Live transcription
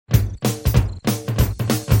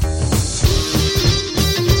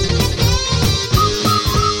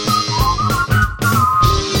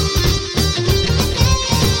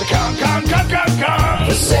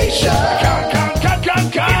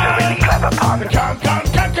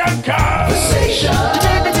Conversation.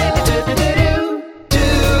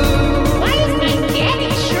 Why is my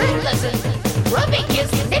daddy shirtless and rubbing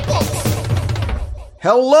his nipples?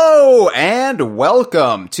 Hello and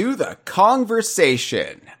welcome to the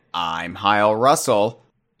conversation. I'm Hyle Russell.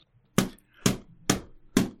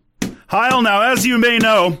 Hyle, now as you may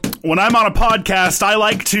know, when I'm on a podcast, I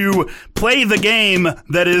like to play the game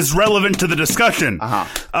that is relevant to the discussion.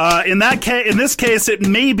 In this case, it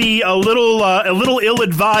may be a little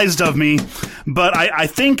ill-advised of me, but I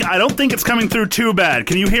don't think it's coming through too bad.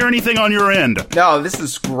 Can you hear anything on your end? No, this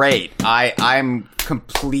is great. I'm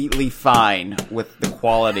completely fine with the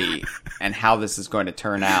quality and how this is going to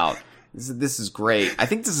turn out. This is great. I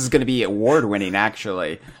think this is going to be award-winning,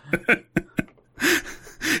 actually.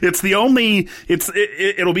 It'll be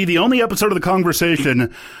the only episode of the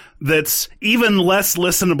conversation that's even less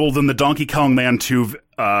listenable than the Donkey Kong Man 2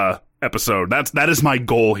 episode. That is my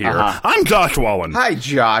goal here. I'm Josh Wallen. Hi,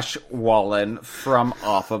 Josh Wallen from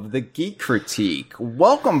Off of the Geek Critique.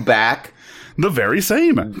 Welcome back. The very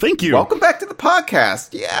same. Thank you. Welcome back to the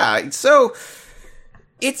podcast. Yeah, so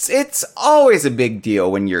it's always a big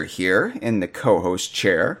deal when you're here in the co-host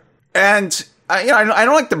chair. And I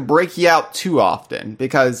don't like to break you out too often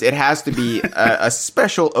because it has to be a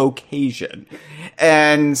special occasion.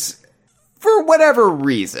 And for whatever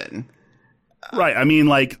reason. Right. I mean,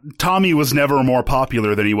 like, Tommy was never more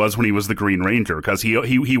popular than he was when he was the Green Ranger because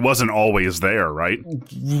he wasn't always there, right?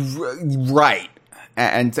 Right.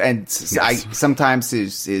 And yes. Sometimes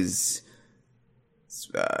his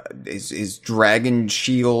dragon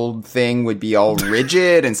shield thing would be all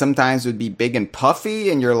rigid, and sometimes it would be big and puffy,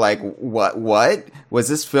 and you're like, what? Was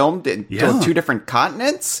this filmed in two different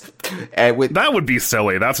continents? That would be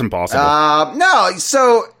silly. That's impossible. No,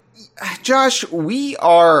 so, Josh, we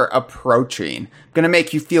are approaching, gonna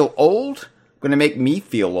make you feel old, gonna make me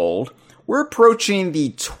feel old. We're approaching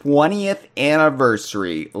the 20th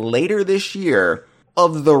anniversary later this year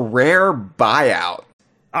of the Rare buyout.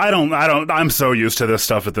 I'm so used to this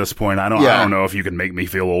stuff at this point. I don't know if you can make me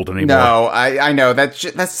feel old anymore. No, I know.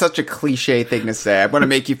 That's such a cliche thing to say. I'm going to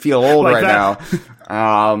make you feel old like now.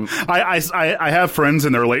 I have friends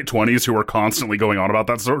in their late 20s who are constantly going on about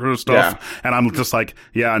that sort of stuff. And I'm just like,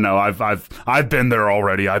 yeah, no, I've been there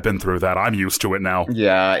already. I've been through that. I'm used to it now.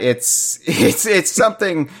 Yeah, it's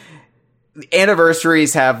something.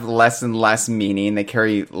 Anniversaries have less and less meaning. They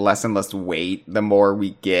carry less and less weight the more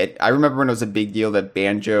we get. I remember when it was a big deal that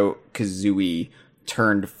Banjo-Kazooie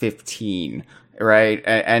turned 15, right?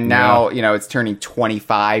 And now, it's turning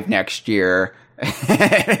 25 next year.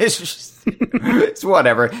 It's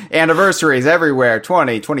whatever. Anniversaries everywhere.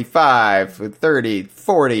 20, 25, 30,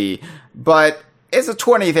 40. But it's the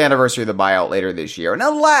 20th anniversary of the buyout later this year. And the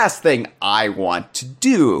last thing I want to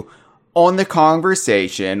do on the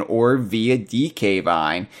conversation or via DK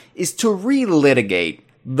Vine is to relitigate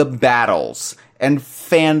the battles and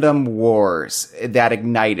fandom wars that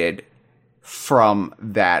ignited from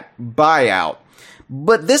that buyout.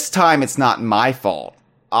 But this time it's not my fault.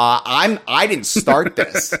 I didn't start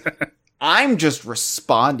this. I'm just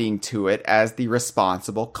responding to it as the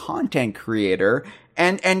responsible content creator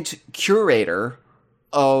and curator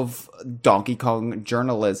of Donkey Kong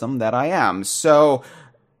journalism that I am. So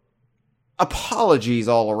apologies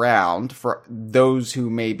all around for those who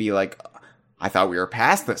may be like, I thought we were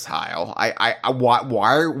past this, Hyle.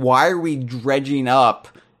 Why are we dredging up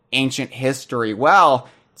ancient history? Well,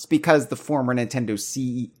 it's because the former Nintendo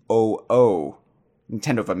COO,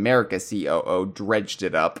 Nintendo of America COO, dredged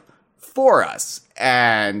it up for us.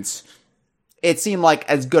 And it seemed like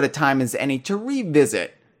as good a time as any to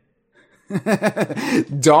revisit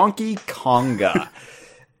Donkey Konga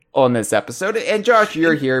on this episode. And Josh,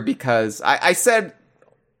 you're here because I said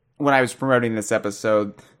when I was promoting this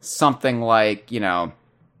episode something like,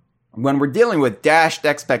 when we're dealing with dashed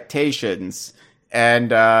expectations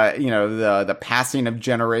and, the passing of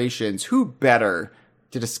generations, who better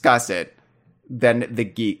to discuss it than the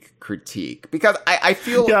Geek Critique? Because I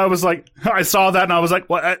feel... Yeah, I was like, I saw that and I was like,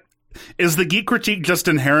 what? Is the Geek Critique just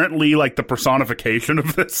inherently like the personification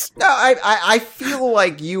of this? No, I feel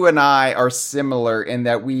like you and I are similar in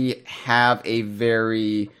that we have a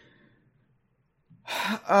very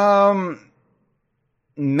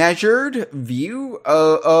measured view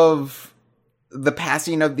of the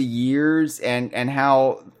passing of the years and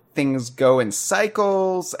how things go in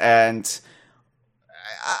cycles. And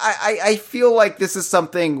I feel like this is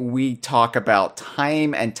something we talk about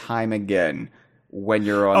time and time again when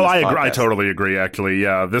you're on this podcast. I totally agree, actually.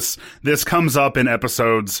 Yeah, this comes up in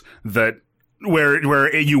episodes that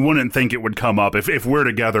where you wouldn't think it would come up if we're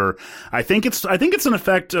together. I think it's an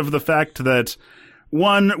effect of the fact that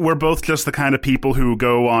one, we're both just the kind of people who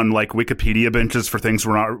go on like Wikipedia benches for things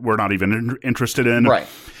we're not even interested in. Right.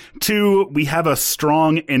 2, we have a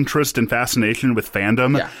strong interest and fascination with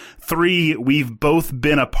fandom. Yeah. 3, we've both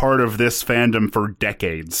been a part of this fandom for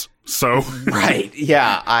decades. So right,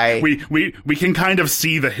 yeah, we can kind of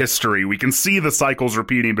see the history. We can see the cycles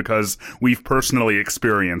repeating because we've personally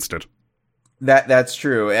experienced it. That's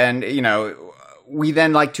true, and you know, we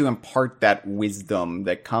then like to impart that wisdom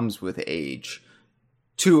that comes with age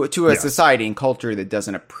to a society and culture that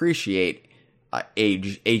doesn't appreciate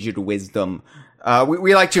aged wisdom.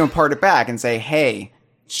 We like to impart it back and say, hey,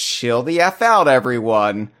 chill the F out,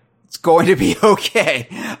 everyone. It's going to be okay.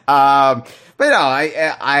 But no,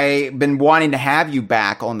 I've been wanting to have you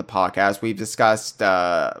back on the podcast. We've discussed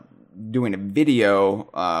doing a video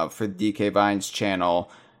for DK Vine's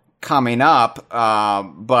channel coming up,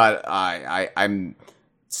 but I'm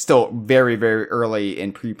still very, very early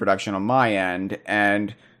in pre-production on my end,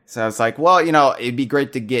 and so I was like, well, you know, it'd be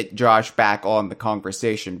great to get Josh back on the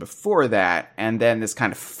conversation before that, and then this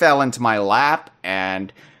kind of fell into my lap,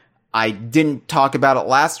 and I didn't talk about it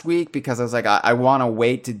last week because I was like, I want to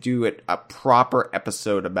wait to do a proper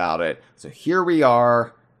episode about it. So here we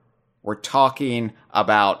are. We're talking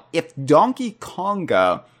about if Donkey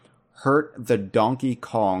Konga hurt the Donkey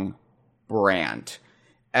Kong brand.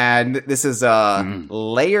 And this is a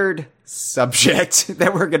layered subject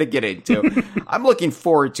that we're going to get into. I'm looking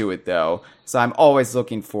forward to it, though. So I'm always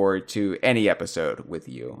looking forward to any episode with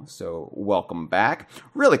you. So welcome back.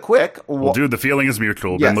 Really quick. Well, dude, the feeling is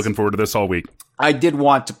mutual. Been looking forward to this all week. I did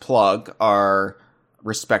want to plug our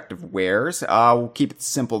respective wares. We'll keep it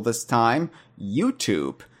simple this time.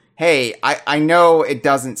 YouTube. Hey, I know it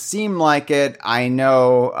doesn't seem like it. I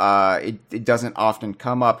know it doesn't often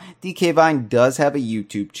come up. DK Vine does have a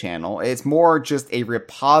YouTube channel. It's more just a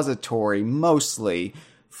repository, mostly,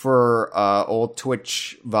 for old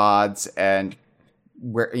Twitch VODs and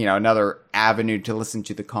where, you know, another avenue to listen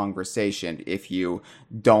to the conversation if you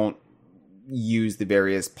don't use the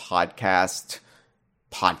various podcasting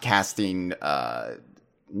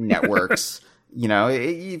networks. You know,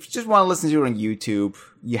 if you just want to listen to it on YouTube,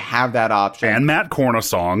 you have that option. And Matt Corna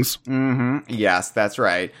songs. Mm-hmm. Yes, that's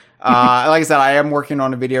right. Like I said, I am working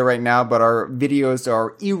on a video right now, but our videos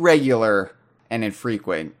are irregular and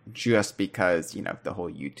infrequent just because, you know, the whole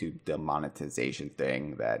YouTube demonetization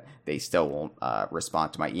thing that they still won't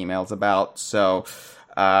respond to my emails about. So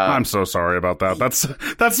I'm so sorry about that.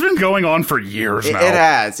 That's been going on for years now. It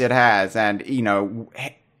has. And, you know,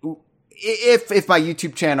 if my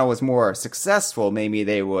YouTube channel was more successful, maybe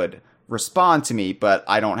they would respond to me, but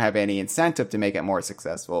I don't have any incentive to make it more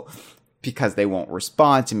successful because they won't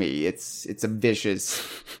respond to me. It's a vicious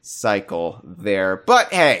cycle there.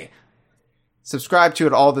 But hey, subscribe to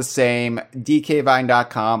it all the same.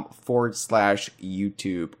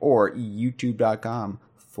 dkvine.com/YouTube or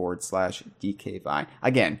youtube.com/dkvine.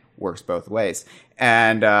 Again, works both ways.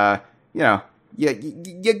 And, you know, you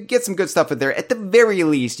get some good stuff in there. At the very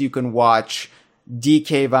least, you can watch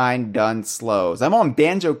DK Vine done slows. I'm on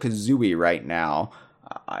Banjo-Kazooie right now.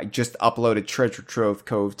 I just uploaded Treasure Trove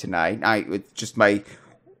Cove tonight. It's just my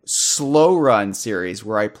slow run series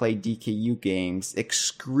where I play DKU games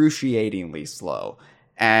excruciatingly slow.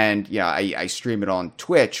 And yeah, I stream it on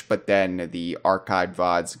Twitch, but then the archived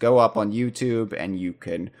VODs go up on YouTube and you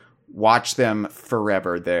can watch them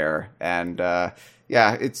forever there. And,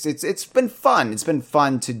 yeah, it's been fun. It's been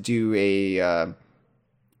fun to do a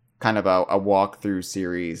kind of a walkthrough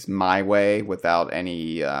series my way without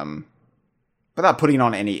any without putting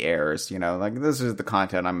on any airs. You know, like this is the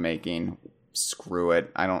content I'm making. Screw it.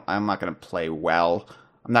 I'm not going to play well.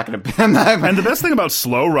 I'm not going to. And the best thing about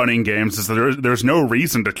slow running games is that there's no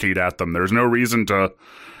reason to cheat at them. There's no reason to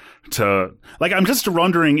like, I'm just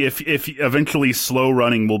wondering if eventually slow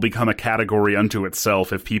running will become a category unto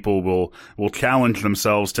itself, if people will challenge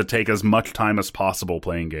themselves to take as much time as possible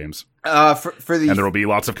playing games. And there will be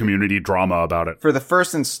lots of community drama about it. For the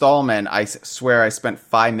first installment, I swear I spent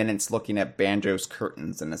 5 minutes looking at Banjo's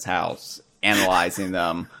curtains in his house, analyzing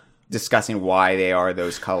them, discussing why they are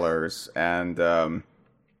those colors, and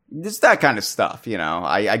just that kind of stuff, you know.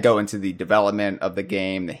 I go into the development of the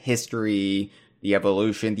game, the history, the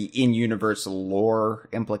evolution, the in-universe lore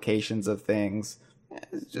implications of things.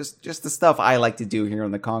 Just the stuff I like to do here in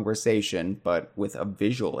the conversation, but with a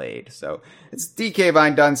visual aid. So it's DK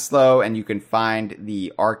Vine done slow, and you can find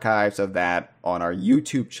the archives of that on our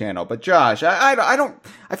YouTube channel. But Josh,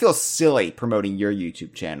 I feel silly promoting your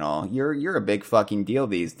YouTube channel. You're a big fucking deal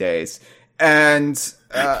these days. And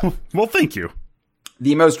well, thank you.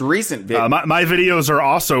 The most recent video... my videos are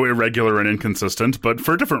also irregular and inconsistent, but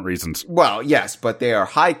for different reasons. Well, yes, but they are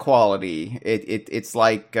high quality. It's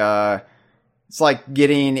like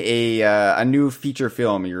getting a new feature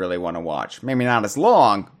film you really want to watch. Maybe not as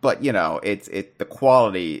long, but the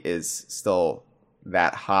quality is still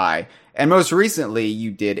that high. And most recently,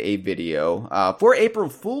 you did a video for April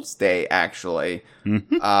Fool's Day, actually,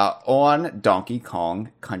 on Donkey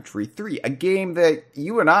Kong Country 3, a game that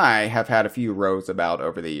you and I have had a few rows about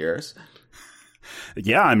over the years.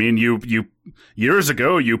 Yeah, I mean, you years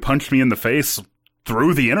ago, you punched me in the face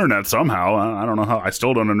through the internet somehow. I don't know how. I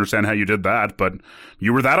still don't understand how you did that, but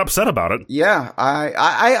you were that upset about it. Yeah,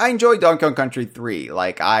 I enjoy Donkey Kong Country 3.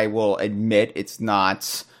 Like, I will admit it's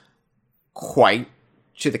not quite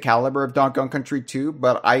to the caliber of Donkey Kong Country 2,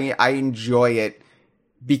 but I enjoy it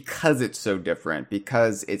because it's so different,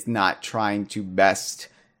 because it's not trying to best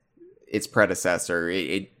its predecessor.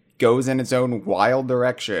 It goes in its own wild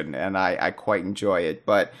direction, and I quite enjoy it.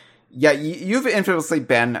 But yeah, you've infamously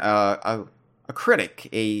been a critic,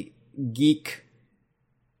 a geek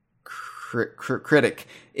critic,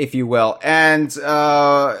 if you will. And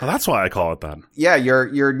well, that's why I call it that. Yeah,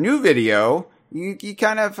 your new video, you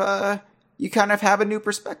kind of have a new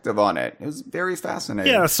perspective on it. It was very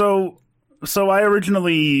fascinating. Yeah, so I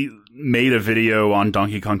originally made a video on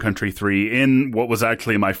Donkey Kong Country 3 in what was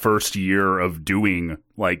actually my first year of doing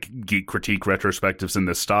like Geek Critique retrospectives in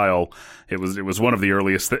this style. It was one of the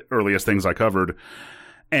earliest things I covered.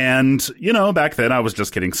 And, back then I was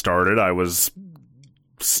just getting started. I was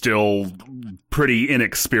still pretty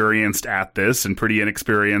inexperienced at this and pretty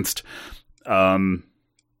inexperienced at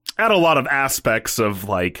a lot of aspects of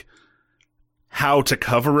like how to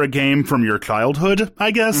cover a game from your childhood,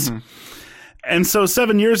 I guess. Mm-hmm. And so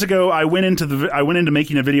 7 years ago, I went into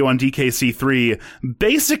making a video on DKC3.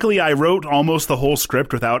 Basically, I wrote almost the whole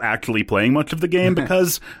script without actually playing much of the game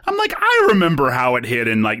because I'm like, I remember how it hit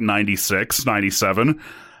in like 96, 97.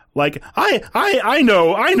 Like, I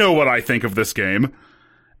know what I think of this game.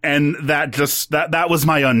 And that was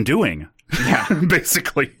my undoing. Yeah.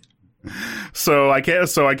 Basically. So I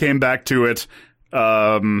came back to it,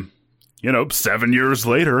 7 years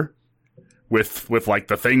later. With like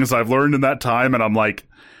the things I've learned in that time, and I'm like,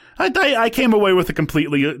 I came away with a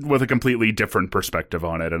completely different perspective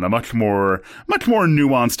on it, and a much more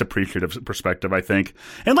nuanced, appreciative perspective, I think.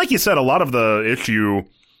 And like you said, a lot of the issue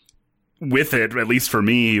with it, at least for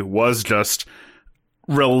me, was just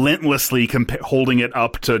relentlessly holding it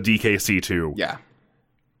up to DKC2. Yeah.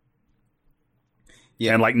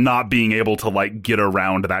 And like not being able to like get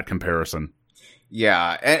around that comparison.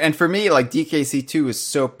 Yeah, and for me, like DKC2 is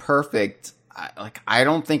so perfect. I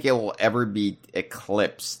don't think it will ever be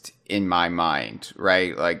eclipsed in my mind,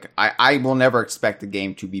 right? Like, I will never expect the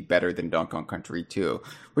game to be better than Donkey Kong Country 2,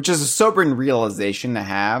 which is a sobering realization to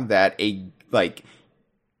have, that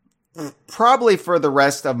probably for the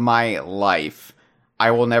rest of my life,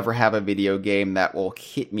 I will never have a video game that will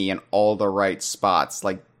hit me in all the right spots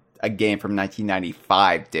like a game from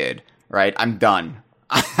 1995 did, right? I'm done.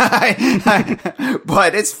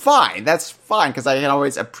 But it's fine. That's fine, because I can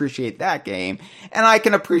always appreciate that game, and I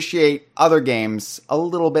can appreciate other games a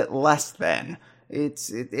little bit less than.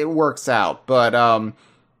 It works out, but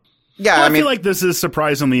yeah. Well, I feel like this is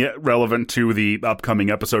surprisingly relevant to the upcoming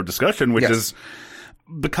episode discussion, which is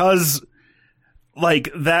because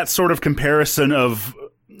like that sort of comparison of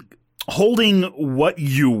holding what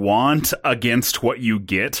you want against what you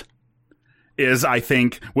get is, I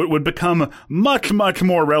think, would become much, much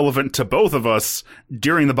more relevant to both of us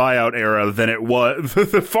during the buyout era than it was,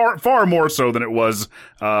 far more so than it was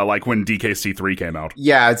like when DKC3 came out.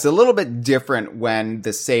 Yeah, it's a little bit different when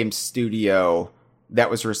the same studio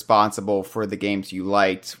that was responsible for the games you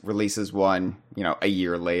liked releases one, a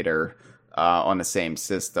year later on the same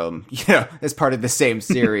system, as part of the same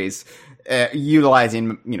series.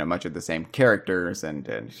 Utilizing, much of the same characters and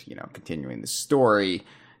continuing the story.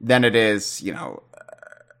 Than it is,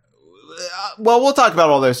 well, we'll talk about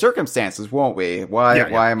all those circumstances, won't we? Why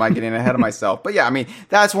am I getting ahead of myself? But yeah, I mean,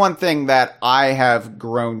 that's one thing that I have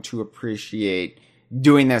grown to appreciate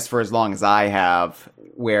doing this for as long as I have,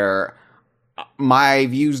 where my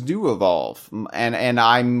views do evolve. And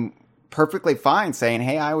I'm perfectly fine saying,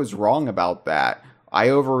 hey, I was wrong about that. I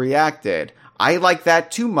overreacted. I like that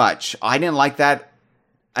too much. I didn't like that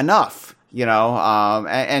enough,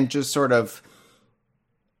 and just sort of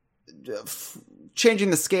changing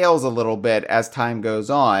the scales a little bit as time goes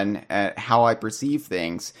on at how I perceive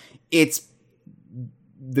things. It's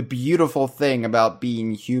the beautiful thing about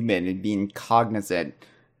being human and being cognizant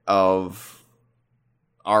of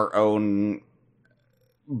our own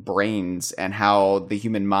brains and how the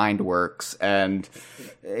human mind works, and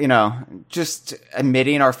just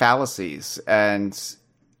admitting our fallacies and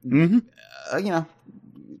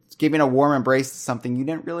giving a warm embrace to something you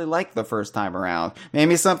didn't really like the first time around.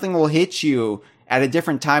 Maybe something will hit you at a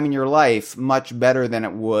different time in your life much better than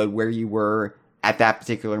it would where you were at that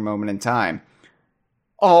particular moment in time.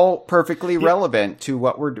 All perfectly relevant to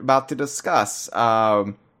what we're about to discuss.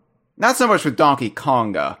 Not so much with Donkey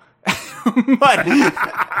Konga,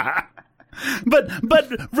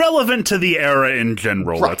 but relevant to the era in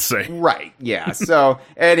general, let's say. Right, yeah. So,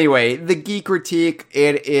 anyway, the Geek Critique,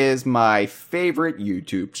 it is my favorite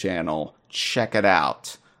YouTube channel. Check it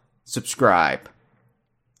out. Subscribe.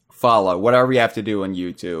 Follow. Whatever you have to do on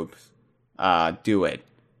YouTube. Do it.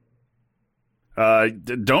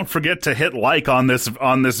 Don't forget to hit like on this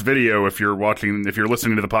video if you're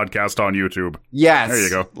listening to the podcast on YouTube. Yes. There you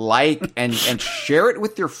go. Like and share it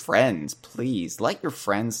with your friends, please. Let your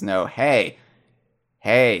friends know, hey,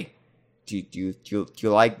 do you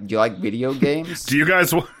like video games? do you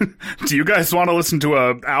guys want to listen to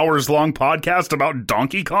a hours long podcast about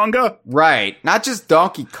Donkey Konga? Right. Not just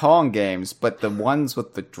Donkey Kong games, but the ones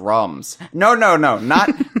with the drums. No, not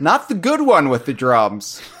the good one with the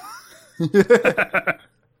drums.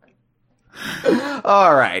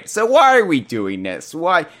 All right. So why are we doing this?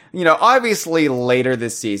 Why, obviously later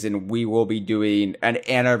this season, we will be doing an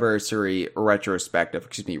anniversary retrospective,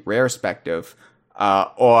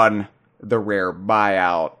 on the Rare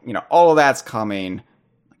buyout. All of that's coming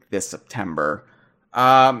this September.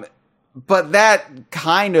 But that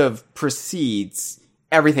kind of precedes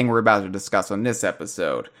everything we're about to discuss on this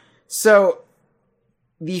episode. So,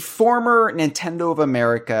 the former Nintendo of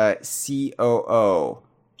America COO,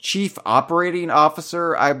 Chief Operating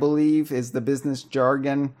Officer, I believe, is the business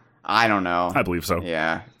jargon. I don't know. I believe so.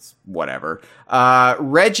 Yeah, it's whatever.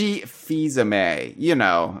 Reggie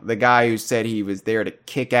Fils-Aimé, the guy who said he was there to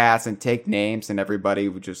kick ass and take names, and everybody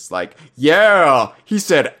was just like, yeah, he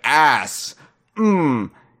said ass.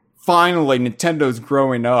 Finally, Nintendo's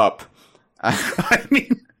growing up. I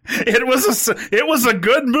mean, it was a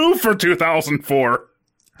good move for 2004.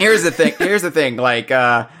 Here's the thing. Like,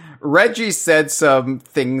 Reggie said some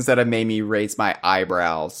things that have made me raise my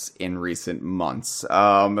eyebrows in recent months.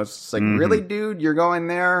 It's like, really, dude, you're going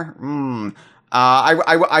there?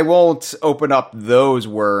 I won't open up those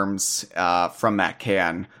worms, from that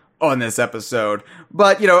can on this episode.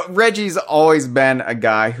 But, Reggie's always been a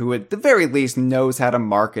guy who at the very least knows how to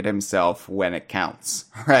market himself when it counts,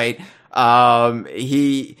 right?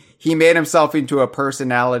 He made himself into a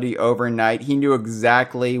personality overnight. He knew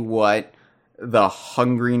exactly what the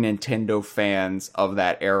hungry Nintendo fans of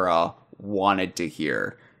that era wanted to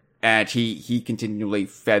hear. And he continually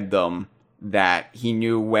fed them that. He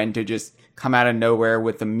knew when to just come out of nowhere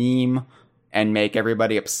with a meme and make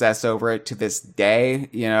everybody obsess over it to this day.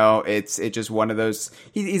 It's just one of those.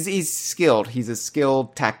 He's skilled. He's a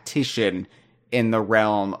skilled tactician in the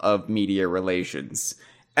realm of media relations.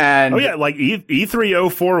 And like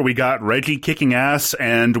E304, we got Reggie kicking ass,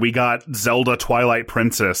 and we got Zelda Twilight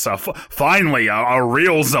Princess. Finally, a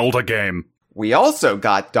real Zelda game. We also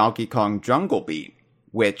got Donkey Kong Jungle Beat,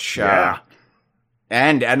 which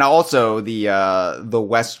and also the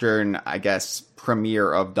Western, I guess,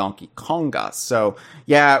 premiere of Donkey Konga. So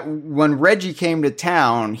when Reggie came to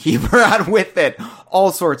town, he brought with it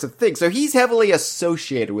all sorts of things. So he's heavily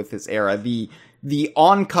associated with this era. The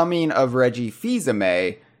oncoming of Reggie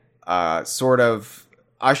Fils-Aimé sort of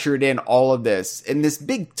ushered in all of this, in this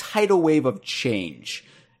big tidal wave of change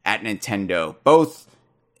at Nintendo, both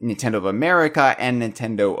Nintendo of America and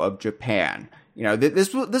Nintendo of Japan.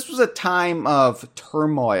 This was a time of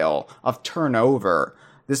turmoil, of turnover.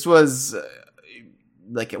 This was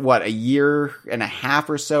a year and a half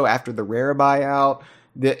or so after the Rare buyout.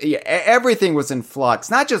 Everything was in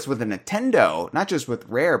flux, not just with Nintendo, not just with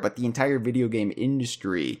Rare, but the entire video game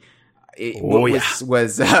industry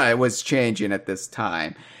was changing at this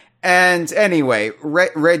time. And anyway,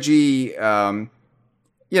 Reggie, love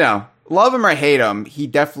him or hate him, he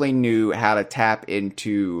definitely knew how to tap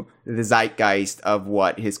into the zeitgeist of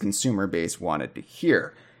what his consumer base wanted to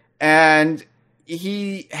hear. And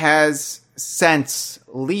he has, since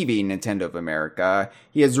leaving Nintendo of America,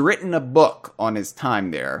 he has written a book on his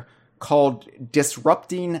time there called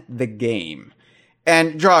Disrupting the Game.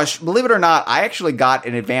 And Josh, believe it or not, I actually got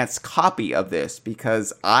an advanced copy of this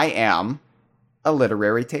because I am a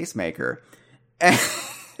literary tastemaker.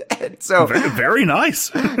 And so very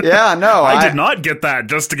nice. Yeah, no. I did not get that,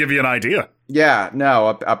 just to give you an idea. Yeah,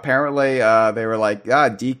 no, apparently they were like,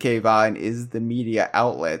 DK Vine is the media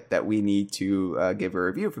outlet that we need to give a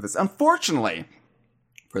review for this. Unfortunately,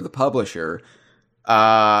 for the publisher,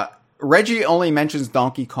 Reggie only mentions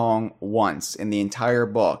Donkey Kong once in the entire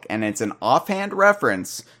book, and it's an offhand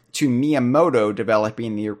reference to Miyamoto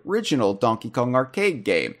developing the original Donkey Kong arcade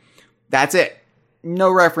game. That's it.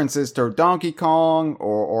 No references to Donkey Kong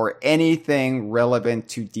or anything relevant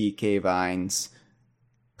to DK Vine's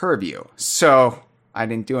purview. So I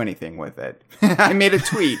didn't do anything with it. I made a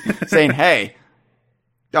tweet saying, hey,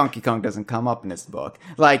 Donkey Kong doesn't come up in this book.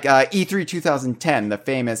 Like E3 2010, the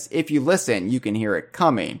famous, if you listen, you can hear it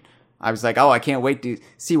coming. I was like, oh, I can't wait to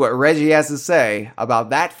see what Reggie has to say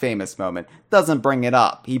about that famous moment. Doesn't bring it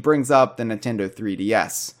up. He brings up the Nintendo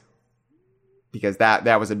 3DS. Because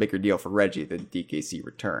that was a bigger deal for Reggie than DKC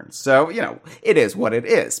Returns. So, it is what it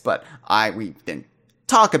is. But we didn't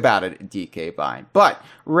talk about it at DK Vine. But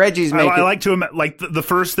Reggie's making... I like to admit, the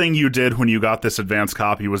first thing you did when you got this advanced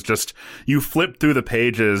copy was just, you flipped through the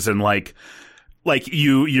pages and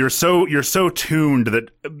you're so tuned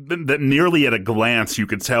that nearly at a glance you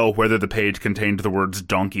could tell whether the page contained the words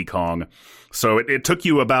Donkey Kong. So it took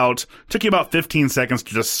you about 15 seconds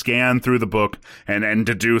to just scan through the book and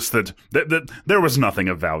deduce that there was nothing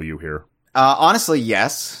of value here. Honestly,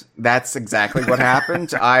 yes, that's exactly what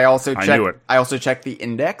happened. I knew it. I also checked the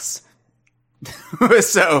index.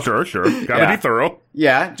 So sure, gotta be thorough.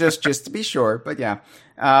 Yeah, just to be sure. But yeah.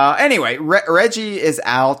 Anyway, Reggie is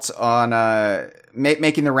out on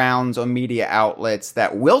making the rounds on media outlets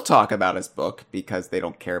that will talk about his book because they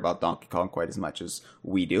don't care about Donkey Kong quite as much as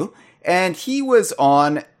we do. And he was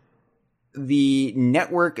on the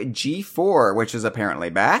network G4, which is apparently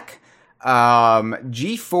back.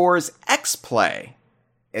 G4's X Play.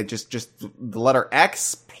 It just the letter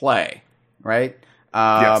X Play, right?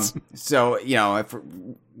 Yes. So, if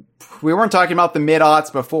we weren't talking about the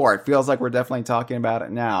mid-aughts before, it feels like we're definitely talking about it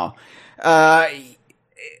now.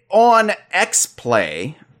 On X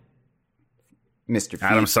Play, Mr.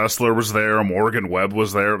 Adam Sessler was there. Morgan Webb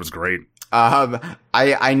was there. It was great.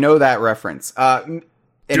 I know that reference. Anyway.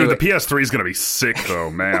 Dude, the PS3 is going to be sick, though,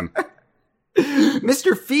 man.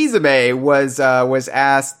 Mr. Fils-Aimé was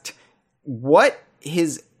asked what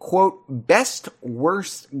his, quote, best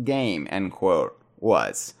worst game, end quote,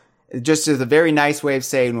 was. Just as a very nice way of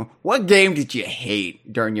saying, what game did you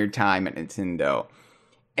hate during your time at Nintendo?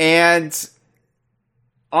 And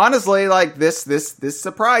honestly, this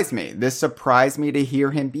surprised me. This surprised me to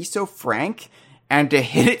hear him be so frank and to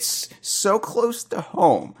hit it so close to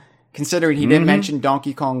home, considering he didn't mention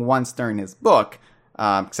Donkey Kong once during his book,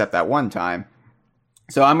 except that one time.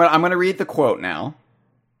 So I'm gonna read the quote now.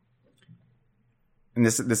 And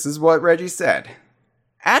this is what Reggie said.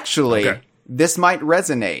 Actually, This might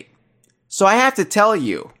resonate. So I have to tell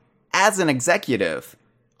you, as an executive,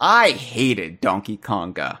 I hated Donkey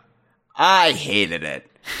Konga. I hated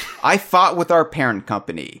it. I fought with our parent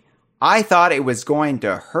company. I thought it was going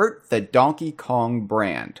to hurt the Donkey Kong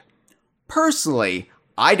brand. Personally,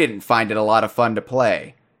 I didn't find it a lot of fun to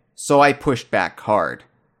play, so I pushed back hard.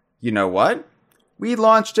 You know what? We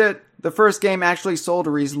launched it. The first game actually sold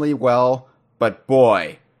reasonably well, but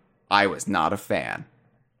boy, I was not a fan.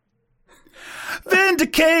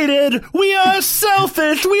 Vindicated! We are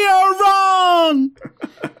selfish! We are wrong!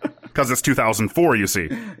 Because it's 2004, you see.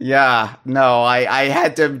 Yeah, no, I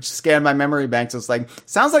had to scan my memory banks. It's like,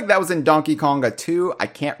 sounds like that was in Donkey Konga 2. I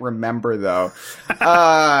can't remember, though.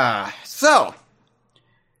 So,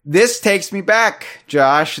 this takes me back,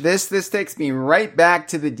 Josh. This takes me right back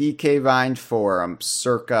to the DK Vine forum,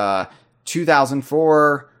 circa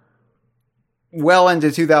 2004, well into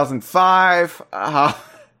 2005.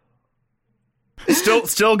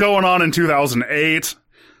 Still going on in 2008.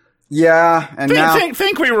 Yeah, and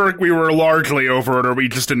think we were largely over it, or we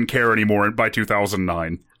just didn't care anymore by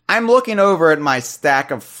 2009. I'm looking over at my stack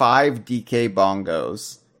of 5 DK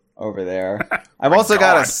bongos over there. I've also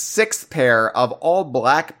got a 6th pair of all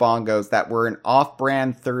black bongos that were an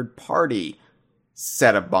off-brand third-party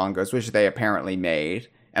set of bongos, which they apparently made,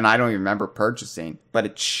 and I don't even remember purchasing, but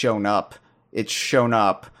it's shown up. It's shown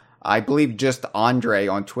up. I believe just Andre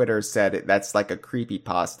on Twitter said that's like a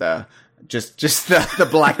creepypasta. Just the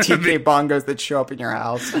black TK bongos that show up in your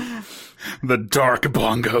house. The dark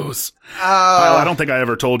bongos. I don't think I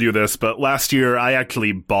ever told you this, but last year I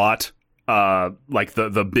actually bought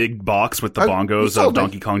the big box with the bongos of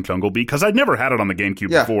Donkey Kong Jungle Beat, because I'd never had it on the GameCube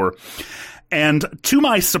before. And to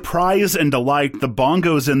my surprise and delight, the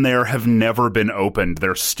bongos in there have never been opened.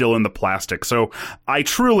 They're still in the plastic. So I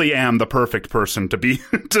truly am the perfect person to be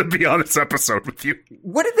on this episode with you.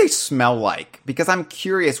 What did they smell like? Because I'm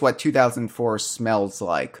curious what 2004 smells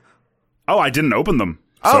like. Oh, I didn't open them.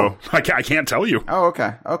 So I can't tell you. Oh,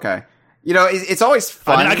 okay. You know, it's always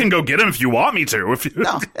fun. I mean, I can go get him if you want me to.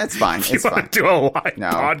 No, that's fine. If you want to do a live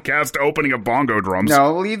podcast opening of bongo drums.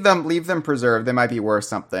 No, leave them preserved. They might be worth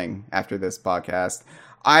something after this podcast.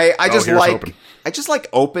 I just like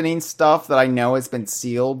opening stuff that I know has been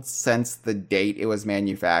sealed since the date it was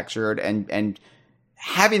manufactured, and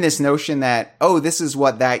having this notion that, oh, this is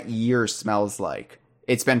what that year smells like.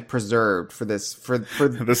 It's been preserved for this for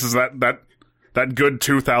this is that good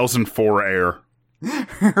 2004 air.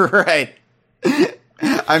 Right.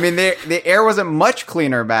 I mean, the air wasn't much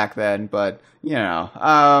cleaner back then, but, you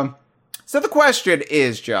know. So the question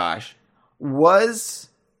is, Josh, was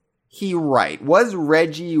he right? Was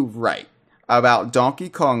Reggie right about Donkey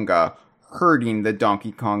Konga hurting the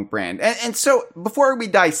Donkey Kong brand? And so, before we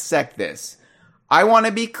dissect this, I want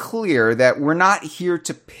to be clear that we're not here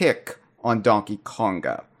to pick on Donkey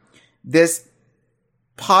Konga. This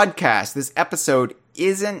podcast, this episode,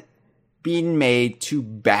 isn't being made to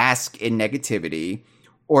bask in negativity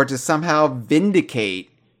or to somehow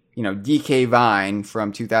vindicate, you know, DK Vine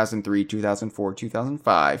from 2003, 2004,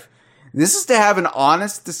 2005. This is to have an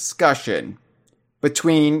honest discussion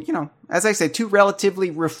between, you know, as I say, two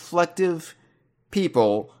relatively reflective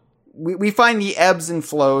people. We find the ebbs and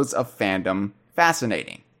flows of fandom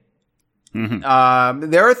fascinating.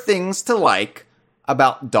 Mm-hmm. There are things to like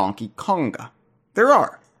about Donkey Konga. There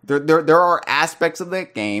are. There are aspects of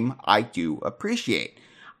that game I do appreciate.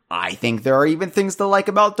 I think there are even things to like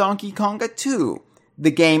about Donkey Konga 2,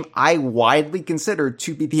 the game I widely consider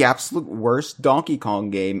to be the absolute worst Donkey Kong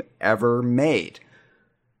game ever made.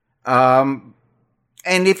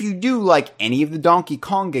 And if you do like any of the Donkey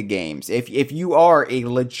Konga games, if you are a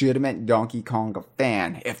legitimate Donkey Konga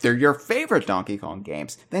fan, if they're your favorite Donkey Kong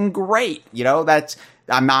games, then great. You know,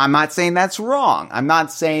 I'm not saying that's wrong. I'm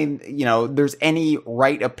not saying, you know, there's any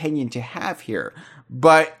right opinion to have here.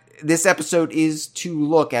 But this episode is to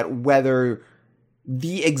look at whether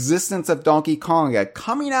the existence of Donkey Konga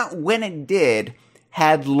coming out when it did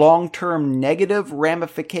had long-term negative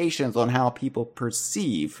ramifications on how people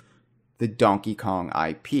perceive the Donkey Kong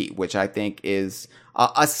IP, which I think is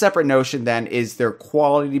a separate notion then. Is there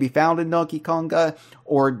quality to be found in Donkey Konga,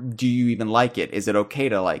 or do you even like it? Is it okay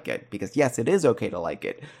to like it? Because yes, it is okay to like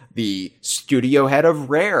it. The studio head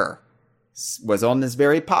of Rare was on this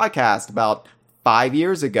very podcast about 5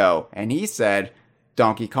 years ago, and he said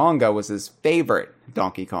Donkey Konga was his favorite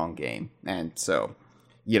Donkey Kong game. And so,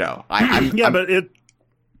 you know, but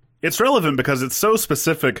it's relevant because it's so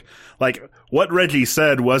specific. Like, what Reggie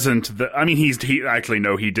said wasn't he actually,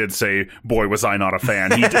 no, he did say, boy, was I not a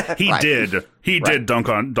fan. He right. did dunk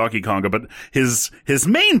on Donkey Konga, but his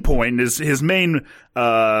main point is, his main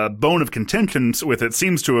bone of contention with it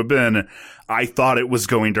seems to have been, I thought it was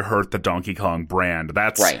going to hurt the Donkey Kong brand.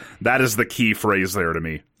 That is the key phrase there to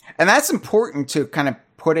me. And that's important to kind of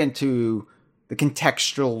put into the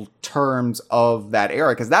contextual terms of that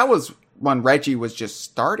era, because that was when Reggie was just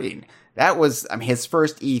starting. That was his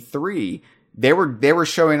first E3. They were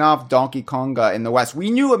showing off Donkey Konga in the West.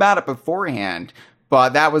 We knew about it beforehand,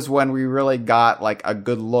 but that was when we really got like a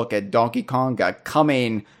good look at Donkey Konga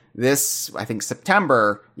coming this, I think,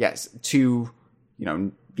 September. Yes, to, you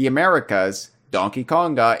know, the Americas. Donkey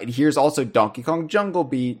Konga. And here's also Donkey Kong Jungle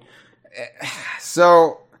Beat.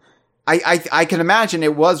 So I can imagine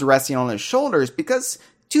it was resting on his shoulders, because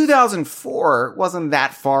 2004 wasn't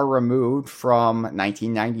that far removed from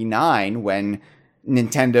 1999, when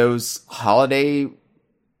Nintendo's holiday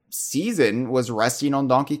season was resting on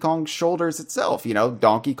Donkey Kong's shoulders itself. You know,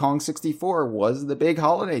 Donkey Kong 64 was the big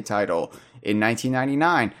holiday title in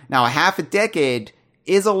 1999. Now, half a decade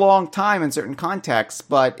is a long time in certain contexts,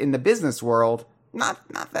 but in the business world, not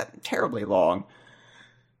that terribly long.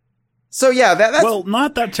 So yeah, that's... Well,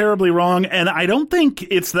 not that terribly wrong, and I don't think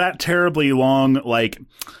it's that terribly long, like,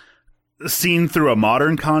 seen through a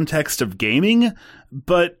modern context of gaming,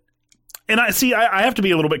 but... And I have to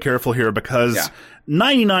be a little bit careful here, because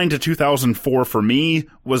 99 to 2004 for me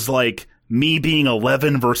was like me being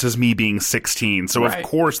 11 versus me being 16. So of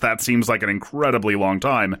course that seems like an incredibly long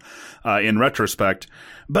time in retrospect.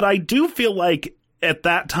 But I do feel like at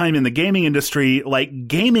that time in the gaming industry, like,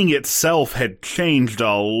 gaming itself had changed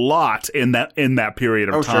a lot in that period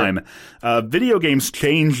of time. Sure. Video games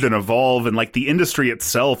changed and evolved, and like the industry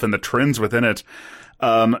itself and the trends within it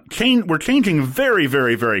were changing very,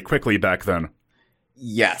 very, very quickly back then.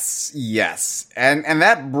 Yes. And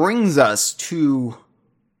that brings us to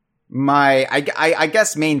my, I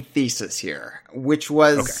guess, main thesis here, which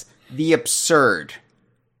was the absurd,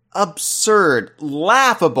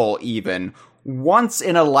 laughable even,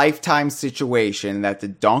 once-in-a-lifetime situation that the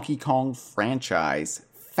Donkey Kong franchise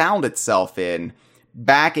found itself in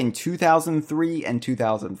back in 2003 and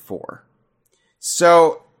 2004.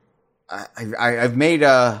 So I've made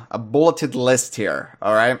a bulleted list here.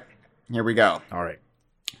 All right, here we go. All right.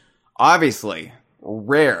 Obviously,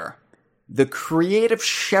 Rare, the creative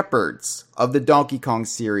shepherds of the Donkey Kong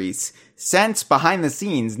series since behind the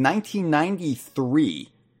scenes 1993,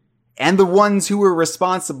 and the ones who were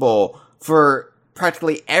responsible for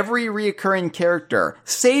practically every reoccurring character,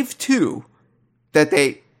 save two that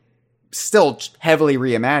they still heavily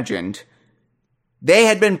reimagined. They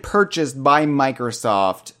had been purchased by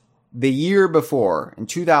Microsoft the year before, in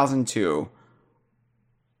 2002,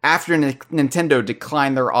 after Nintendo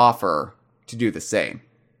declined their offer to do the same.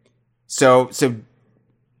 So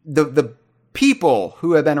the people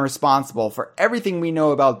who have been responsible for everything we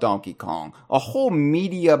know about Donkey Kong, a whole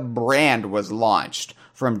media brand was launched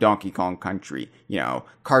from Donkey Kong Country. You know,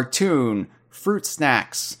 cartoon, fruit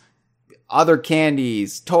snacks, other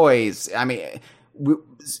candies, toys. I mean,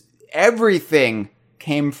 everything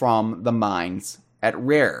came from the minds at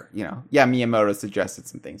Rare. You know, yeah, Miyamoto suggested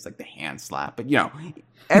some things like the hand slap, but you know,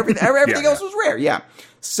 everything else was Rare. Yeah,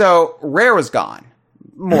 so Rare was gone,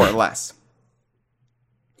 more or less.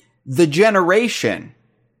 The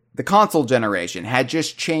console generation had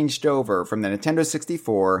just changed over from the Nintendo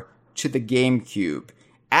 64 to the GameCube.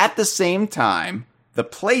 At the same time, the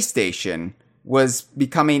PlayStation was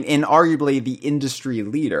becoming inarguably the industry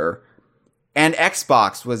leader, and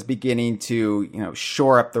Xbox was beginning to, you know,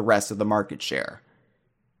 shore up the rest of the market share.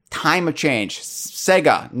 Time of change.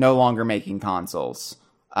 Sega no longer making consoles.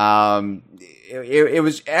 It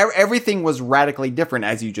was everything was radically different,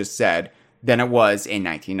 as you just said, than it was in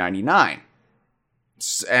 1999.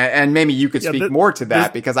 And maybe you could speak more to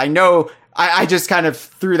that, because I know I just kind of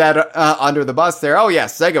threw that under the bus there. Oh yeah,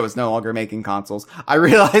 Sega was no longer making consoles. I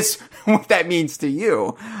realize what that means to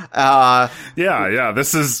you.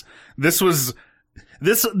 This was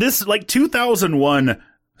like 2001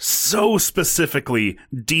 so specifically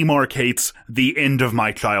demarcates the end of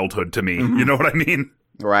my childhood to me. Mm-hmm. You know what I mean?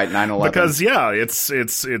 Right, 9/11. Because it's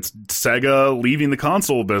Sega leaving the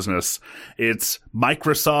console business. It's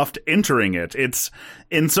Microsoft entering it. It's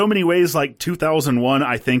in so many ways like 2001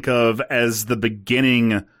 I think of as the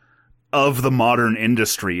beginning of the modern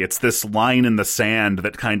industry. It's this line in the sand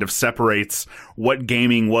that kind of separates what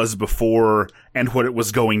gaming was before and what it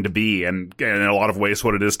was going to be, and in a lot of ways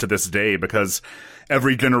what it is to this day, because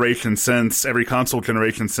every console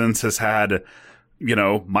generation since has had, you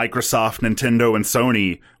know, Microsoft, Nintendo, and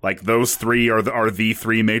Sony. Like, those three are the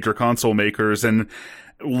three major console makers, and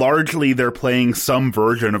largely they're playing some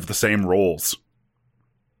version of the same roles.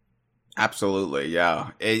 Absolutely,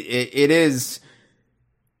 yeah. It is,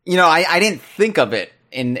 you know, I didn't think of it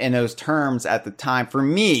in those terms at the time. For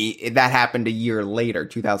me, that happened a year later,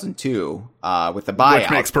 2002, with the buyout.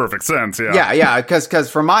 Which makes perfect sense, yeah. Yeah, because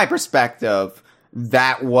from my perspective,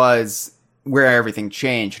 that was where everything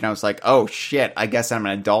changed, and I was like, oh shit, I guess I'm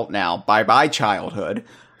an adult now. Bye-bye childhood.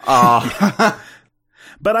 But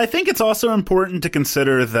I think it's also important to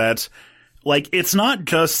consider that, like, it's not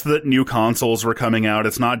just that new consoles were coming out,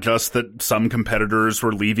 it's not just that some competitors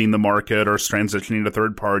were leaving the market or transitioning to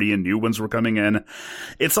third party and new ones were coming in.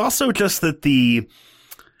 It's also just that the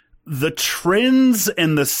trends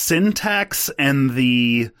and the syntax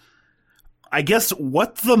and I guess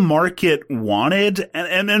what the market wanted,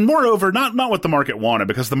 and moreover, not what the market wanted,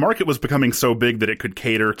 because the market was becoming so big that it could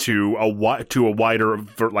cater to a wider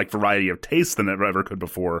variety of tastes than it ever could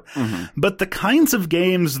before. Mm-hmm. But the kinds of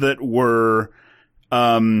games that were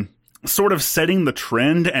sort of setting the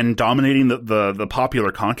trend and dominating the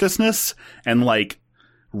popular consciousness, and like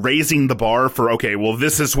raising the bar for, okay, well,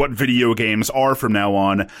 this is what video games are from now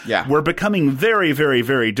on, were becoming very, very,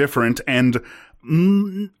 very different, and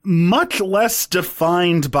much less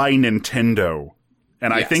defined by Nintendo.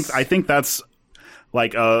 And yes. I think that's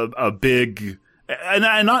like a big,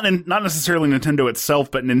 and not necessarily Nintendo itself,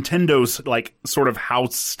 but Nintendo's like sort of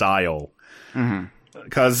house style.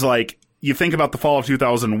 Because like, you think about the fall of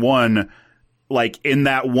 2001, like in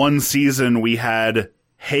that one season we had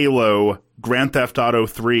Halo, Grand Theft Auto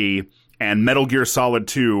 3, and Metal Gear Solid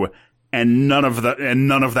 2, and none of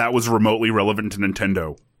that was remotely relevant to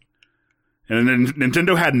Nintendo. And then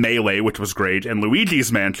Nintendo had Melee, which was great, and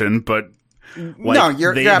Luigi's Mansion, but like, no,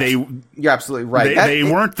 you're absolutely right. They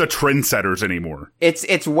weren't the trendsetters anymore.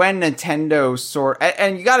 It's when Nintendo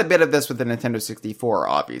and you got a bit of this with the Nintendo 64,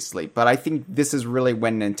 obviously, but I think this is really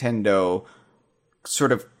when Nintendo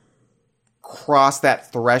sort of crossed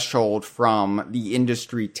that threshold from the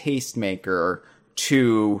industry tastemaker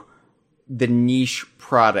to the niche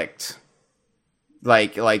product.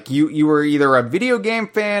 Like you were either a video game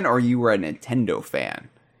fan or you were a Nintendo fan.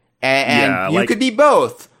 And you could be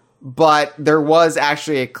both, but there was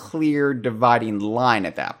actually a clear dividing line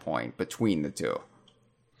at that point between the two.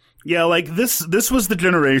 Yeah, like this was the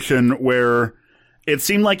generation where it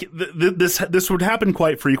seemed like this would happen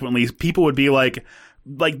quite frequently. People would be like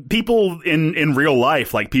people in real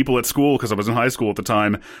life, like people at school, because I was in high school at the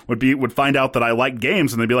time, would find out that I liked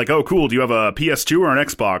games, and they'd be like, "Oh, cool. Do you have a PS2 or an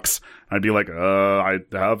Xbox?" I'd be like, I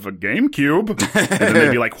have a GameCube." And then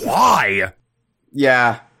they'd be like, "Why?"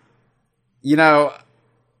 Yeah,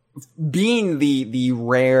 being the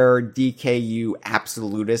rare DKU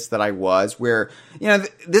absolutist that I was, where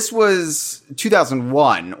this was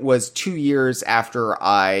 2001, was 2 years after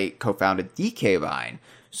I co-founded DK Vine,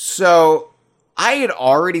 so I had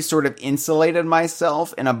already sort of insulated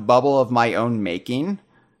myself in a bubble of my own making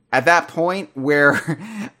at that point, where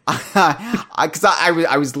because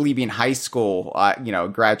I was leaving high school,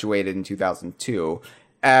 graduated in 2002.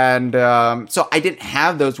 And so I didn't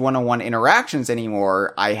have those one-on-one interactions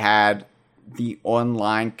anymore. I had the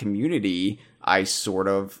online community I sort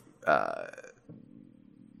of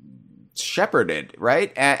shepherded,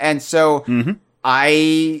 right? And so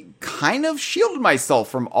I kind of shielded myself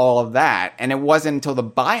from all of that. And it wasn't until the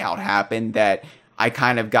buyout happened that I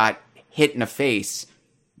kind of got hit in the face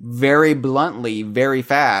very bluntly, very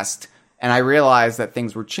fast. And I realized that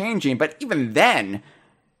things were changing. But even then,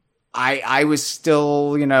 I was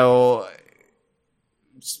still,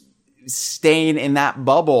 staying in that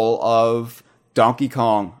bubble of Donkey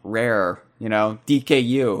Kong, Rare,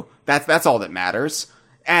 DKU. That's all that matters.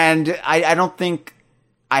 And I don't think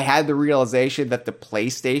I had the realization that the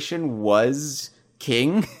PlayStation was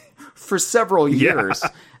king for several years.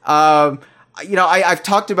 Yeah. I've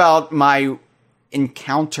talked about my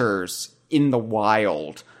encounters in the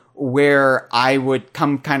wild, where I would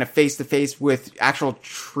come kind of face to face with actual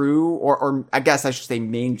true, or I guess I should say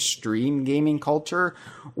mainstream gaming culture,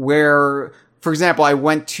 where, for example, I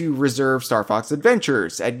went to reserve Star Fox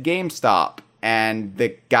Adventures at GameStop, and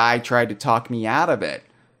the guy tried to talk me out of it.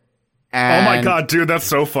 And oh my god, dude, that's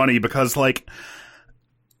so funny, because full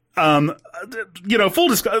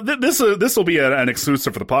disclosure, this will be an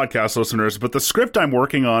exclusive for the podcast listeners, but the script I'm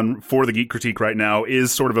working on for the Geek Critique right now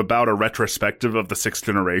is sort of about a retrospective of the 6th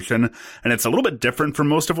generation, and it's a little bit different from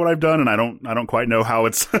most of what I've done, and I don't quite know how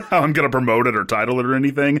I'm going to promote it or title it or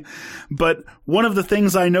anything. But one of the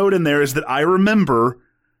things I note in there is that I remember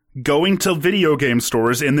going to video game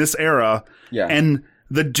stores in this era, and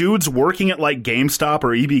the dudes working at like GameStop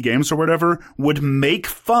or EB Games or whatever would make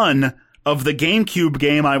fun of the GameCube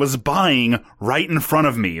game I was buying right in front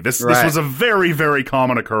of me. This was a very, very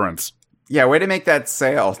common occurrence. Yeah, way to make that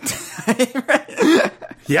sale.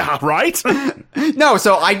 Yeah, right? No,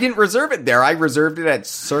 so I didn't reserve it there. I reserved it at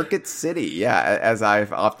Circuit City, yeah, as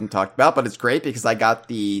I've often talked about. But it's great because I got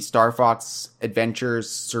the Star Fox Adventures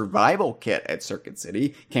Survival Kit at Circuit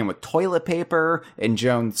City. Came with toilet paper and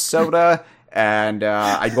Jones Soda. And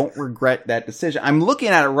I don't regret that decision. I'm looking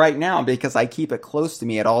at it right now because I keep it close to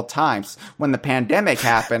me at all times. When the pandemic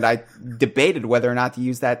happened, I debated whether or not to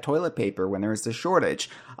use that toilet paper when there was a shortage.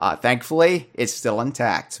 Thankfully, it's still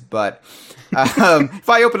intact. But if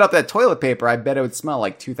I opened up that toilet paper, I bet it would smell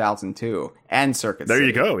like 2002 and Circuit City. There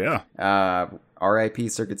you go, yeah. R.I.P.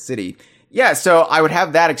 Circuit City. Yeah, so I would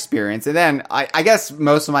have that experience. And then I guess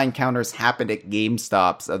most of my encounters happened at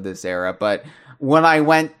GameStops of this era, but when I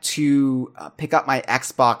went to pick up my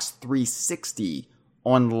Xbox 360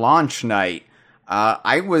 on launch night,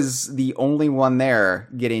 I was the only one there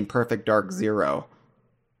getting Perfect Dark Zero.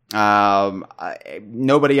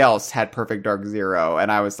 Nobody else had Perfect Dark Zero,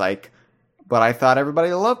 and I was like, but I thought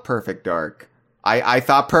everybody loved Perfect Dark. I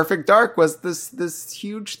thought Perfect Dark was this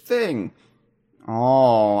huge thing.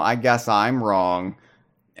 Oh, I guess I'm wrong.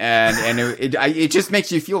 And it just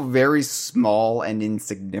makes you feel very small and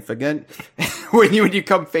insignificant when you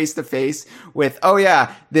come face to face with, oh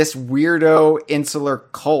yeah, this weirdo insular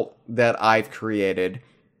cult that I've created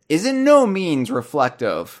is in no means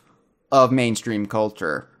reflective of mainstream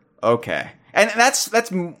culture. Okay. And that's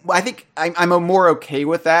I think I'm more okay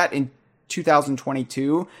with that in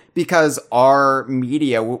 2022 because our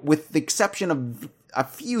media, with the exception of a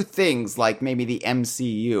few things like maybe the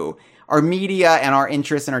MCU, our media and our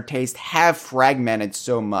interests and our taste have fragmented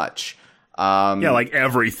so much. Yeah, like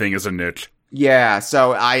everything is a niche. Yeah,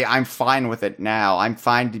 so I'm fine with it now. I'm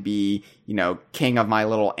fine to be, king of my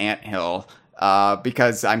little anthill,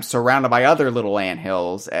 because I'm surrounded by other little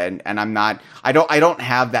anthills, and I don't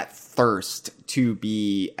have that thirst to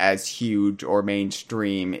be as huge or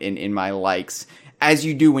mainstream in my likes as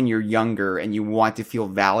you do when you're younger and you want to feel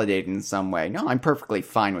validated in some way. No, I'm perfectly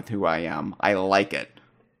fine with who I am. I like it.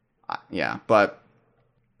 Yeah, but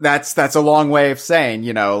That's a long way of saying,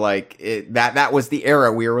 that was the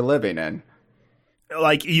era we were living in.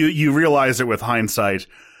 Like, you realize it with hindsight.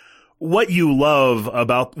 What you love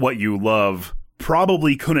about what you love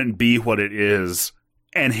probably couldn't be what it is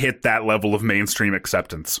and hit that level of mainstream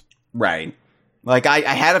acceptance. Right. Like, I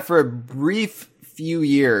had it for a brief few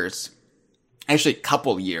years. Actually, a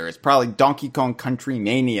couple years. Probably Donkey Kong Country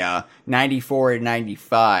Mania, 94 and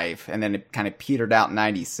 95. And then it kind of petered out in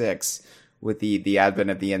 96 with the advent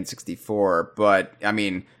of the N64. But, I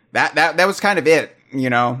mean, that was kind of it,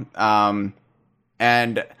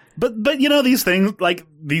 and... But these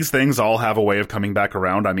things all have a way of coming back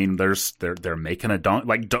around. I mean, they're making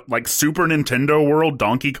like Super Nintendo World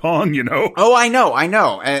Donkey Kong, Oh, I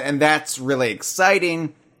know, and that's really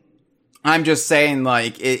exciting. I'm just saying,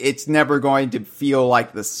 like, it's never going to feel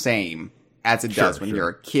like the same as it does when you're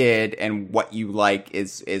a kid, and what you like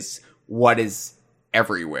is what is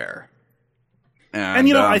everywhere.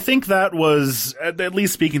 And I think that was, at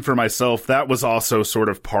least speaking for myself, that was also sort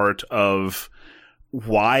of part of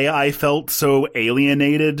why I felt so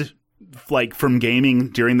alienated, like, from gaming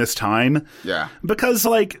during this time. Yeah. Because,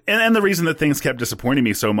 like, and the reason that things kept disappointing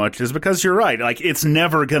me so much is because you're right. Like, it's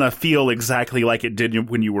never gonna feel exactly like it did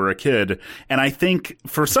when you were a kid. And I think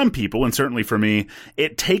for some people, and certainly for me,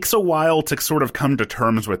 it takes a while to sort of come to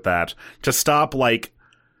terms with that. To stop, like,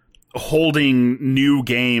 holding new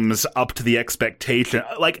games up to the expectation.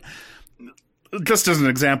 Like, just as an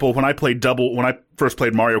example, when I first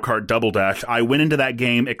played Mario Kart Double Dash, I went into that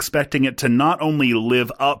game expecting it to not only live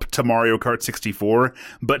up to Mario Kart 64,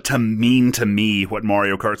 but to mean to me what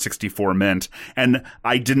Mario Kart 64 meant. And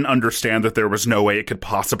I didn't understand that there was no way it could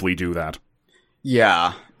possibly do that.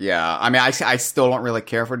 Yeah. I mean, I still don't really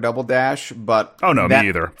care for Double Dash, but... Oh, no, me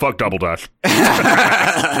either. Fuck Double Dash.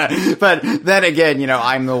 But then again,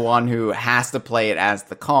 I'm the one who has to play it as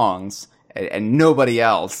the Kongs, and nobody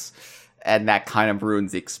else. And that kind of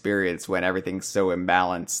ruins the experience when everything's so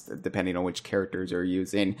imbalanced, depending on which characters you're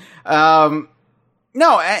using. No,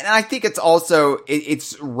 and I think it's also,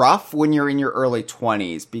 it's rough when you're in your early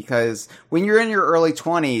 20s, because when you're in your early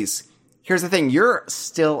 20s, here's the thing, you're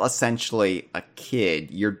still essentially a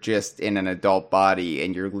kid. You're just in an adult body,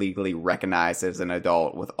 and you're legally recognized as an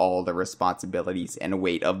adult with all the responsibilities and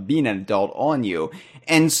weight of being an adult on you.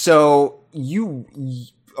 And so you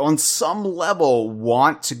on some level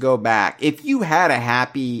want to go back. If you had a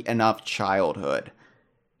happy enough childhood,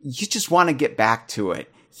 you just want to get back to it.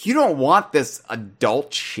 You don't want this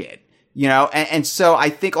adult shit, and so I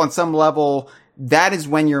think on some level that is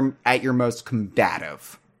when you're at your most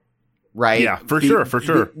combative, right? Yeah, for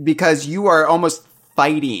sure. Because you are almost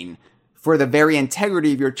fighting for the very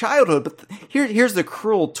integrity of your childhood. But here's the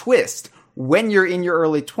cruel twist. When you're in your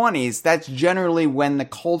early 20s, that's generally when the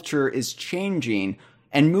culture is changing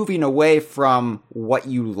and moving away from what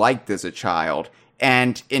you liked as a child.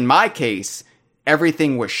 And in my case,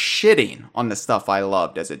 everything was shitting on the stuff I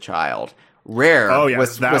loved as a child. Rare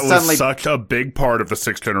was suddenly such a big part of the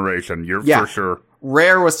sixth generation. For sure.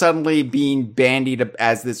 Rare was suddenly being bandied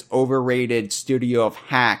as this overrated studio of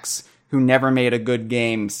hacks who never made a good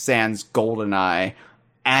game sans GoldenEye.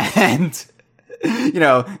 And,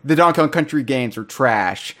 the Donkey Kong Country games were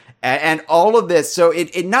trash. And all of this, so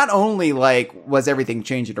it not only, like, was everything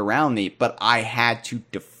changing around me, but I had to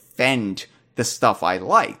defend the stuff I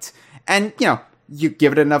liked. And, you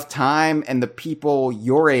give it enough time, and the people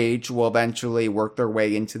your age will eventually work their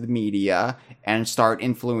way into the media and start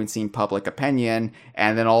influencing public opinion,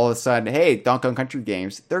 and then all of a sudden, hey, Donkey Kong Country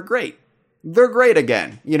games, they're great. They're great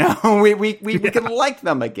again. We can like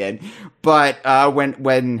them again. But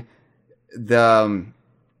when the...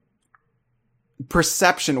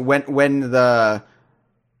 perception, when the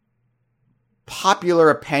popular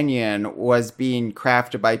opinion was being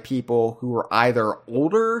crafted by people who were either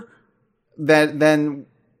older than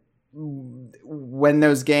when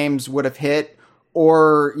those games would have hit,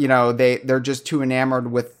 or they're just too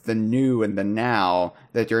enamored with the new and the now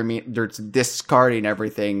that they're discarding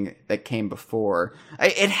everything that came before.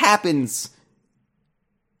 It happens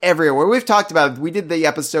everywhere. We've talked about it. We did the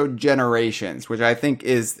episode Generations, which I think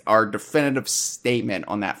is our definitive statement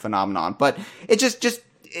on that phenomenon. But it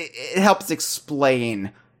it helps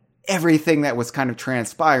explain everything that was kind of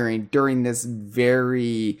transpiring during this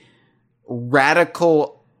very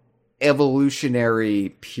radical evolutionary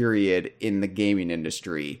period in the gaming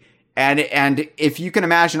industry. And if you can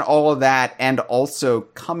imagine all of that, and also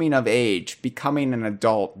coming of age, becoming an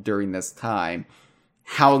adult during this time,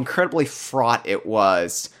 how incredibly fraught it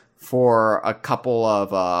was for a couple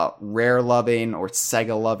of Rare-loving or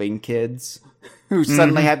Sega-loving kids who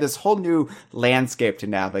suddenly had this whole new landscape to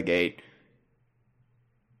navigate.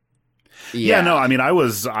 Yeah, no, I mean, I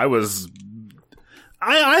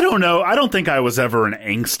don't know. I don't think I was ever an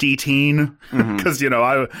angsty teen because,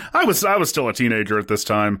 I was still a teenager at this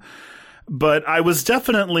time, but I was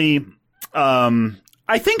definitely,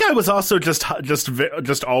 I think I was also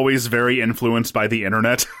just always very influenced by the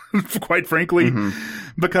internet, quite frankly,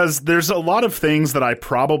 because there's a lot of things that I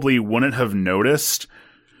probably wouldn't have noticed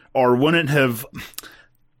or wouldn't have.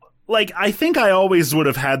 Like, I think I always would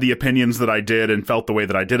have had the opinions that I did and felt the way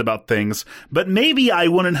that I did about things, but maybe I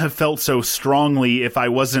wouldn't have felt so strongly if I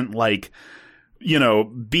wasn't,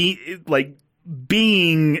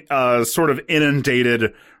 being sort of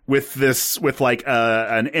inundated with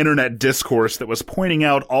an internet discourse that was pointing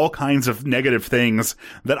out all kinds of negative things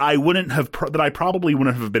that I probably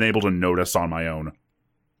wouldn't have been able to notice on my own.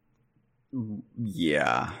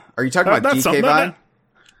 Yeah. Are you talking about DK Vine?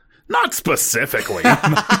 Not specifically.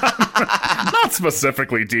 Not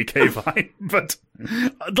specifically DK Vine, but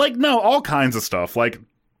no, all kinds of stuff. I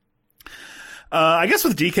guess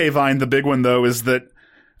with DK Vine, the big one though is that,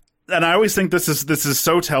 and I always think this is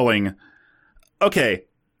so telling. Okay,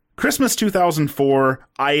 Christmas 2004,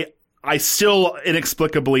 I still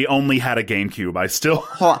inexplicably only had a GameCube. I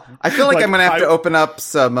feel like I'm gonna have to open up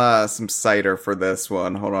some cider for this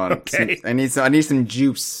one. Hold on. Okay. I need some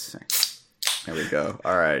juice. There we go.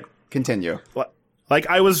 All right. Continue.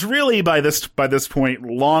 I was really by this point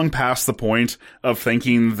long past the point of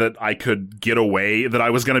thinking that I could get away, that I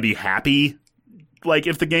was going to be happy,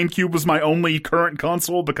 if the GameCube was my only current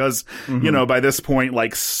console, because, by this point,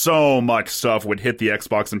 so much stuff would hit the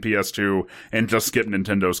Xbox and PS2 and just skip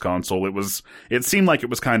Nintendo's console. It seemed like it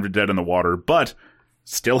was kind of dead in the water, but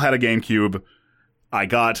still had a GameCube. I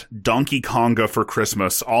got Donkey Konga for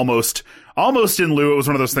Christmas, almost in lieu. It was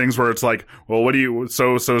one of those things where it's like, well,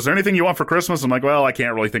 so is there anything you want for Christmas? I'm like, well, I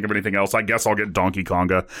can't really think of anything else. I guess I'll get Donkey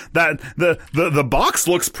Konga. That, the box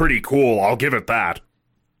looks pretty cool. I'll give it that.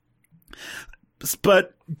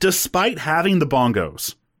 But despite having the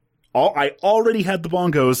bongos, I already had the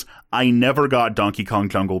bongos, I never got Donkey Kong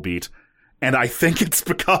Jungle Beat. And I think it's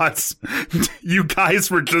because you guys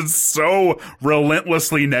were just so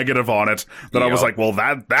relentlessly negative on it that I was like, well,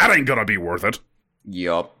 that ain't gonna be worth it.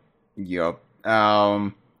 Yup.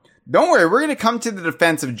 Don't worry, we're gonna come to the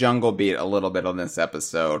defense of Jungle Beat a little bit on this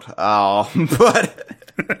episode. But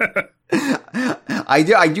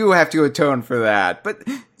I do have to atone for that. But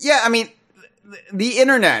yeah, I mean, the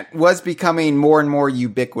internet was becoming more and more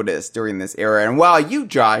ubiquitous during this era. And while you,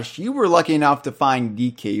 Josh, you were lucky enough to find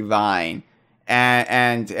DK Vine,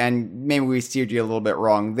 and maybe we steered you a little bit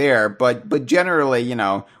wrong there, but generally,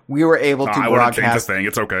 we were able to broadcast. I wouldn't change a thing.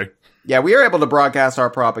 It's okay. Yeah, we were able to broadcast our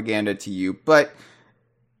propaganda to you, but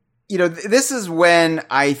this is when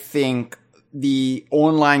I think the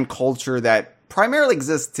online culture that primarily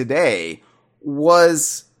exists today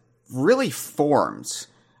was really formed.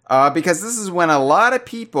 Because this is when a lot of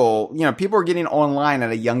people are getting online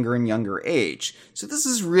at a younger and younger age. So this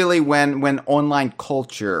is really when online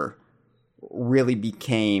culture really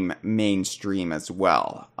became mainstream as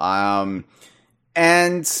well. And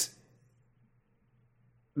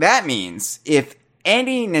that means if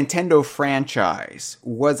any Nintendo franchise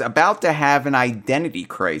was about to have an identity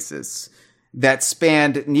crisis that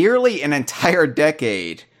spanned nearly an entire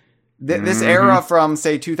decade, this era from,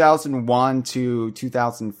 say, 2001 to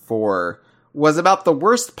 2004 was about the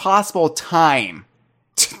worst possible time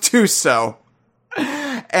to do so.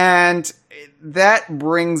 And that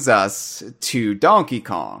brings us to Donkey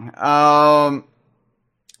Kong.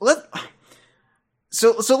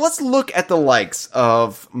 So let's look at the likes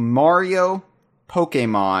of Mario,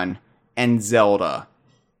 Pokemon, and Zelda.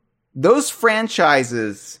 Those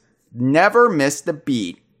franchises never missed a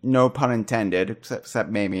beat. No pun intended, except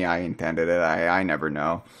maybe I intended it. I never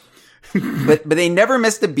know. but they never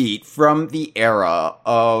missed a beat from the era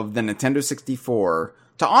of the Nintendo 64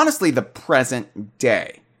 to honestly the present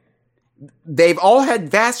day. They've all had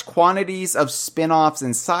vast quantities of spin-offs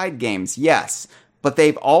and side games, yes, but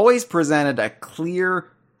they've always presented a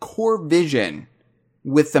clear core vision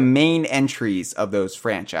with the main entries of those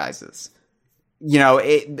franchises.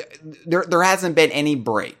 There hasn't been any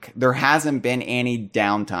break. There hasn't been any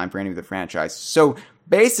downtime for any of the franchises. So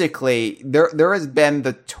basically, there has been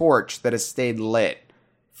the torch that has stayed lit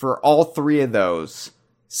for all three of those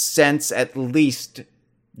since at least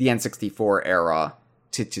the N64 era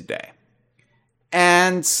to today.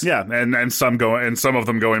 And yeah, and some of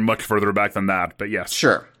them going much further back than that, but yes.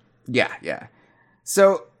 Sure. Yeah.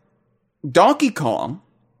 So Donkey Kong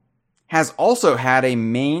has also had a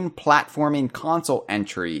main platforming console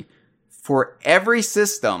entry for every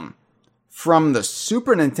system from the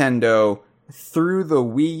Super Nintendo through the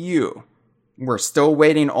Wii U. We're still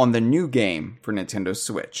waiting on the new game for Nintendo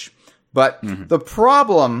Switch. But the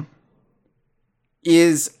problem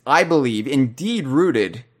is, I believe, indeed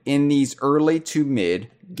rooted in these early to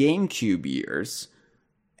mid GameCube years.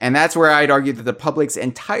 And that's where I'd argue that the public's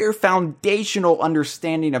entire foundational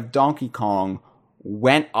understanding of Donkey Kong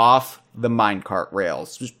went off the minecart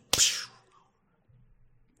rails. Just,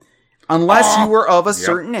 unless you were of a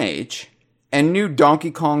certain age and knew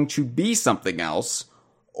Donkey Kong to be something else,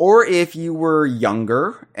 or if you were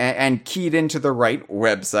younger and keyed into the right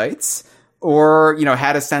websites, or, you know,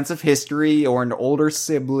 had a sense of history, or an older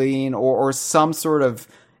sibling, or some sort of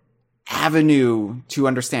avenue to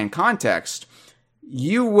understand context,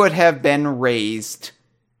 you would have been raised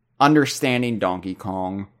understanding Donkey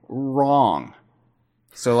Kong wrong.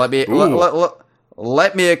 So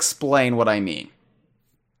let me explain what I mean.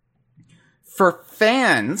 For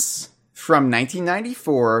fans from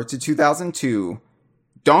 1994 to 2002,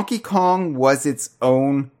 Donkey Kong was its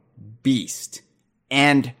own beast,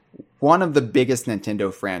 and one of the biggest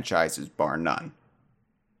Nintendo franchises, bar none.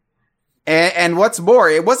 And what's more,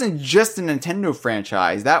 it wasn't just a Nintendo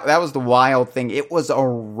franchise. That was the wild thing. It was a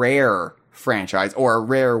Rare franchise, or a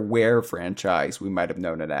Rareware franchise, we might have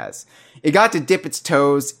known it as. It got to dip its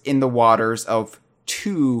toes in the waters of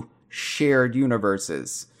two shared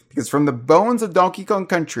universes. Because from the bones of Donkey Kong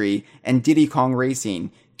Country and Diddy Kong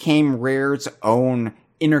Racing came Rare's own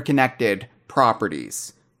interconnected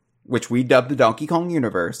properties, which we dubbed the Donkey Kong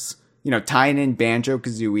universe, you know, tying in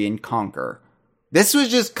Banjo-Kazooie and Conker. This was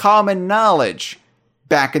just common knowledge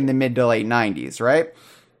back in the mid to late 90s, right?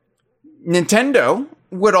 Nintendo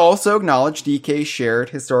would also acknowledge DK's shared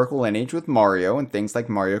historical lineage with Mario and things like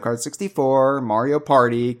Mario Kart 64, Mario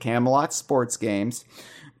Party, Camelot sports games.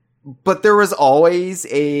 But there was always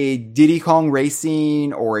a Diddy Kong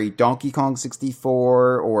Racing or a Donkey Kong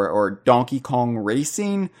 64 or Donkey Kong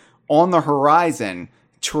Racing on the horizon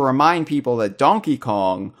to remind people that Donkey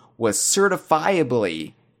Kong was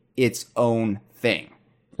certifiably its own thing.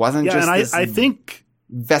 It wasn't just this I think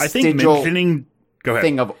vestigial mentioning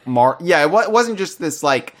thing of it wasn't just this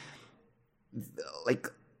like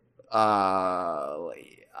I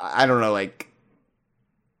don't know, like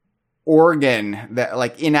organ, that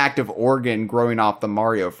like inactive organ growing off the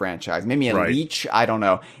Mario franchise. Maybe a leech, I don't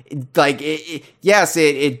know. Yes,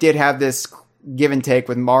 it did have this give and take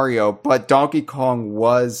with Mario, but Donkey Kong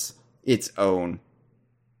was its own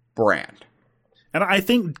brand. And I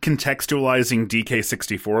think contextualizing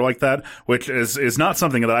DK64 like that, which is not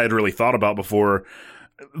something that I had really thought about before,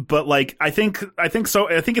 but like I think so.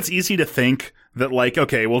 I think it's easy to think that like,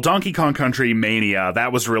 okay, well, Donkey Kong Country Mania,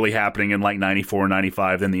 that was really happening in like 94,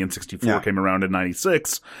 95, then the N64 came around in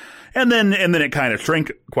 96. And then it kind of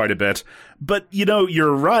shrank quite a bit. But you know,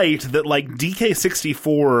 you're right that like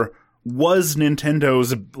DK64 was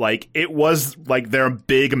Nintendo's, like, it was like their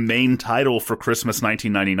big main title for Christmas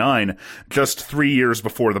 1999, just 3 years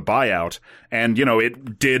before the buyout. And, you know,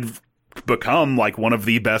 it did become like one of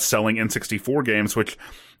the best-selling N64 games, which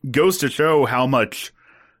goes to show how much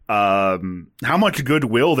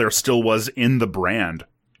goodwill there still was in the brand.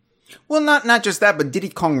 Well, not just that, but Diddy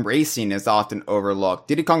Kong Racing is often overlooked.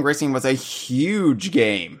 Diddy Kong Racing was a huge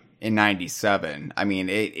game in 97. I mean,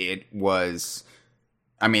 it was...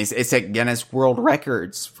 I mean, it set Guinness World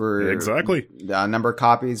Records for the number of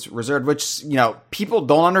copies reserved, which, you know, people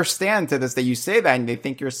don't understand to this day. You say that and they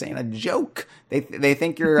think you're saying a joke. They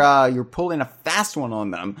think you're pulling a fast one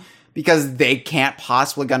on them because they can't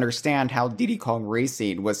possibly understand how Diddy Kong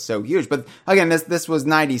Racing was so huge. But again, this was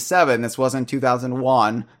 97. This wasn't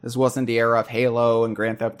 2001. This wasn't the era of Halo and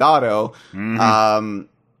Grand Theft Auto. Mm-hmm.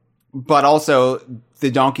 But also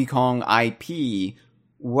the Donkey Kong IP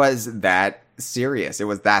was that serious. It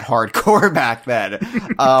was that hardcore back then.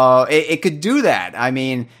 It could do that. I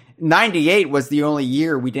mean, 98 was the only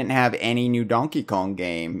year we didn't have any new Donkey Kong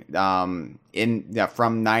game from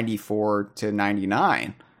 94 to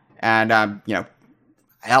 99. And, you know,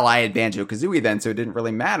 hell, I had Banjo-Kazooie then, so it didn't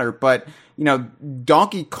really matter. But, you know,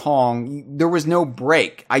 Donkey Kong, there was no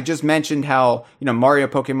break. I just mentioned how, you know, Mario,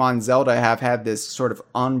 Pokemon, Zelda have had this sort of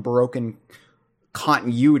unbroken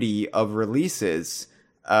continuity of releases.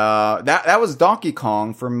 That was Donkey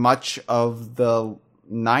Kong for much of the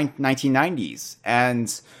 1990s.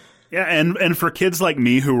 And yeah, and for kids like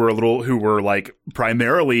me who were like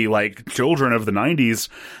primarily like children of the 90s,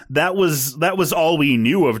 that was all we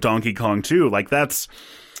knew of Donkey Kong 2. Like that's,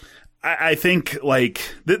 I think like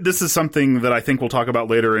this is something that I think we'll talk about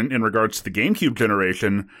later in regards to the GameCube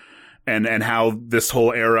generation and how this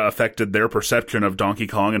whole era affected their perception of Donkey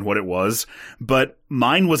Kong and what it was. But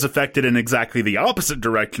mine was affected in exactly the opposite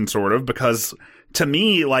direction, sort of, because to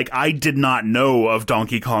me, like, I did not know of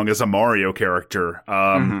Donkey Kong as a Mario character.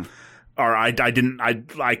 Or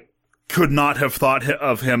I could not have thought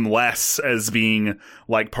of him less as being,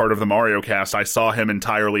 like, part of the Mario cast. I saw him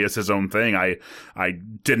entirely as his own thing. I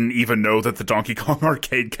didn't even know that the Donkey Kong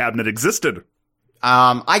arcade cabinet existed.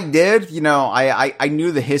 I did, I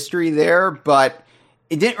knew the history there, but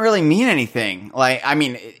it didn't really mean anything. Like, I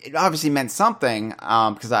mean, it obviously meant something,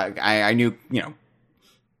 because I knew,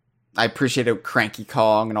 I appreciated Cranky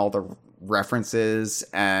Kong and all the references,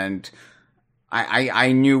 and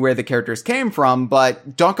I knew where the characters came from,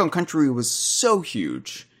 but Donkey Kong Country was so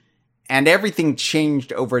huge, and everything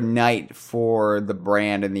changed overnight for the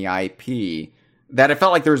brand and the IP, that it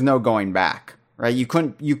felt like there was no going back, right? You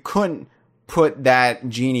couldn't put that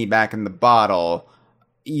genie back in the bottle.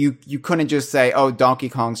 You couldn't just say, oh, Donkey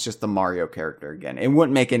Kong's just the Mario character again. It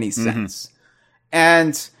wouldn't make any sense.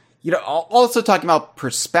 And, also talking about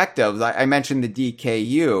perspectives, I mentioned the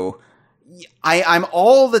DKU. I'm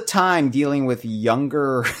all the time dealing with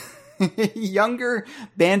younger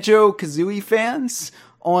Banjo-Kazooie fans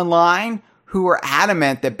online who are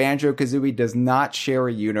adamant that Banjo-Kazooie does not share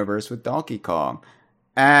a universe with Donkey Kong.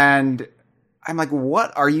 And I'm like,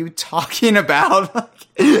 what are you talking about?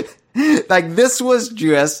 Like, this was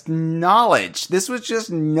just knowledge. This was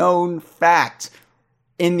just known fact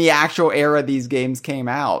in the actual era these games came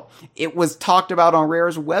out. It was talked about on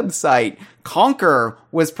Rare's website. Conker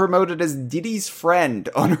was promoted as Diddy's friend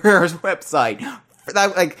on Rare's website.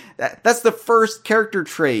 That's the first character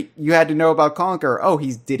trait you had to know about Conker. Oh,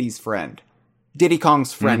 he's Diddy's friend. Diddy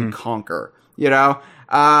Kong's friend, Conker.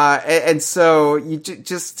 And so you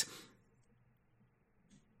just...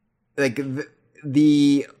 like,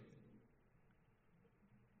 the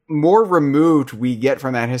more removed we get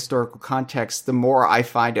from that historical context, the more I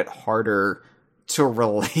find it harder to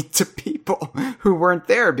relate to people who weren't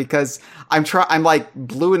there, because I'm like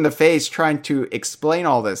blue in the face trying to explain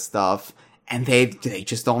all this stuff, and they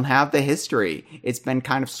just don't have the history. It's been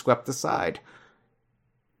kind of swept aside.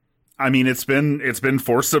 I mean, it's been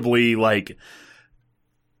forcibly, like,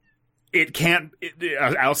 it can't,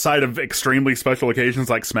 outside of extremely special occasions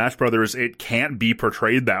like Smash Brothers, it can't be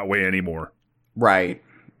portrayed that way anymore. Right.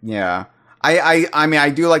 Yeah. I mean, I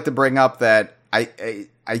do like to bring up that I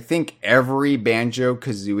think every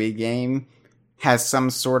Banjo-Kazooie game has some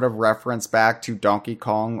sort of reference back to Donkey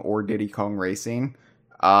Kong or Diddy Kong Racing.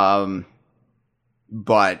 But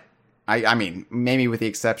I mean, maybe with the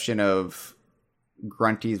exception of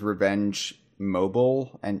Grunty's Revenge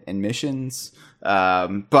Mobile and missions.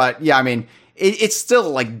 But yeah, I mean, it's still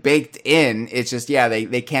like baked in. It's just, yeah,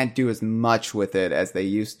 they can't do as much with it as they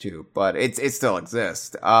used to, but it still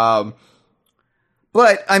exists. But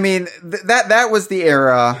I mean, that was the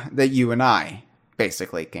era that you and I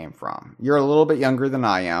basically came from. You're a little bit younger than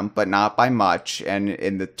I am, but not by much. And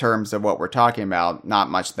in the terms of what we're talking about,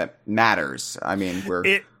 not much that matters. I mean,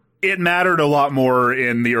 it mattered a lot more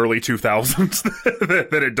in the early 2000s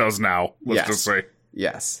than it does now, let's just say.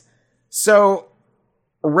 Yes. So,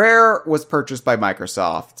 Rare was purchased by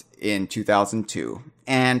Microsoft in 2002,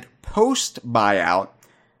 and post-buyout,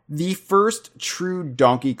 the first true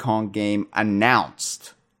Donkey Kong game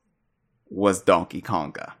announced was Donkey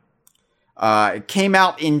Konga. It came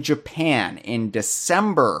out in Japan in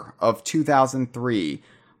December of 2003,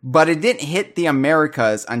 but it didn't hit the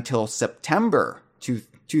Americas until September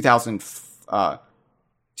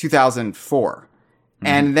 2004. Mm-hmm.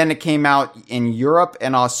 And then it came out in Europe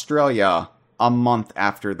and Australia a month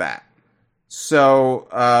after that.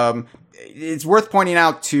 So it's worth pointing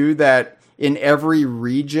out, too, that in every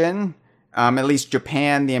region, at least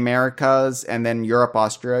Japan, the Americas, and then Europe,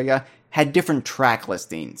 Australia, had different track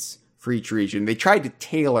listings for each region. They tried to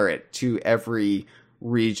tailor it to every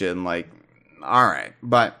region, like, all right.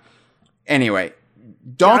 But anyway,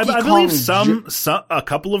 Donkey Kong... I believe a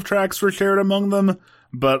couple of tracks were shared among them,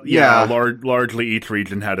 but largely each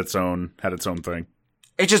region had its own thing.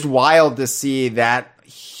 It's just wild to see that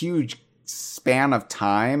huge span of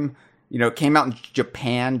time. You know, it came out in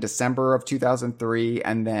Japan, December of 2003,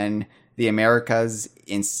 and then the Americas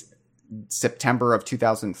in September of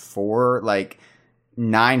 2004, like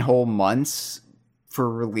 9 whole months for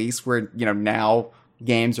release, where, you know, now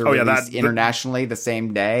games are released internationally the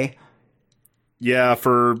same day. Yeah,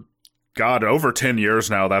 for over 10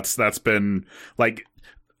 years now, that's been like,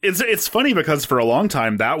 it's funny because for a long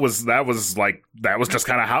time that was just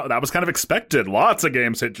kind of expected. Lots of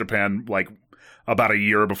games hit Japan like about a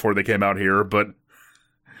year before they came out here, but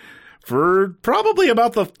for probably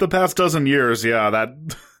about the past dozen years, that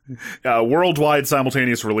worldwide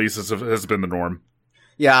simultaneous releases has been the norm.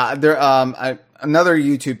 Yeah, there. Another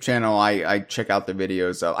YouTube channel I check out the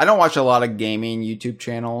videos of. I don't watch a lot of gaming YouTube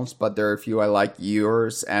channels, but there are a few I like.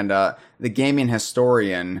 Yours and the Gaming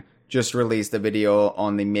Historian just released a video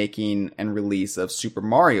on the making and release of Super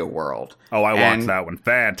Mario World. Oh, I watched that one.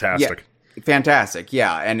 Fantastic. Yeah, fantastic,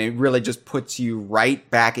 yeah. And it really just puts you right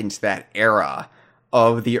back into that era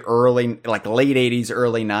of the early, like late 80s,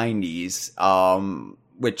 early 90s,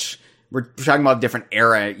 which we're talking about a different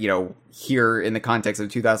era, you know, here in the context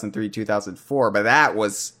of 2003, 2004, but that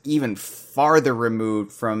was even farther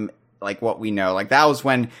removed from like what we know. Like that was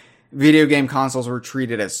when video game consoles were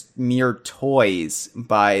treated as mere toys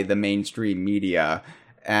by the mainstream media.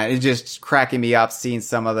 And it's just cracking me up seeing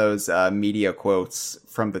some of those media quotes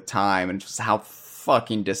from the time and just how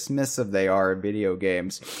fucking dismissive they are of video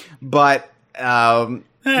games. But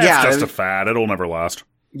it's just a fad. It'll never last.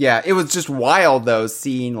 Yeah, it was just wild, though,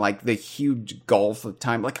 seeing, like, the huge gulf of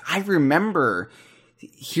time. Like, I remember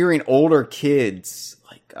hearing older kids,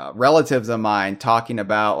 like, relatives of mine, talking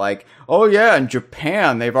about, like, oh, yeah, in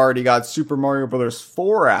Japan, they've already got Super Mario Bros.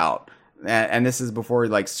 4 out. And this is before,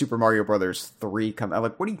 like, Super Mario Bros. 3 come out.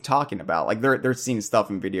 Like, what are you talking about? Like, they're seeing stuff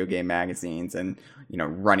in video game magazines and, you know,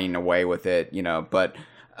 running away with it, you know. But,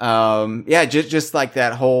 yeah, just like,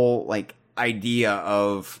 that whole, like, idea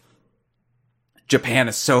of Japan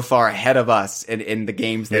is so far ahead of us in the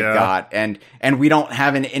games they've got, and we don't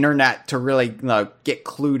have an internet to really get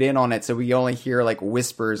clued in on it, so we only hear like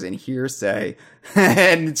whispers and hearsay,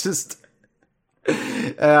 and it's just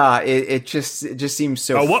it just seems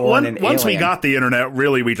so foreign and once alien. We got the internet,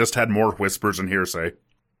 really, we just had more whispers and hearsay.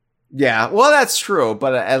 Yeah, well, that's true,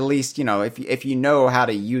 but at least, you know, if you know how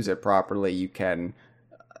to use it properly, you can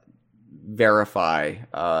verify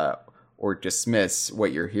or dismiss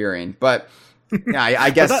what you're hearing, but. Yeah,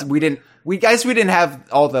 I guess we didn't have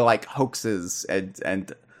all the like hoaxes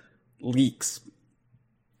and leaks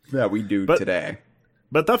that we do today.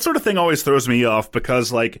 But that sort of thing always throws me off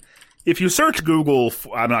because, like, if you search Google,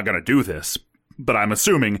 I'm not going to do this, but I'm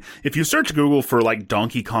assuming if you search Google for like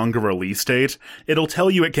Donkey Konga release date, it'll tell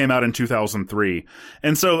you it came out in 2003.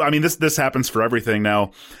 And so, I mean, this happens for everything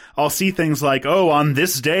now. I'll see things like, oh, on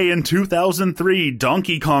this day in 2003,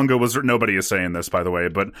 Donkey Konga was... Nobody is saying this, by the way,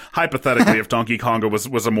 but hypothetically, if Donkey Konga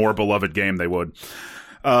was a more beloved game, they would.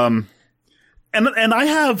 And I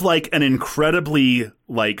have, like, an incredibly,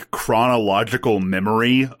 like, chronological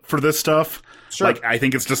memory for this stuff. Sure. Like, I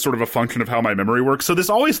think it's just sort of a function of how my memory works. So this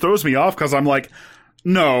always throws me off because I'm like,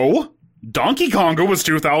 no, Donkey Konga was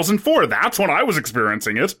 2004. That's when I was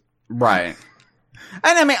experiencing it. Right.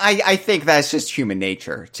 And I mean, I think that's just human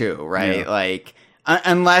nature too, right? Yeah. Like,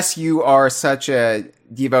 unless you are such a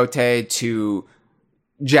devotee to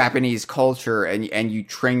Japanese culture and you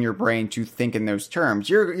train your brain to think in those terms,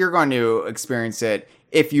 you're going to experience it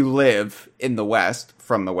if you live in the West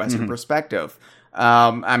from the Western perspective.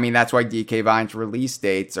 I mean, that's why DK Vine's release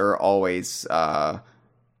dates are always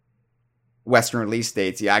Western release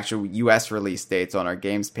dates, the actual US release dates on our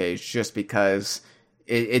games page, just because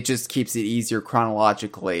it just keeps it easier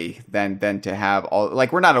chronologically than to have all,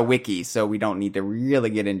 like, we're not a wiki, so we don't need to really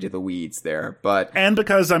get into the weeds there, but. And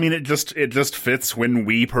because, I mean, it just fits when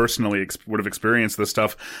we personally would have experienced this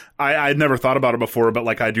stuff. I'd never thought about it before, but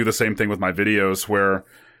like I do the same thing with my videos where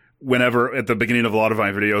whenever at the beginning of a lot of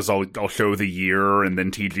my videos, I'll show the year and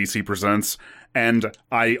then TGC presents, and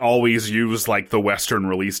I always use like the Western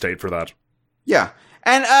release date for that. Yeah.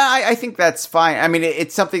 And I think that's fine. I mean,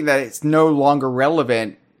 it's something that is no longer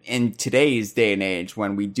relevant in today's day and age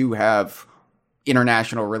when we do have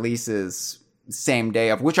international releases same day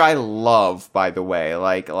of, which I love, by the way.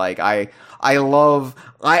 Like I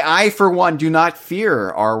for one do not fear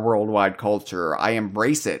our worldwide culture. I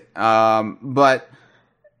embrace it. But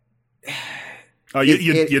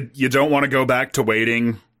you don't want to go back to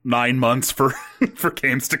waiting 9 months for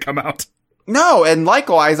games to come out. No, and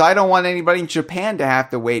likewise, I don't want anybody in Japan to have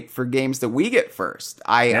to wait for games that we get first.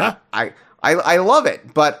 I love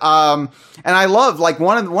it, but and I love, like,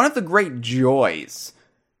 one of the great joys.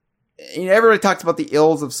 You know, everybody talks about the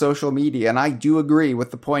ills of social media, and I do agree with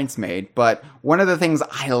the points made. But one of the things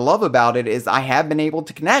I love about it is I have been able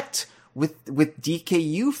to connect with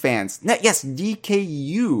DKU fans. Yes,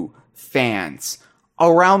 DKU fans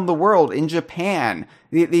around the world in Japan.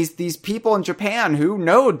 These people in Japan who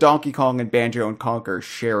know Donkey Kong and Banjo and Conquer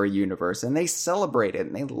share a universe, and they celebrate it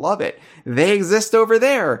and they love it. They exist over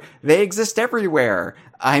there. They exist everywhere.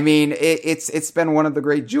 I mean, it's been one of the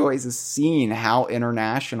great joys of seeing how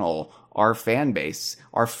international our fan base,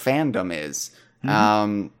 our fandom is.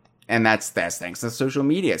 Mm-hmm. And that's thanks to social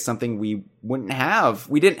media. It's something we didn't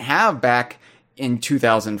have back in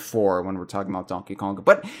 2004 when we're talking about Donkey Konga.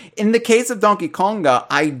 But in the case of Donkey Konga,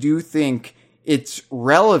 I do think it's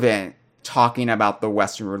relevant talking about the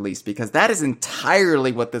Western release because that is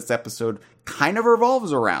entirely what this episode kind of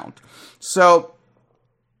revolves around. So,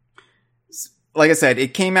 like I said,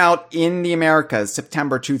 it came out in the Americas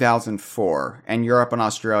September 2004 and Europe and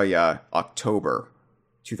Australia October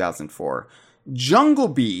 2004. Jungle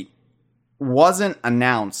Beat wasn't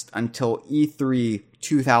announced until E3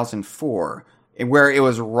 2004, where it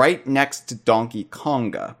was right next to Donkey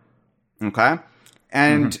Konga. Okay?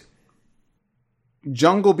 And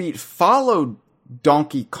Jungle Beat followed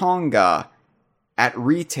Donkey Konga at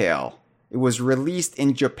retail. It was released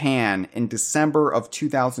in Japan in December of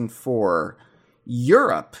 2004,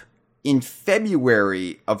 Europe in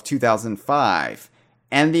February of 2005,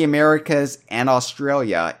 and the Americas and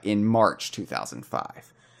Australia in March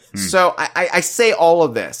 2005. So I say all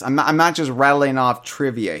of this. I'm not just rattling off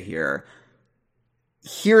trivia here.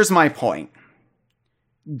 Here's my point.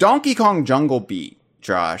 Donkey Kong Jungle Beat,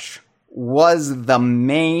 Josh, was the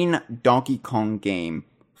main Donkey Kong game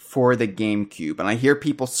for the GameCube. And I hear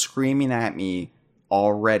people screaming at me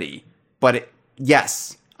already. But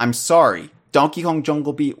yes, I'm sorry. Donkey Kong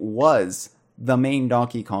Jungle Beat was the main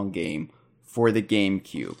Donkey Kong game for the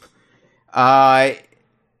GameCube.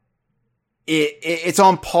 It's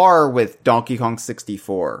on par with Donkey Kong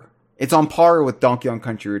 64. It's on par with Donkey Kong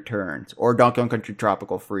Country Returns or Donkey Kong Country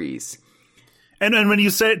Tropical Freeze. And when you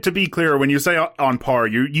say, to be clear, when you say on par,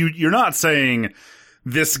 you're not saying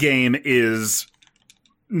this game is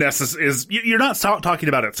you're not talking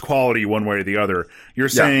about its quality one way or the other. You're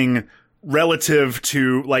saying relative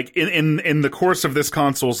to, like, in the course of this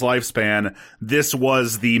console's lifespan, this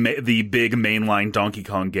was the big mainline Donkey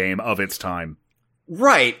Kong game of its time.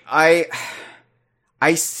 Right.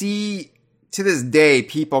 I see to this day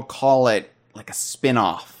people call it like a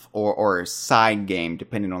spin-off or a side game,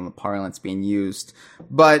 depending on the parlance being used.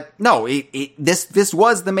 But no, this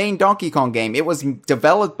was the main Donkey Kong game. It was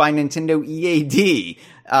developed by Nintendo EAD.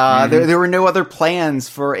 There were no other plans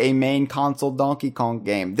for a main console Donkey Kong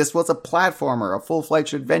game. This was a platformer, a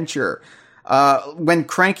full-fledged adventure. When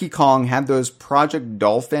Cranky Kong had those Project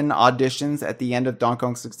Dolphin auditions at the end of Donkey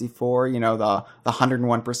Kong 64, you know, the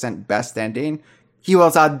 101% best ending, he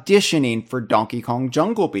was auditioning for Donkey Kong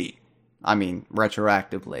Jungle Beat. I mean,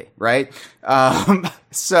 retroactively, right?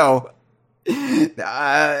 So,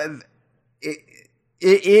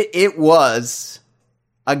 it was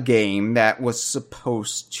a game that was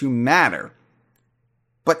supposed to matter.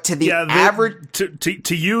 But to the average...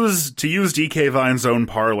 To use DK Vine's own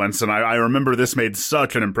parlance, and I remember this made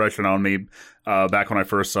such an impression on me back when I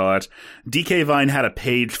first saw it. DK Vine had a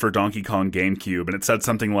page for Donkey Kong GameCube, and it said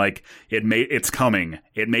something like, it's coming.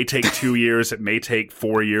 It may take 2 years, it may take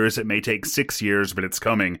 4 years, it may take 6 years, but it's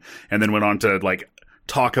coming. And then went on to, like,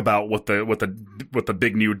 talk about what the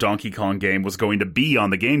big new Donkey Kong game was going to be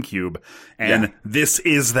on the GameCube. And this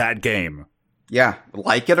is that game. Yeah,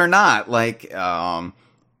 like it or not. Like,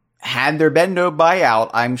 had there been no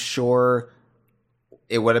buyout, I'm sure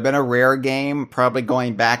it would have been a rare game, probably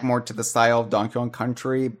going back more to the style of Donkey Kong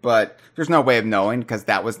Country, but there's no way of knowing because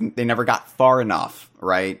they never got far enough,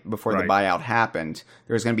 right, before the buyout happened.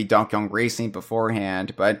 There was going to be Donkey Kong Racing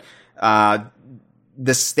beforehand, but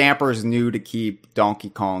the Stampers knew to keep Donkey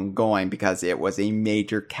Kong going because it was a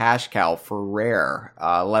major cash cow for Rare,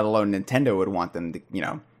 let alone Nintendo would want them to, you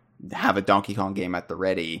know, have a Donkey Kong game at the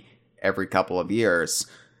ready every couple of years.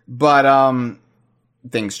 But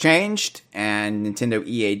things changed, and Nintendo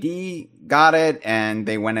EAD got it, and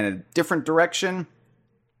they went in a different direction.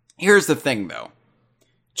 Here's the thing, though.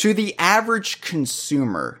 To the average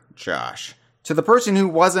consumer, Josh, to the person who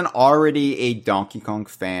wasn't already a Donkey Kong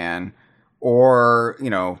fan, or, you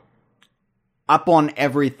know, up on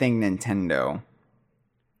everything Nintendo,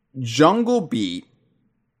 Jungle Beat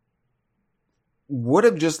would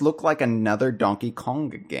have just looked like another Donkey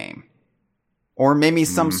Konga game. Or maybe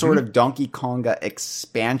some sort of Donkey Konga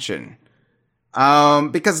expansion.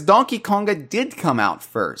 Because Donkey Konga did come out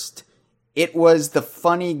first. It was the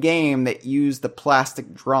funny game that used the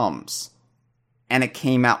plastic drums. And it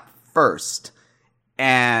came out first.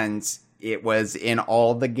 And it was in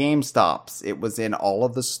all the GameStops. It was in all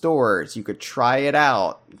of the stores. You could try it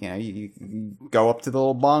out. You know, you go up to the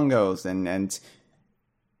little bongos and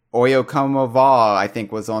Oyo Komova, I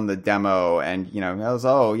think, was on the demo, and, you know, I was,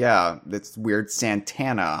 oh, yeah, that's weird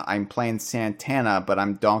Santana. I'm playing Santana, but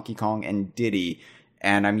I'm Donkey Kong and Diddy,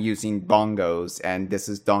 and I'm using bongos, and this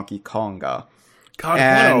is Donkey Konga.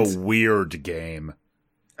 God, what a weird game.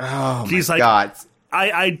 Oh, my God.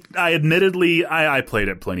 I admittedly, I played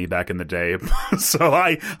it plenty back in the day, so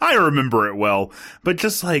I remember it well, but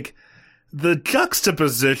just, like, the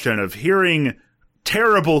juxtaposition of hearing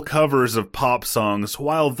terrible covers of pop songs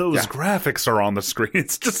while those graphics are on the screen.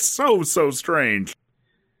 It's just so strange.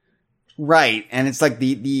 Right, and it's like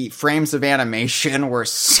the frames of animation were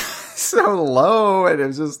so low, and it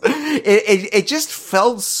was just it just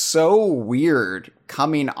felt so weird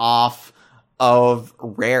coming off of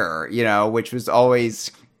Rare, you know, which was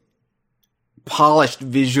always polished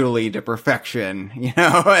visually to perfection, you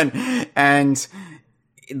know, and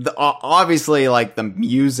obviously like the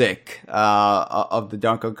music of the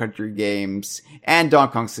Donkey Kong Country games and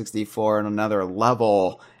Donkey Kong 64 on another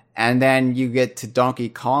level. And then you get to Donkey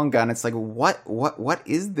Konga, and it's like, what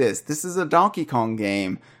is this? This is a Donkey Kong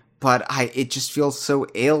game, but it just feels so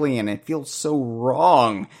alien. It feels so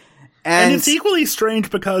wrong. And it's equally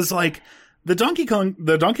strange because, like, the Donkey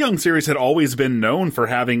Kong series had always been known for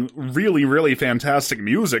having really, really fantastic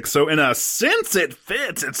music. So in a sense, it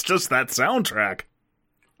fits. It's just that soundtrack.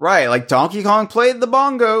 Right, like Donkey Kong played the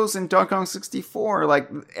bongos in Donkey Kong 64. Like,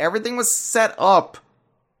 everything was set up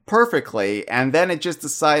perfectly, and then it just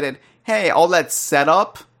decided, hey, all that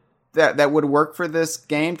setup that would work for this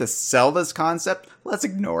game to sell this concept, let's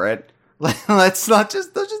ignore it. Let's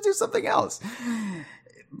just do something else.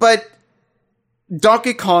 But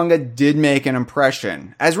Donkey Konga did make an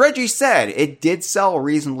impression. As Reggie said, it did sell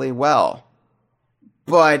reasonably well.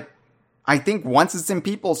 But I think once it's in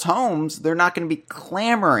people's homes, they're not going to be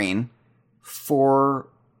clamoring for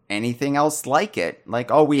anything else like it.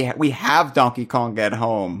 Like, oh, we have Donkey Kong at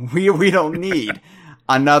home. We don't need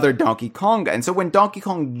another Donkey Konga. And so when Donkey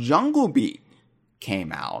Kong Jungle Beat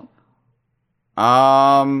came out,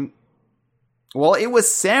 well, it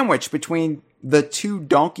was sandwiched between the two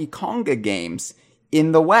Donkey Konga games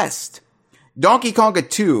in the West. Donkey Konga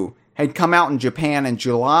 2 had come out in Japan in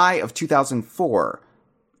July of 2004,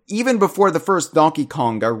 even before the first Donkey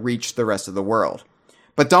Konga reached the rest of the world.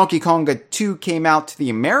 But Donkey Konga 2 came out to the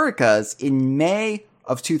Americas in May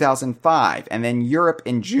of 2005, and then Europe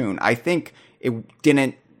in June. I think it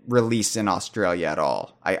didn't release in Australia at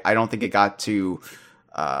all. I don't think it got to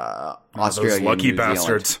Australia. Those lucky and New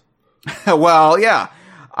bastards. Well, yeah.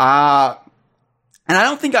 And I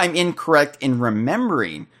don't think I'm incorrect in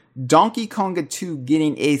remembering Donkey Konga 2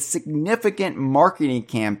 getting a significant marketing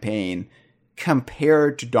campaign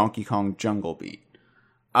compared to Donkey Kong Jungle Beat.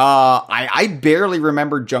 I barely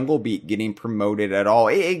remember Jungle Beat getting promoted at all.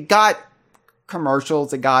 It got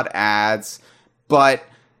commercials, it got ads, but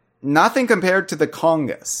nothing compared to the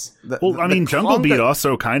Kongas. Jungle Beat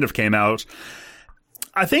also kind of came out.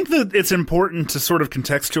 I think that it's important to sort of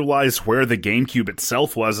contextualize where the GameCube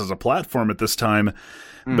itself was as a platform at this time,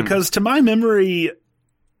 because to my memory,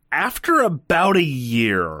 after about a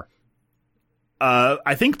year,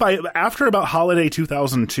 I think after about holiday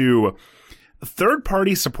 2002,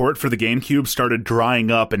 third-party support for the GameCube started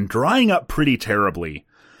drying up pretty terribly.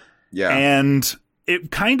 Yeah. And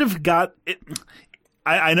it kind of got...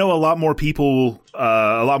 I know a lot more people,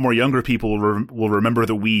 a lot more younger people will remember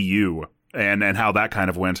the Wii U and how that kind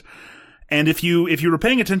of went. And if you were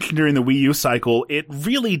paying attention during the Wii U cycle, it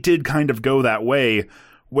really did kind of go that way,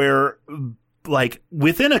 where... like,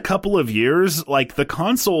 within a couple of years, like, the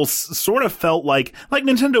console sort of felt like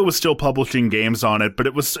Nintendo was still publishing games on it, but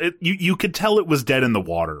you could tell it was dead in the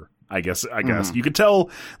water, I guess. You could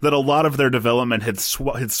tell that a lot of their development had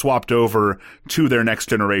swapped over to their next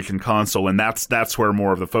generation console, and that's where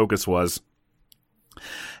more of the focus was.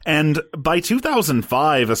 And by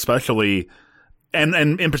 2005, especially, and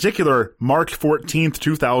in particular, March 14th,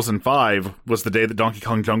 2005 was the day that Donkey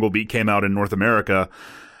Kong Jungle Beat came out in North America.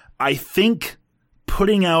 I think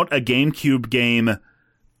putting out a GameCube game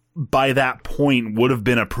by that point would have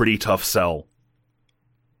been a pretty tough sell.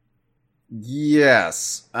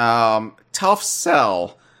 Yes. Tough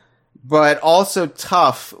sell, but also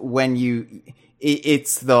tough when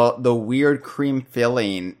it's the weird cream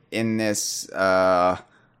filling in this, odd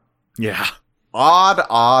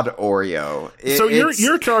Oreo. So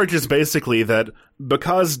your charge is basically that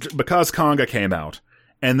because Konga came out,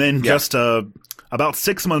 and then just about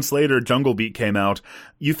 6 months later, Jungle Beat came out.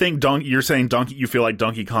 You think you feel like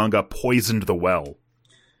Donkey Konga poisoned the well?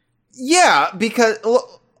 Yeah, because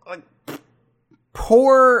like,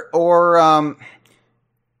 poor or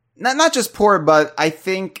not just poor, but I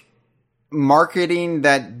think marketing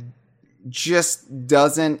that just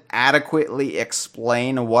doesn't adequately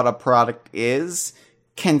explain what a product is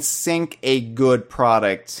can sink a good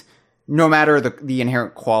product, no matter the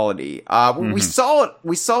inherent quality. We saw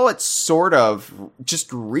it sort of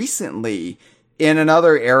just recently in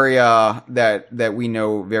another area that we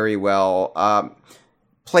know very well.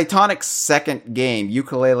 Platonic's second game,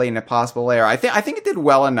 Ukulele and Impossible Lair. I think it did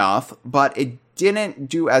well enough, but it didn't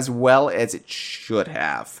do as well as it should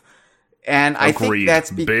have. And I think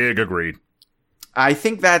that's big agreed. I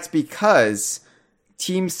think that's because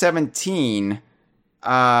Team 17,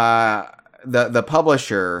 the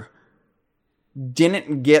publisher,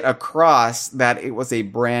 didn't get across that it was a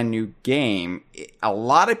brand new game. A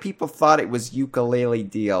lot of people thought it was Yooka-Laylee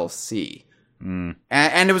DLC.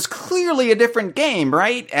 And it was clearly a different game,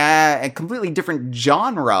 right? A completely different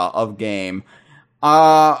genre of game.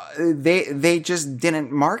 They just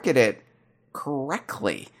didn't market it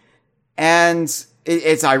correctly. And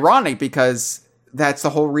it's ironic because that's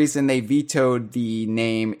the whole reason they vetoed the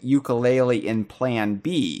name Yooka-Laylee in Plan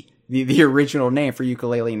B, the original name for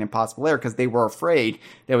Yooka-Laylee and Impossible Lair, because they were afraid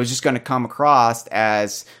that it was just going to come across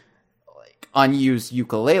as like unused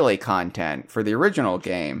Yooka-Laylee content for the original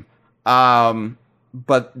game.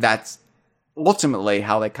 But that's ultimately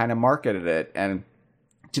how they kind of marketed it. And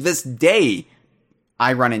to this day,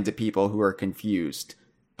 I run into people who are confused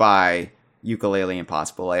by Yooka-Laylee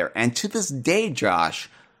Impossible Lair. And to this day, Josh,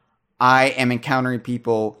 I am encountering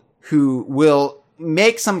people who will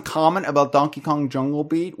make some comment about Donkey Kong Jungle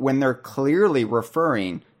Beat when they're clearly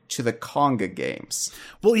referring to the Konga games.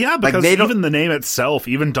 Well, yeah, because even the name itself,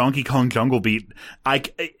 even Donkey Kong Jungle Beat,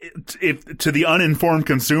 if to the uninformed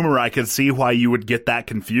consumer, I could see why you would get that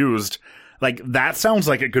confused. Like, that sounds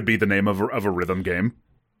like it could be the name of a rhythm game.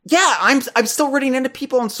 Yeah, I'm still running into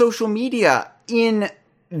people on social media in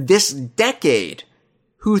this decade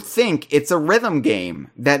who think it's a rhythm game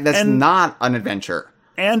that's not an adventure.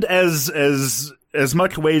 And as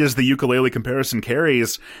much weight as the Yooka-Laylee comparison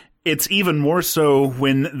carries, it's even more so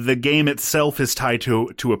when the game itself is tied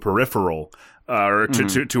to a peripheral, or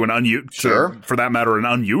to an for that matter, an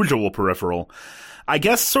unusual peripheral. I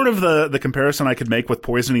guess sort of the comparison I could make with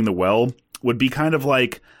Poisoning the Well would be kind of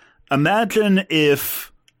like, imagine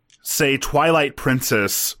if, say, Twilight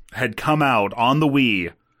Princess had come out on the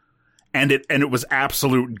Wii, and it was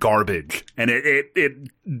absolute garbage, and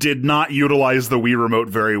it did not utilize the Wii remote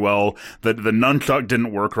very well. The nunchuck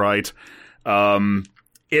didn't work right.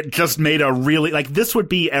 It just made a really, like, this would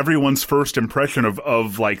be everyone's first impression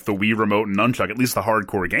of like the Wii remote and nunchuck, at least the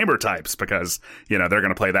hardcore gamer types, because, you know, they're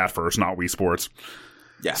going to play that first, not Wii Sports.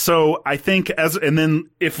 Yeah. So I think and then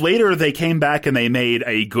if later they came back and they made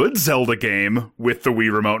a good Zelda game with the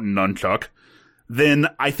Wii remote and nunchuck, then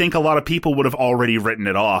I think a lot of people would have already written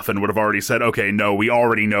it off and would have already said, okay, no, we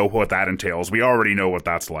already know what that entails. We already know what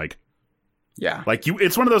that's like. Yeah. Like,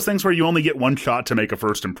 it's one of those things where you only get one shot to make a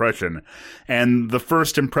first impression. And the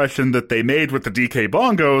first impression that they made with the DK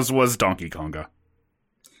Bongos was Donkey Konga.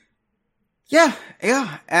 Yeah.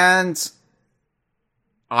 And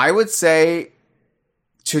I would say,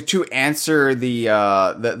 to answer the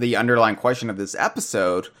underlying question of this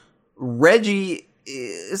episode, Reggie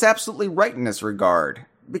is absolutely right in this regard.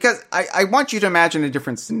 Because I want you to imagine a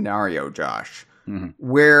different scenario, Josh. Mm-hmm.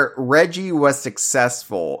 Where Reggie was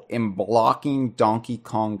successful in blocking Donkey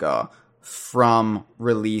Konga from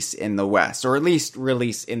release in the West, or at least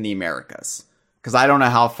release in the Americas. Because I don't know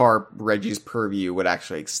how far Reggie's purview would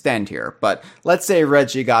actually extend here, but let's say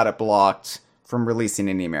Reggie got it blocked from releasing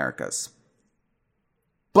in the Americas.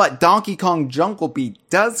 But Donkey Kong Jungle Beat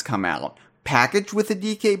does come out, packaged with the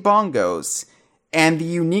DK Bongos, and the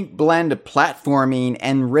unique blend of platforming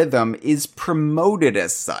and rhythm is promoted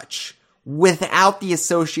as such, without the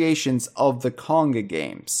associations of the Konga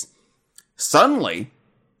games. Suddenly,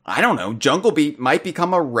 I don't know, Jungle Beat might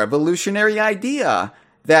become a revolutionary idea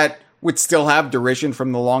that would still have derision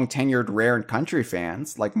from the long-tenured Rare and Country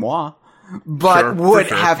fans, like moi, but would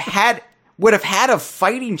have had a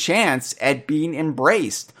fighting chance at being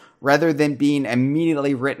embraced, rather than being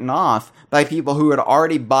immediately written off by people who had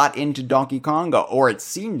already bought into Donkey Konga, or had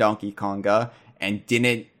seen Donkey Konga, and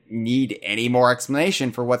didn't need any more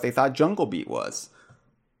explanation for what they thought Jungle Beat was.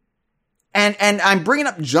 And I'm bringing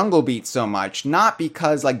up Jungle Beat so much, not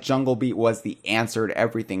because like Jungle Beat was the answer to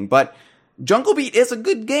everything, but Jungle Beat is a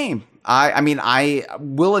good game. I mean, I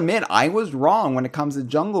will admit I was wrong when it comes to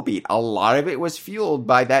Jungle Beat. A lot of it was fueled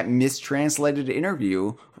by that mistranslated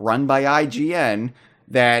interview run by IGN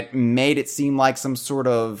that made it seem like some sort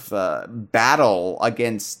of battle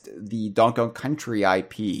against the Donkey Kong Country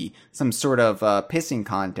IP, some sort of pissing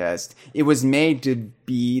contest. It was made to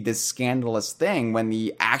be this scandalous thing when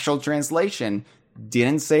the actual translation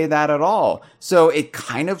didn't say that at all. So it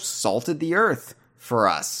kind of salted the earth for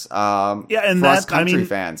us, and for us country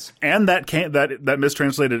fans. And that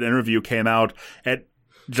mistranslated interview came out at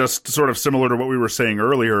just sort of similar to what we were saying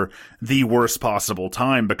earlier, the worst possible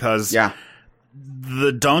time, because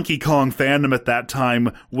the Donkey Kong fandom at that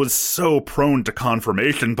time was so prone to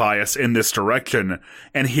confirmation bias in this direction.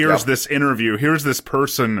 And here's this interview. Here's this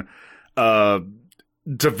person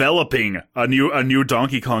developing a new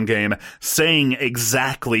Donkey Kong game, saying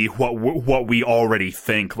exactly what we already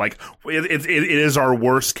think. Like it is our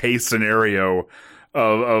worst case scenario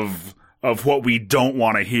of what we don't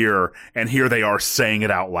want to hear, and here they are saying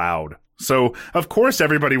it out loud. So of course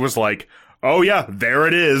everybody was like, "Oh yeah, there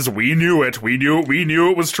it is. We knew it. We knew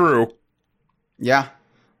it was true." Yeah,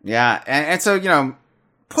 and so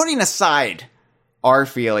putting aside our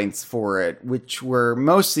feelings for it, which were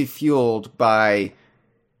mostly fueled by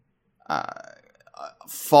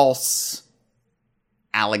false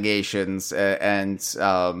allegations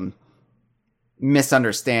and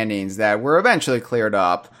misunderstandings that were eventually cleared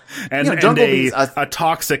up. And a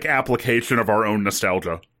toxic application of our own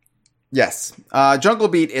nostalgia. Yes. Jungle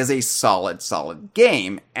Beat is a solid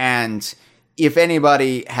game. And if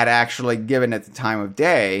anybody had actually given it the time of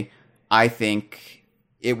day, I think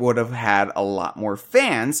it would have had a lot more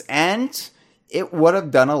fans, and it would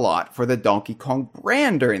have done a lot for the Donkey Kong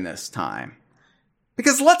brand during this time.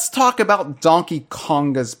 Because let's talk about Donkey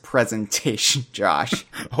Konga's presentation, Josh.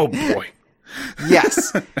 Oh boy.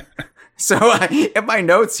 Yes. So in my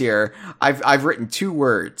notes here, I've written 2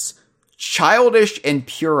 words: childish and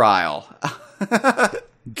puerile.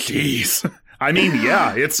 Jeez. I mean,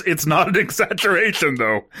 yeah, it's not an exaggeration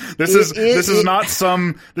though. This is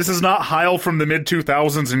not Heil from the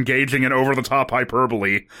mid-2000s engaging in over-the-top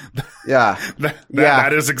hyperbole. Yeah.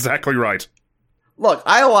 That is exactly right. Look,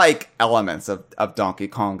 I like elements of Donkey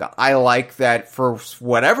Konga. I like that for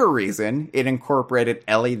whatever reason it incorporated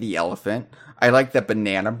Ellie the elephant. I like that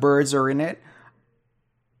banana birds are in it.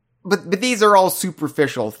 But these are all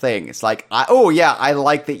superficial things. Like, I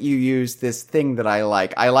like that you use this thing that I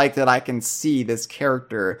like. I like that I can see this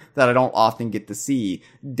character that I don't often get to see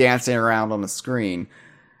dancing around on the screen.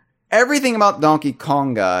 Everything about Donkey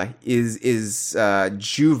Konga is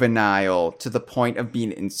juvenile to the point of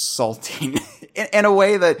being insulting in a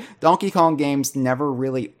way that Donkey Kong games never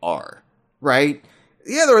really are, right?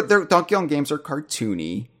 Yeah, Donkey Kong games are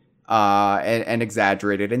cartoony and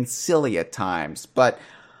exaggerated and silly at times, but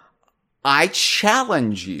I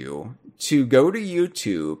challenge you to go to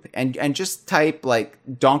YouTube and just type like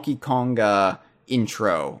Donkey Konga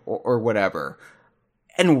intro or whatever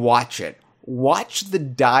and watch it. Watch the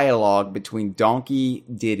dialogue between Donkey,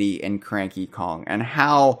 Diddy, and Cranky Kong and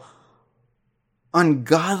how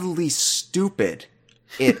ungodly stupid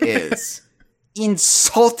it is.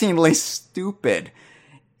 Insultingly stupid.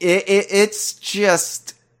 It's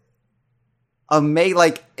just amazing.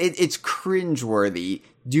 Like, it's cringeworthy.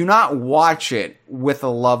 Do not watch it with a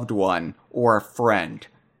loved one or a friend.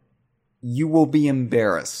 You will be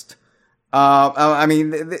embarrassed. I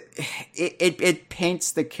mean, it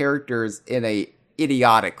paints the characters in a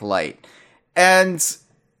idiotic light. And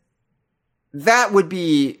that would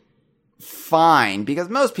be fine, because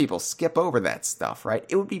most people skip over that stuff, right?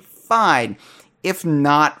 It would be fine if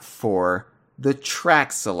not for the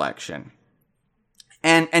track selection.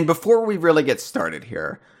 And before we really get started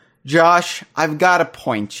here, Josh, I've got to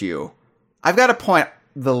point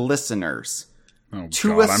the listeners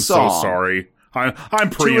to a I'm song. so sorry. I'm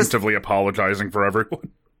preemptively apologizing for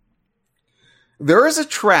everyone. There is a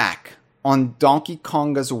track on Donkey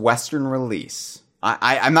Konga's Western release.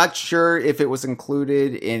 I'm not sure if it was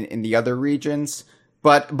included in the other regions,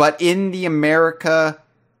 but in the American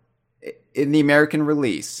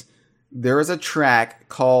release, there is a track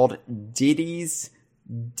called Ditties.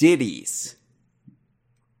 Ditties,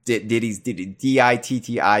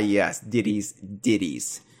 D-I-T-T-I-E-S,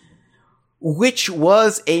 Ditties, which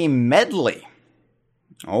was a medley.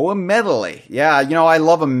 Oh, a medley. Yeah, I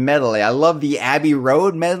love a medley. I love the Abbey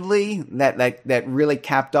Road medley that really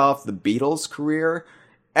capped off the Beatles' career.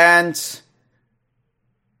 And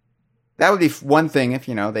that would be one thing if,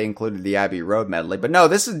 they included the Abbey Road medley. But no,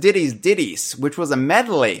 this is Ditties, which was a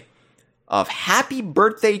medley of Happy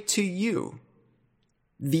Birthday to You,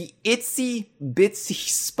 The Itsy Bitsy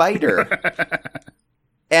Spider,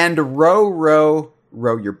 and Row, Row,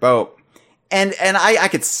 Row Your Boat. And I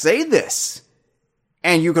could say this,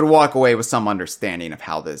 and you could walk away with some understanding of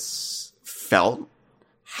how this felt,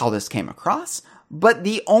 how this came across. But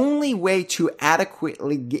the only way to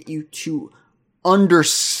adequately get you to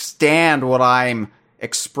understand what I'm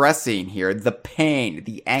expressing here, the pain,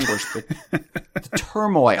 the anguish, the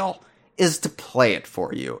turmoil, is to play it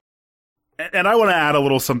for you. And I want to add a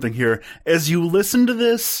little something here. As you listen to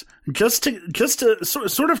this, just to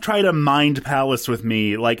sort of try to mind palace with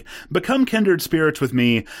me, like become kindred spirits with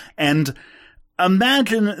me, and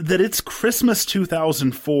imagine that it's Christmas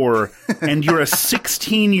 2004 and you're a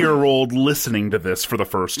 16-year-old listening to this for the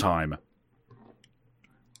first time.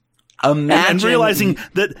 Imagine. And realizing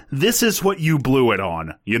that this is what you blew it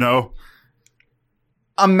on,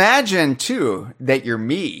 imagine, too, that you're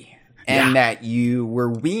me and that you were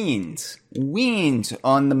weaned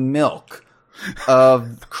on the milk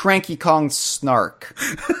of Cranky Kong's snark,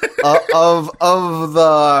 of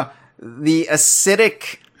the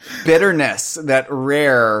acidic bitterness that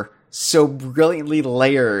Rare so brilliantly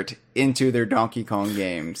layered into their Donkey Kong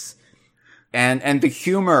games. And the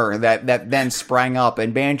humor that then sprang up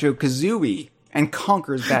in Banjo-Kazooie and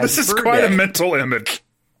Conker's Bad Fur Day. This is quite a mental image.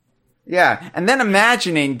 Yeah, and then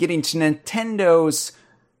imagining getting to Nintendo's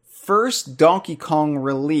first Donkey Kong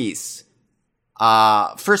release,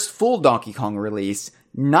 first full Donkey Kong release,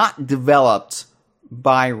 not developed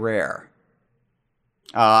by Rare.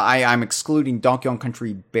 I'm excluding Donkey Kong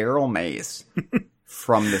Country Barrel Maze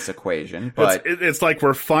from this equation, but it's like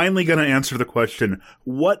we're finally going to answer the question,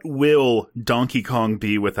 what will Donkey Kong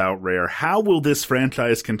be without Rare? How will this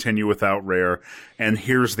franchise continue without Rare? And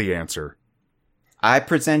here's the answer. I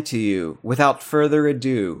present to you, without further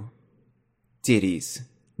ado, Ditties.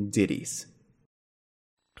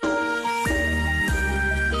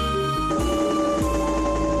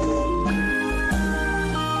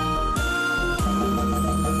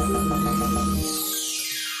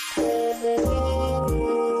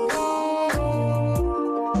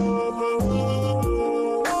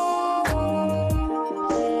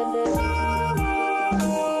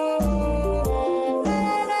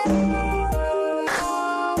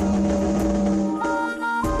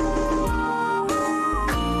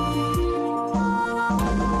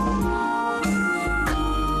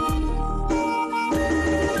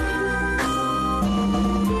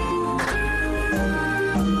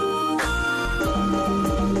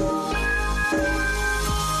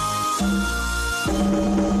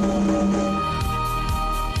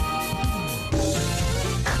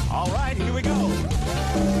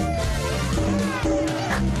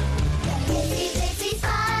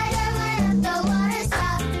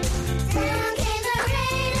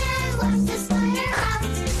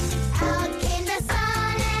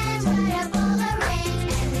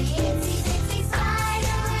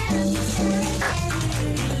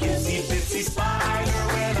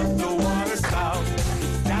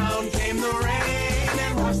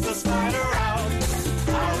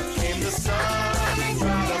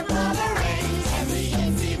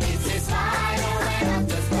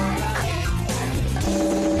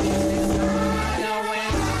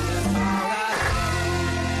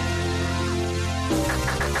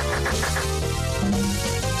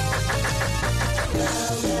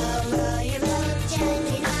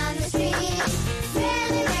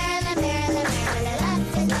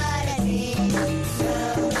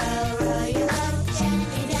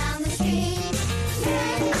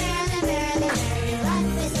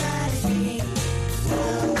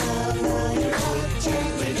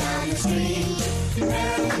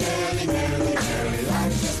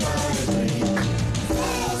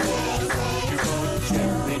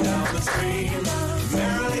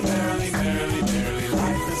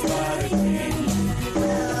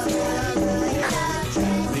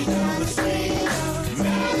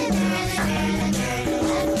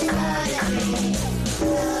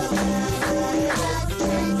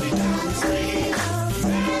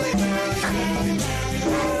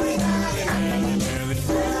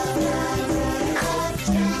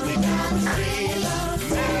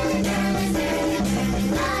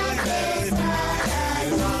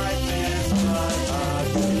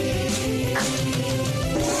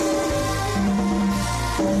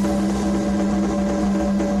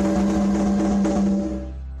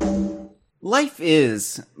 Life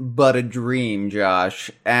is but a dream,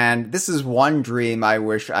 Josh, and this is one dream I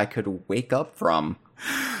wish I could wake up from.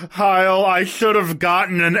 Kyle, I should have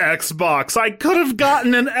gotten an Xbox. I could have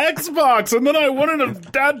gotten an Xbox, and then I wouldn't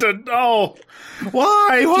have had to. Oh,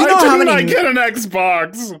 why? Why didn't I get an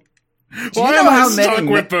Xbox? Why am I stuck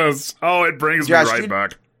with this? Oh, it brings me right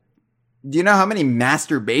back. Do you know how many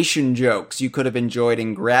masturbation jokes you could have enjoyed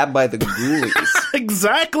in Grab by the Ghoulies?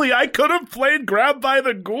 Exactly, I could have played Grab by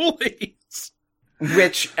the Ghoulies.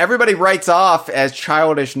 Which everybody writes off as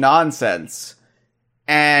childish nonsense.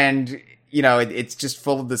 And, you know, it's just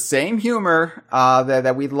full of the same humor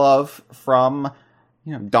that we love from,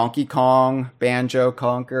 you know, Donkey Kong, Banjo,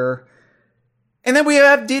 Conker. And then we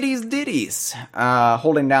have Ditties,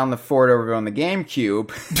 holding down the fort over on the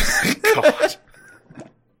GameCube. God.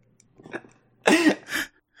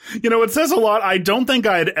 You know, it says a lot. I don't think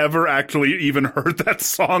I had ever actually even heard that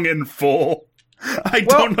song in full. I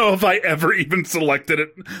don't know if I ever even selected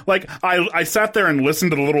it. Like, I sat there and listened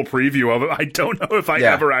to the little preview of it. I don't know if I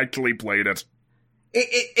ever actually played it.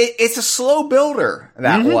 It's a slow builder,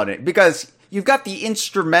 that one. Because you've got the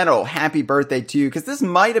instrumental Happy Birthday to You, because this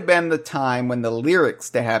might have been the time when the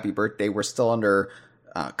lyrics to Happy Birthday were still under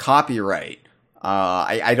copyright.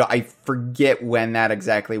 I forget when that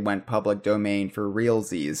exactly went public domain for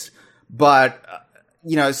realsies, but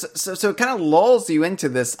so it kind of lulls you into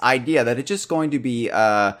this idea that it's just going to be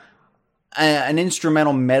an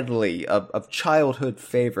instrumental medley of childhood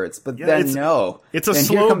favorites, but it's a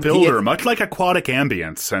slow builder, much like Aquatic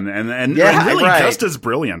Ambience, and really just as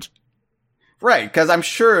brilliant. Right, because I'm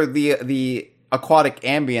sure the Aquatic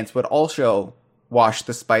Ambience would also wash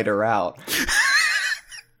the spider out.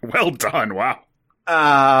 Well done! Wow.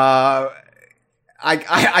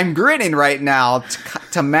 I'm grinning right now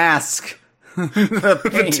to mask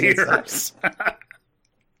the tears.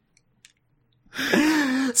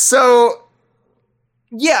 So,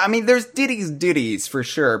 yeah, I mean, there's ditties for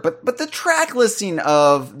sure, but the track listing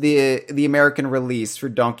of the American release for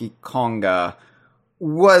Donkey Konga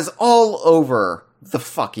was all over the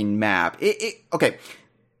fucking map. Okay,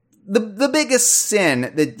 the biggest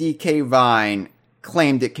sin that DK Vine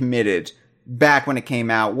claimed it committed back when it came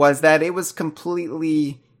out was that it was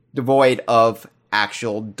completely devoid of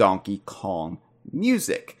actual Donkey Kong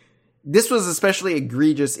music. This was especially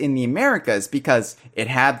egregious in the Americas because it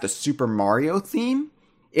had the Super Mario theme,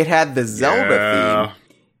 it had the Zelda theme,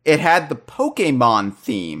 it had the Pokemon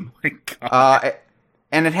theme,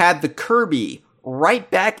 and it had the Kirby Right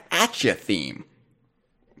Back at Ya theme.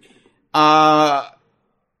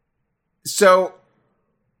 So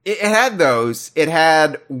it had those. It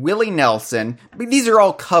had Willie Nelson. I mean, these are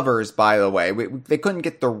all covers, by the way. They couldn't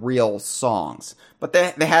get the real songs. But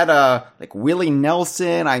they had like Willie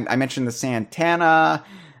Nelson. I mentioned the Santana.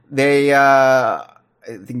 They I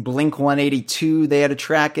think Blink 182. They had a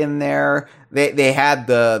track in there. They had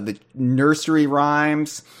the nursery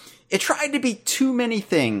rhymes. It tried to be too many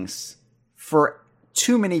things for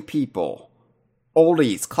too many people.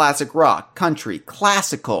 Oldies, classic rock, country,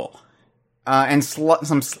 classical, and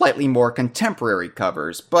some slightly more contemporary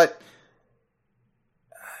covers. But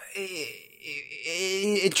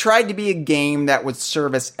it tried to be a game that would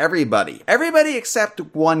service everybody. Everybody except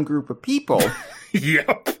one group of people.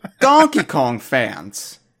 Yep. Donkey Kong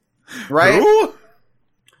fans. Right? Who?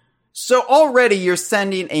 So already you're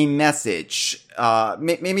sending a message,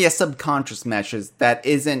 maybe a subconscious message that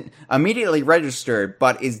isn't immediately registered,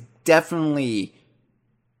 but is definitely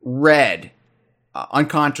read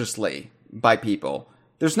unconsciously by people.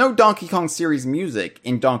 There's no Donkey Kong series music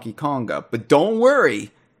in Donkey Konga, but don't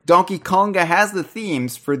worry, Donkey Konga has the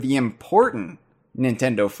themes for the important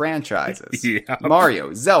Nintendo franchises. Yeah.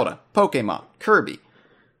 Mario, Zelda, Pokemon, Kirby.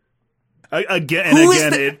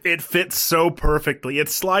 It fits so perfectly. It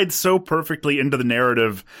slides so perfectly into the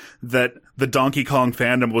narrative that the Donkey Kong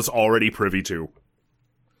fandom was already privy to.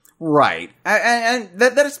 Right. And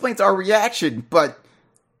that explains our reaction, but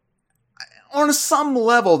on some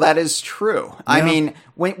level that is true. Yeah. I mean,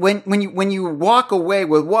 when you walk away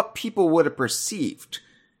with what people would have perceived,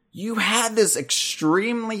 you had this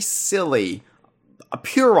extremely silly,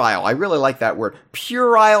 puerile, I really like that word,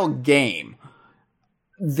 puerile game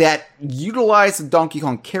that utilized the Donkey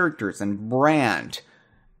Kong characters and brand,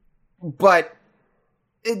 but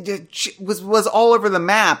it was all over the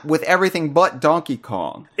map with everything but Donkey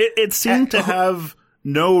Kong. It seemed to have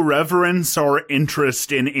no reverence or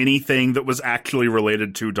interest in anything that was actually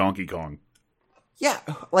related to Donkey Kong. Yeah,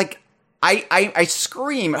 like, I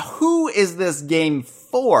scream, who is this game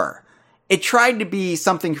for? It tried to be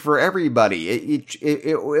something for everybody.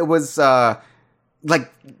 It was,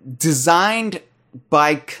 like, designed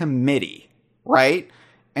by committee, right?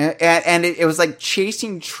 And it was like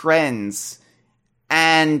chasing trends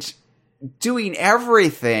and doing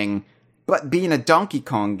everything but being a Donkey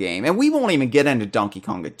Kong game. And we won't even get into Donkey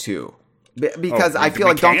Konga 2. Because I feel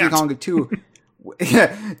like Donkey Konga 2...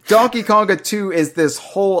 Donkey Konga 2 is this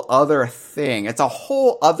whole other thing. It's a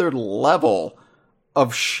whole other level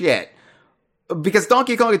of shit. Because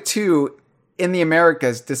Donkey Konga 2... in the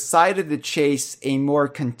Americas, decided to chase a more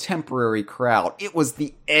contemporary crowd. It was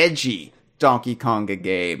the edgy Donkey Konga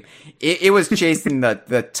game. It was chasing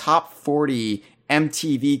the top 40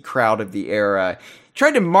 MTV crowd of the era. It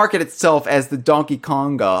tried to market itself as the Donkey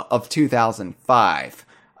Konga of 2005.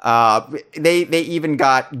 They even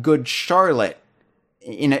got Good Charlotte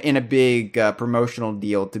in a big promotional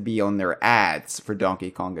deal to be on their ads for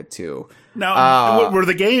Donkey Konga 2. Now,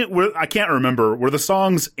 I can't remember, were the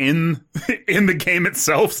songs in the game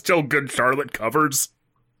itself still Good Charlotte covers?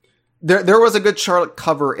 There was a Good Charlotte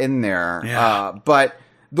cover in there, yeah. But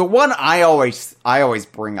the one I always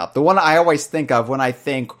bring up, the one I always think of when I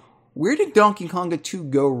think, where did Donkey Konga 2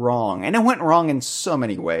 go wrong? And it went wrong in so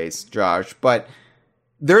many ways, Josh, but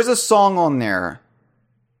There's a song on there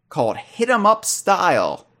called Hit 'Em Up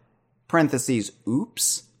Style, parentheses,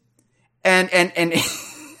 oops. And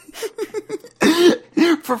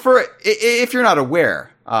for if you're not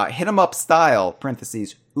aware, Hit 'Em Up Style,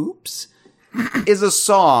 parentheses, oops, is a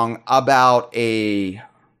song about a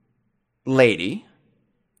lady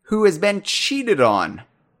who has been cheated on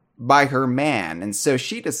by her man, and so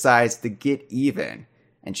she decides to get even,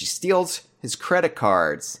 and she steals his credit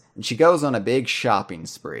cards, and she goes on a big shopping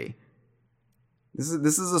spree.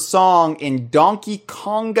 This is a song in Donkey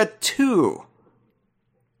Konga 2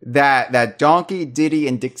 that Donkey, Diddy,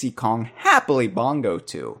 and Dixie Kong happily bongo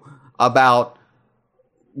to, about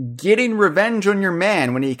getting revenge on your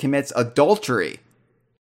man when he commits adultery.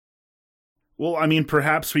 Well, I mean,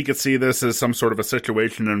 perhaps we could see this as some sort of a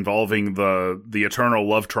situation involving the eternal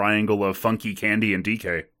love triangle of Funky, Candy, and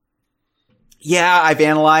DK. Yeah, I've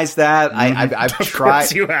analyzed that. I've tried. Of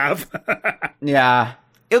course you have. Yeah.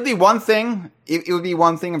 It would be one thing. It would be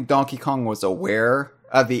one thing if Donkey Kong was aware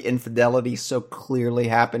of the infidelity so clearly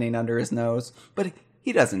happening under his nose, but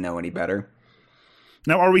he doesn't know any better.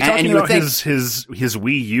 Now, are we talking about his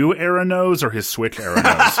Wii U era nose or his Switch era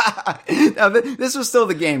nose? Now, this was still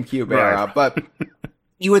the GameCube era, but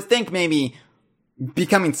you would think maybe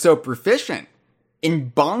becoming so proficient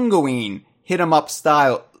in bongoing Hit 'Em Up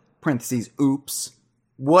Style, parentheses, oops,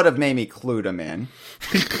 would have made me clued him in.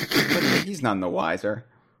 But he's none the wiser.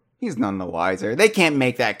 He's none the wiser. They can't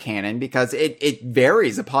make that canon because it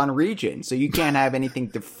varies upon region, so you can't have anything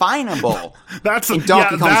definable. That's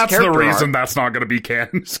the reason that's not going to be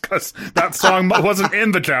canon, because that song wasn't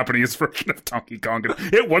in the Japanese version of Donkey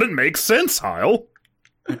Konga. It wouldn't make sense, Heil.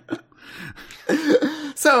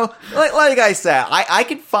 So, like I said, I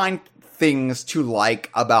could find things to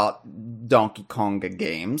like about Donkey Konga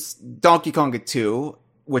games. Donkey Konga 2,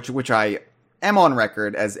 which I am on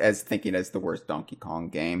record as thinking as the worst Donkey Kong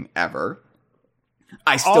game ever.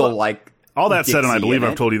 I still like all that Dixie said, and I believe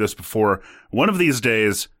I've told you this before, one of these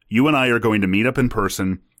days, you and I are going to meet up in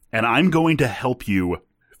person, and I'm going to help you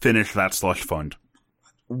finish that slush fund.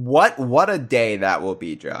 What a day that will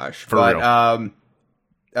be, Josh. For real.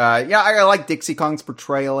 Yeah, I like Dixie Kong's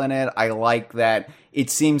portrayal in it. I like that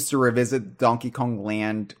it seems to revisit Donkey Kong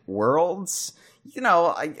Land worlds. You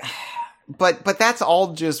know, But that's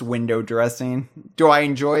all just window dressing. Do I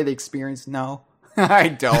enjoy the experience? No, I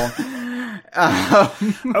don't.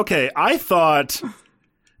 Okay, I thought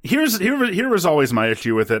here was always my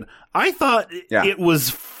issue with it. I thought it was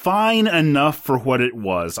fine enough for what it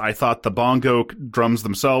was. I thought the bongo drums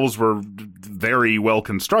themselves were very well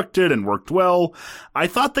constructed and worked well. I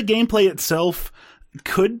thought the gameplay itself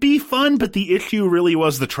could be fun, but the issue really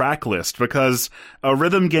was the track list, because a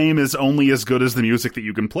rhythm game is only as good as the music that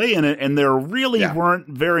you can play in it, and there really weren't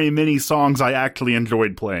very many songs I actually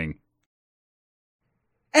enjoyed playing.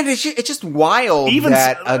 And it's just wild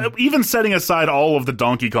even setting aside all of the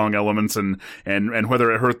Donkey Kong elements and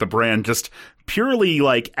whether it hurt the brand, just purely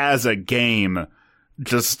like as a game,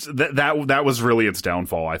 just that was really its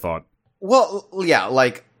downfall, I thought. Well, yeah,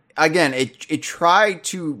 like, again, it tried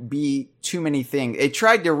to be too many things. It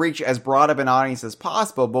tried to reach as broad of an audience as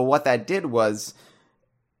possible, but what that did was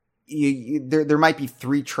there might be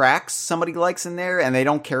 3 tracks somebody likes in there, and they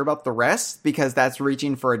don't care about the rest because that's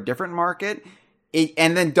reaching for a different market.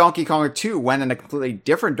 And then Donkey Konga 2 went in a completely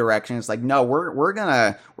different direction. It's like, no, we're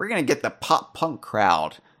gonna get the pop punk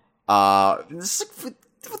crowd. This is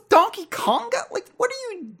Donkey Konga? Like, what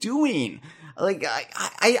are you doing? Like,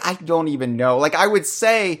 I don't even know. Like, I would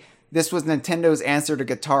say this was Nintendo's answer to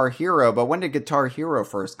Guitar Hero, but when did Guitar Hero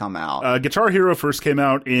first come out? Guitar Hero first came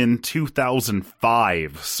out in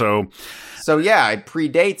 2005, so yeah, it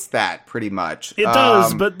predates that pretty much. It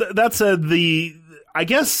does, but that said, I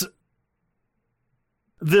guess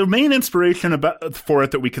the main inspiration for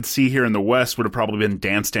it that we could see here in the West would have probably been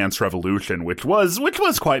Dance Dance Revolution, which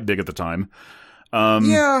was quite big at the time.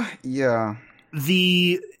 Yeah.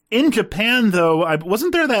 In Japan, though,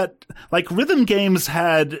 wasn't there that, like, rhythm games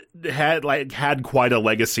had quite a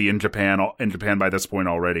legacy in Japan by this point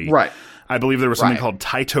already. Right. I believe there was something called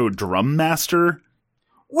Taito Drum Master.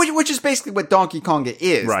 Which is basically what Donkey Konga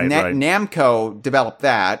is. Right. Namco developed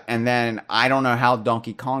that, and then I don't know how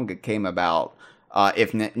Donkey Konga came about.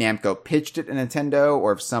 If Namco pitched it to Nintendo,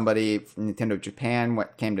 or if somebody from Nintendo Japan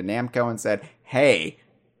came to Namco and said, hey,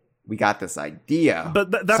 we got this idea.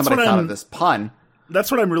 But that's somebody thought of this pun.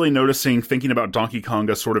 That's what I'm really noticing, thinking about Donkey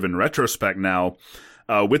Konga sort of in retrospect now,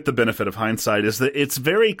 with the benefit of hindsight, is that it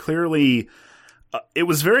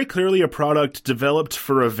was very clearly a product developed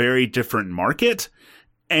for a very different market,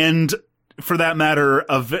 and for that matter,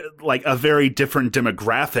 a very different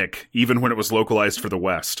demographic, even when it was localized for the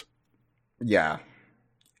West. Yeah.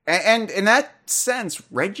 And in that sense,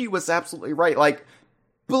 Reggie was absolutely right. Like,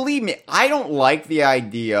 believe me, I don't like the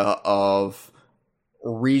idea of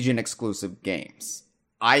region-exclusive games.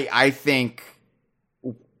 I think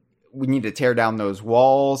we need to tear down those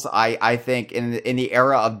walls. I think in the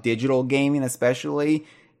era of digital gaming especially,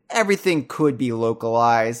 everything could be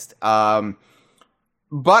localized. But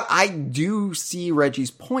I do see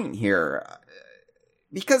Reggie's point here.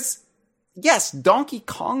 Because, yes, Donkey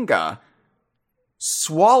Konga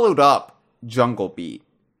swallowed up Jungle Beat.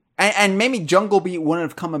 And maybe Jungle Beat wouldn't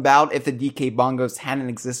have come about if the DK Bongos hadn't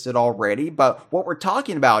existed already. But what we're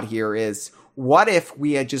talking about here is, what if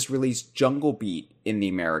we had just released Jungle Beat in the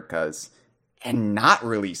Americas and not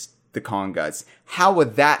released the Kongas? How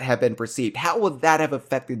would that have been perceived? How would that have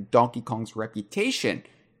affected Donkey Kong's reputation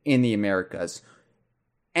in the Americas?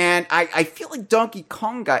 And I feel like Donkey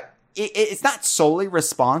Konga, it's not solely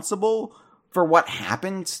responsible for what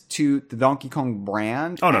happened to the Donkey Kong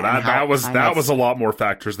brand. Oh no, that was a lot more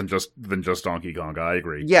factors than just Donkey Konga. I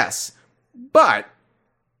agree. Yes, but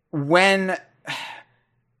when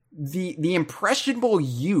the impressionable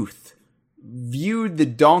youth viewed the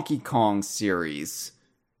Donkey Kong series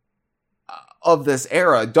of this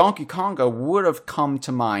era, Donkey Konga would have come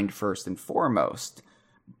to mind first and foremost.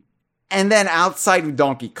 And then outside of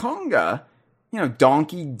Donkey Konga,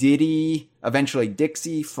 Donkey, Diddy, eventually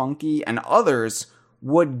Dixie, Funky, and others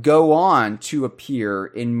would go on to appear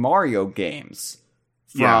in Mario games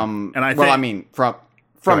from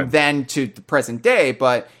then to the present day,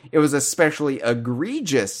 but it was especially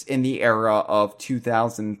egregious in the era of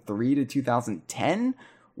 2003 to 2010,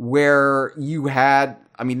 where you had,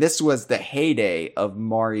 this was the heyday of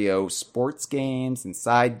Mario sports games and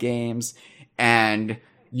side games, and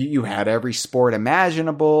you had every sport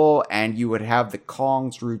imaginable, and you would have the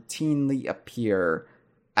Kongs routinely appear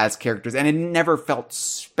as characters, and it never felt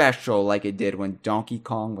special like it did when Donkey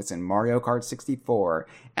Kong was in Mario Kart 64,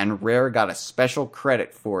 and Rare got a special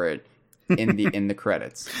credit for it in the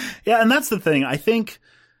credits. Yeah, and that's the thing. I think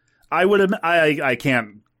I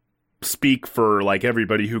can't speak for like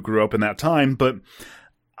everybody who grew up in that time, but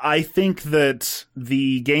I think that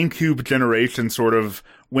the GameCube generation sort of,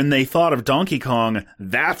 when they thought of Donkey Kong,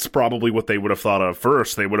 that's probably what they would have thought of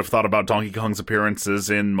first. They would have thought about Donkey Kong's appearances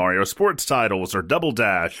in Mario sports titles or Double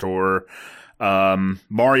Dash or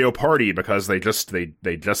Mario Party, because they just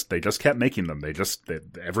kept making them. They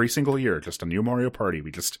every single year, just a new Mario Party.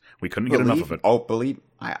 We couldn't get enough of it. Oh,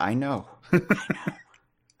 I know.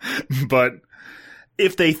 But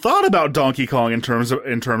if they thought about Donkey Kong in terms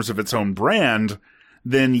of its own brand,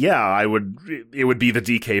 then yeah, it would be the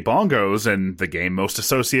DK Bongos, and the game most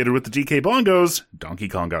associated with the DK Bongos, Donkey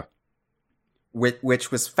Konga.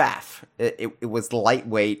 Which was faff. It was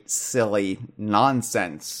lightweight, silly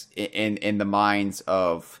nonsense in the minds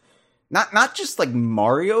of not just like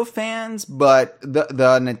Mario fans, but the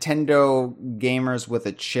Nintendo gamers with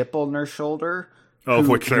a chip on their shoulder. Of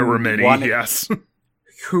which there were many, yes.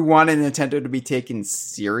 Who wanted Nintendo to be taken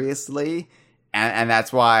seriously. And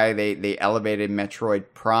that's why they elevated Metroid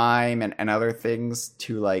Prime and other things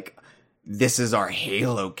to like, this is our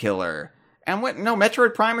Halo killer. And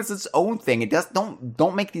Metroid Prime is its own thing. It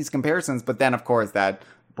don't make these comparisons. But then, of course, that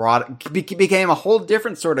became a whole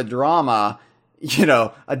different sort of drama,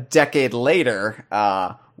 a decade later,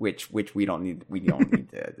 which we don't need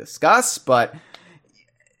to discuss. But,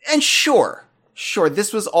 and sure,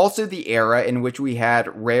 this was also the era in which we had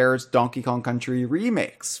Rare's Donkey Kong Country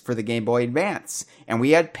remakes for the Game Boy Advance. And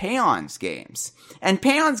we had Paion's games. And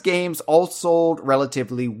Paion's games all sold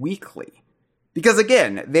relatively weakly. Because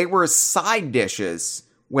again, they were side dishes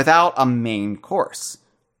without a main course.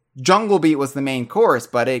 Jungle Beat was the main course,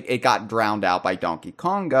 but it got drowned out by Donkey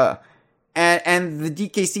Konga. And the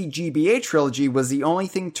DKC GBA trilogy was the only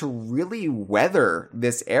thing to really weather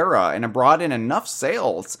this era, and it brought in enough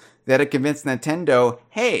sales that it convinced Nintendo,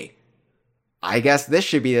 hey, I guess this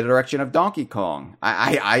should be the direction of Donkey Kong.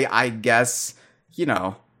 I guess,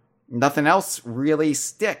 nothing else really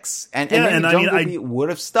sticks. And Jungle Beat would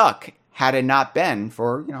have stuck had it not been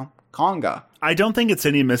for, Konga. I don't think it's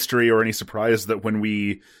any mystery or any surprise that when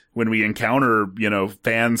we encounter,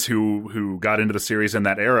 fans who got into the series in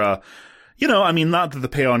that era, not that the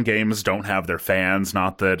Paion games don't have their fans,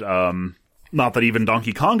 not that even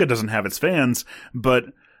Donkey Konga doesn't have its fans, but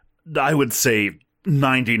I would say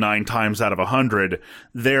 99 times out of 100,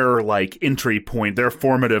 their like entry point, their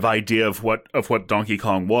formative idea of what Donkey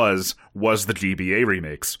Kong was the GBA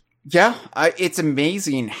remakes. Yeah, it's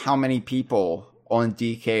amazing how many people on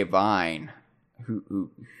DK Vine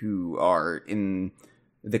who are in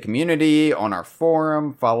the community, on our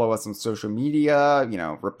forum, follow us on social media,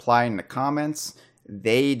 reply in the comments.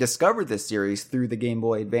 they discovered this series through the Game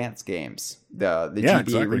Boy Advance games, the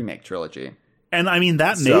GBA remake trilogy. And I mean,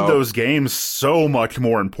 that made those games so much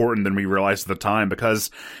more important than we realized at the time, because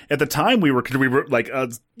at the time we were like,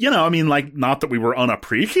 not that we were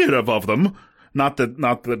unappreciative of them, not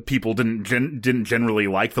that people didn't generally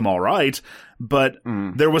like them all right, but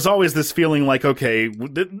there was always this feeling like, okay,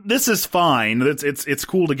 this is fine. It's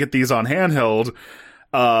cool to get these on handheld.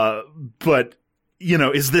 But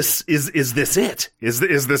is this it? Is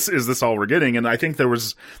this all we're getting? And I think there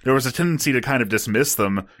was a tendency to kind of dismiss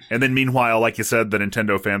them. And then meanwhile, like you said, the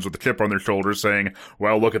Nintendo fans with the chip on their shoulders saying,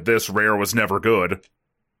 well, look at this, Rare was never good.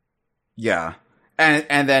 Yeah.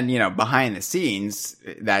 And then, behind the scenes,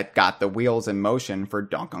 that got the wheels in motion for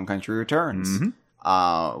Donkey Kong Country Returns.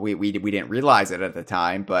 Mm-hmm. We didn't realize it at the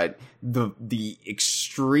time, but the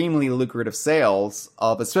extremely lucrative sales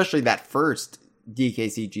of especially that first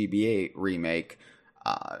DKC GBA remake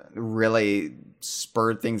really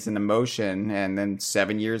spurred things into motion. And then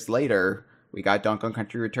 7 years later, we got Donkey Kong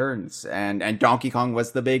Country Returns, and Donkey Kong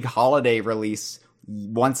was the big holiday release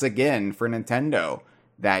once again for Nintendo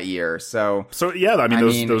that year. So yeah, I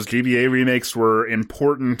mean, those GBA remakes were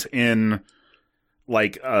important in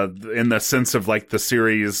in the sense of like the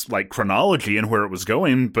series, like chronology and where it was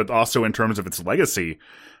going, but also in terms of its legacy.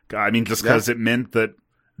 I mean, just because it meant that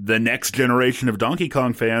the next generation of Donkey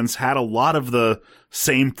Kong fans had a lot of the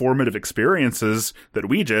same formative experiences that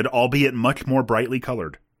we did, albeit much more brightly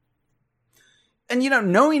colored. And,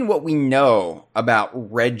 knowing what we know about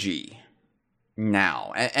Reggie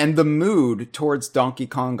now, and the mood towards Donkey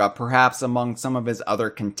Konga, perhaps among some of his other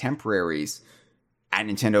contemporaries at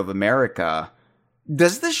Nintendo of America,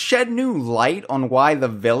 does this shed new light on why the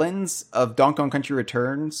villains of Donkey Kong Country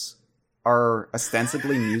Returns are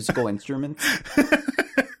ostensibly musical instruments?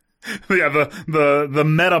 Yeah, the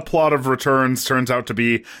meta plot of Returns turns out to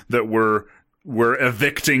be that we're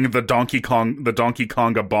evicting the Donkey Konga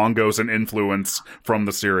bongos and influence from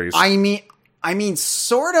the series. I mean,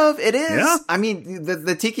 sort of, it is. Yeah. I mean,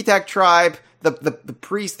 the Tiki Tak tribe, the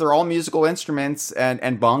priests, they're all musical instruments,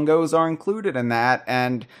 and bongos are included in that.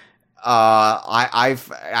 And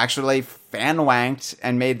I've actually fan-wanked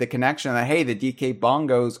and made the connection that, hey, the DK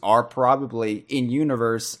bongos are probably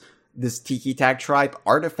in-universe this Tiki Tak tribe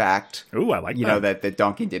artifact. Ooh, I like that. That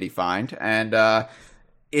Donkey Diddy find. And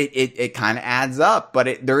it kind of adds up.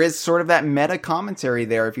 But there is sort of that meta commentary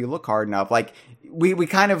there if you look hard enough. Like, we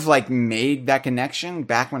kind of like made that connection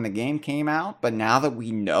back when the game came out, but now that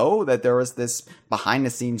we know that there was this behind the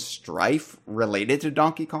scenes strife related to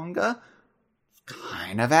Donkey Konga,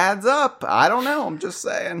 kind of adds up. I don't know. I'm just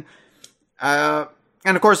saying. And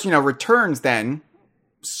of course, Returns then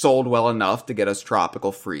sold well enough to get us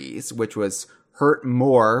Tropical Freeze, which was hurt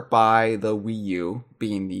more by the Wii U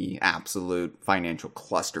being the absolute financial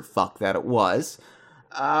clusterfuck that it was.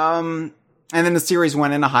 And then the series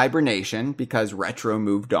went into hibernation because Retro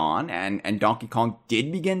moved on, and Donkey Kong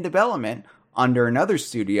did begin development under another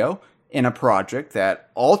studio in a project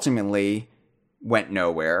that ultimately went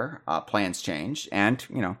nowhere. Plans changed, and,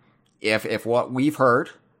 if what we've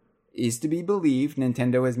heard is to be believed,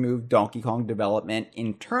 Nintendo has moved Donkey Kong development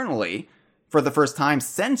internally for the first time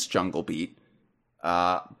since Jungle Beat,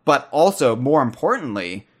 but also, more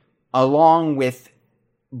importantly, along with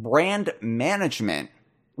brand management,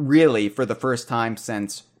 really for the first time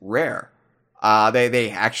since Rare. They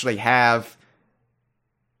actually have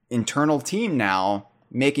internal team now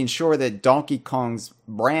making sure that Donkey Kong's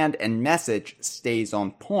brand and message stays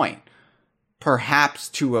on point. Perhaps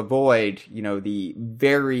to avoid, the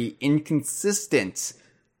very inconsistent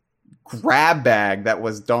grab bag that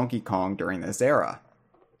was Donkey Kong during this era.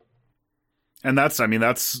 And I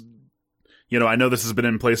know this has been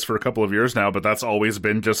in place for a couple of years now, but that's always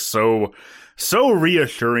been just so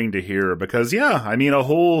reassuring to hear, because a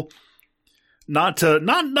whole, not to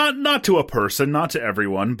a person, not to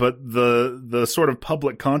everyone, but the sort of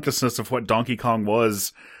public consciousness of what Donkey Kong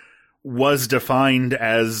was defined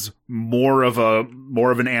as more of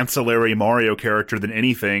an ancillary Mario character than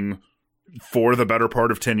anything for the better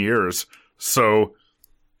part of 10 years. So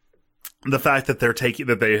the fact that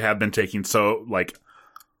they have been taking so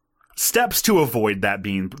steps to avoid that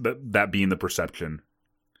being the perception.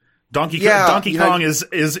 Donkey Kong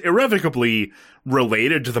is irrevocably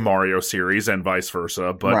related to the Mario series and vice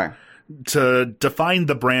versa, but right. To define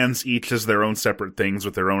the brands each as their own separate things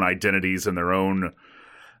with their own identities and their own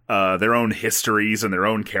histories and their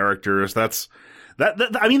own characters, that's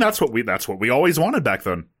what we always wanted back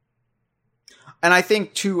then. And I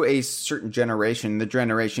think to a certain generation, the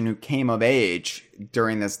generation who came of age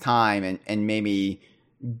during this time and maybe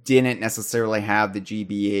didn't necessarily have the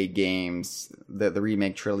GBA games the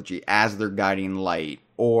remake trilogy as their guiding light,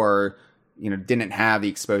 or didn't have the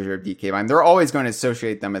exposure of DK Mine, they're always going to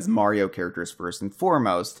associate them as Mario characters first and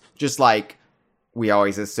foremost, just like we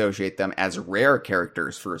always associate them as Rare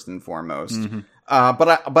characters first and foremost. Mm-hmm.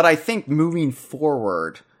 But I think moving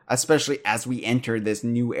forward, especially as we enter this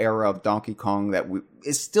new era of Donkey Kong that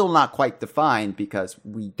is still not quite defined because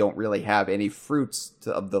we don't really have any fruits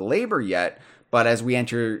of the labor yet, but as we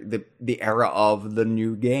enter the era of the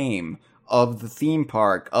new game, of the theme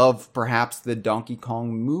park, of perhaps the Donkey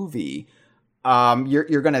Kong movie,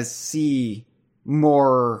 you're going to see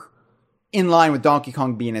more in line with Donkey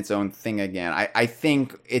Kong being its own thing again. I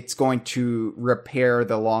think it's going to repair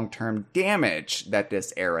the long-term damage that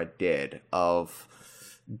this era did of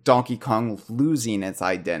Donkey Kong losing its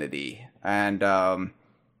identity. And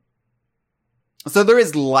so there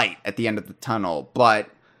is light at the end of the tunnel, but...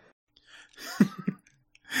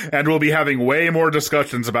 And we'll be having way more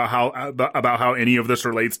discussions about how any of this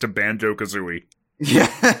relates to Banjo-Kazooie.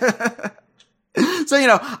 Yeah. So,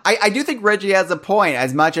 I do think Reggie has a point,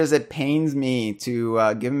 as much as it pains me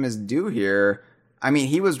to give him his due here. I mean,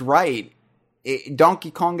 he was right.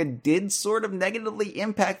 Donkey Konga did sort of negatively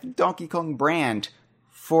impact the Donkey Kong brand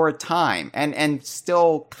for a time, and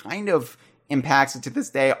still kind of impacts it to this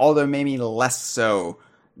day, although maybe less so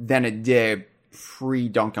than it did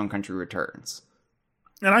pre-Donkey Kong Country Returns.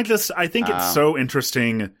 And I think it's so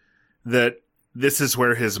interesting that this is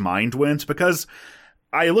where his mind went, because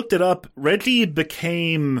I looked it up. Reggie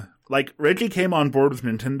came on board with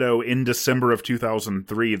Nintendo in December of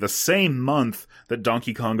 2003, the same month that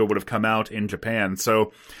Donkey Konga would have come out in Japan.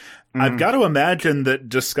 So I've got to imagine that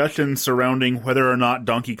discussions surrounding whether or not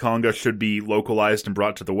Donkey Konga should be localized and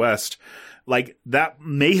brought to the West, that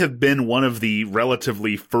may have been one of the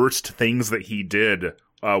relatively first things that he did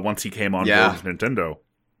once he came on board with Nintendo.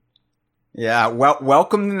 Yeah,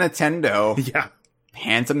 welcome to Nintendo. Yeah.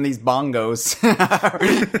 Hand him these bongos.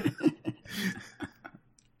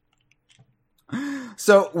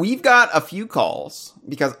 So we've got a few calls,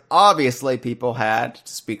 because obviously people had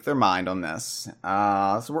to speak their mind on this.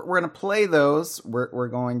 So we're going to play those. We're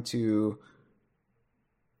going to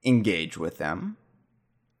engage with them.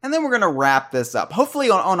 And then we're going to wrap this up, hopefully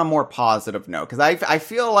on a more positive note, because I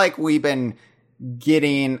feel like we've been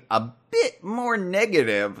getting a bit more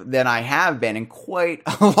negative than I have been in quite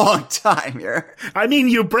a long time here. I mean,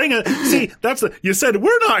 you said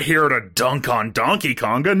we're not here to dunk on Donkey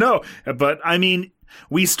Konga, no. But I mean,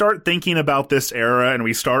 we start thinking about this era, and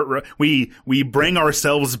we bring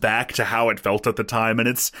ourselves back to how it felt at the time, and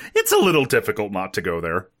it's a little difficult not to go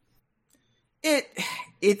there.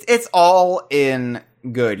 It's all in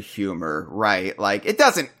good humor, right? Like, it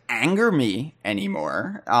doesn't anger me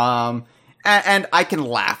anymore. And I can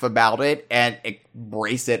laugh about it and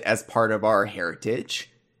embrace it as part of our heritage,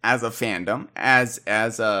 as a fandom, as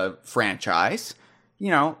a franchise.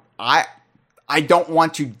 I don't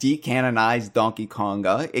want to decanonize Donkey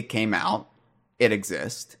Konga. It came out. It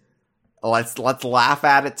exists. Let's laugh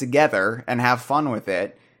at it together and have fun with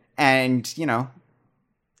it, and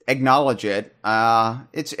acknowledge it.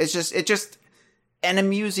 It's just an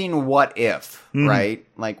amusing what if, right?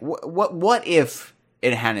 Like what if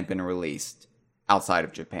it hadn't been released outside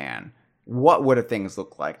of Japan? What would have things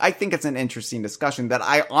look like? I think it's an interesting discussion that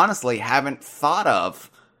I honestly haven't thought of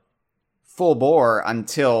full bore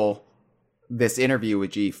until this interview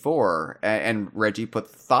with G4, and Reggie put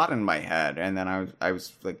thought in my head, and then I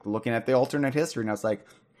was like looking at the alternate history, and I was like,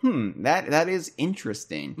 that is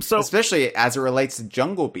interesting. So, especially as it relates to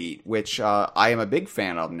Jungle Beat, which I am a big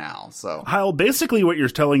fan of now. So, Kyle, basically what you're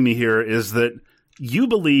telling me here is that you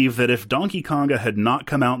believe that if Donkey Konga had not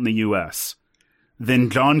come out in the U.S., then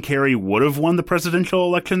John Kerry would have won the presidential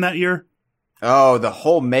election that year? Oh, the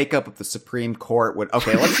whole makeup of the Supreme Court would...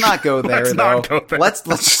 Okay, let's not go there, let's though. Not go there. Let's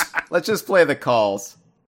just play the calls.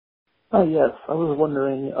 Yes, I was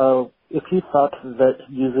wondering if you thought that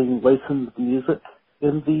using licensed music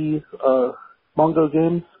in the Mongo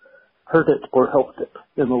games hurt it or helped it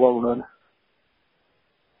in the long run.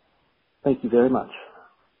 Thank you very much.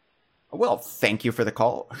 Well, thank you for the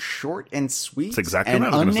call. Short and sweet. That's exactly and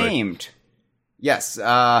what I was unnamed. Yes.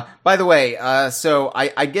 By the way, so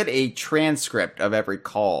I get a transcript of every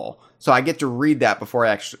call, so I get to read that before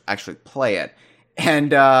I actually play it.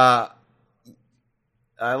 And let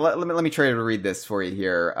me try to read this for you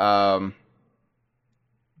here.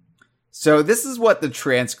 So this is what the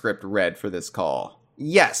transcript read for this call.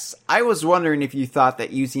 Yes, I was wondering if you thought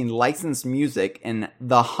that using licensed music in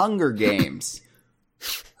The Hunger Games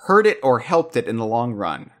hurt it or helped it in the long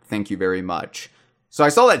run. Thank you very much. So I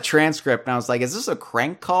saw that transcript and I was like, is this a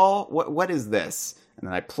crank call? What is this? And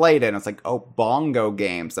then I played it and it's like, oh, bongo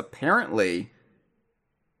games. Apparently,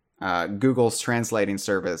 Google's translating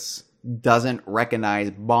service doesn't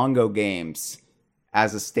recognize bongo games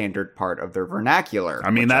as a standard part of their vernacular.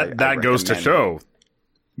 I mean, that goes to show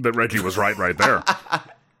that Reggie was right there.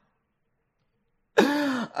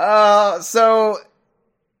 So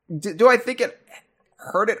do I think it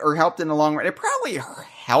hurt it or helped in the long run? It probably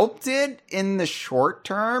helped it in the short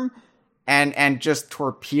term and just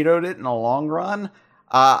torpedoed it in the long run.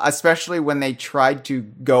 Especially when they tried to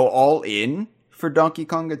go all in for Donkey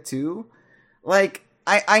Konga 2. Like,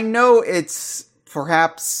 I know it's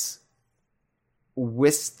perhaps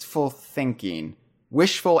wishful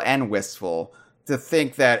and wistful, to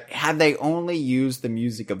think that had they only used the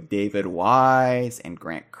music of David Wise and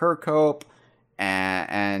Grant Kirkhope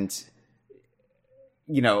and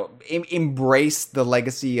you know, embraced the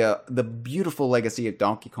legacy, the beautiful legacy of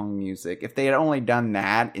Donkey Kong music, if they had only done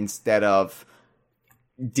that instead of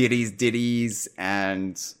ditties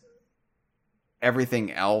and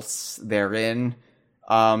everything else therein,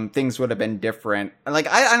 things would have been different. Like,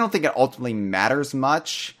 I don't think it ultimately matters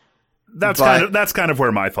much. That's kind of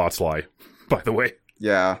where my thoughts lie, by the way.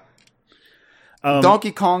 Yeah.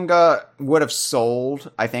 Donkey Konga would have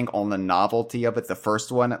sold, I think, on the novelty of it, the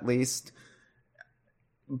first one at least.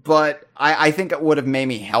 But I think it would have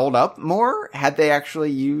maybe held up more had they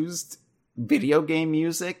actually used video game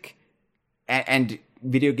music and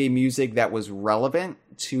video game music that was relevant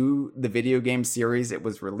to the video game series it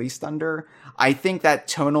was released under. I think that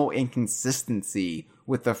tonal inconsistency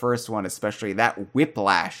with the first one, especially that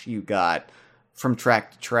whiplash you got from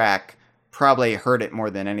track to track, probably hurt it more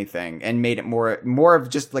than anything and made it more of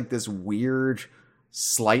just like this weird,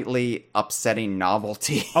 slightly upsetting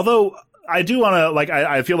novelty. Although I do want to, like,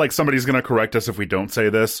 I feel like somebody's going to correct us if we don't say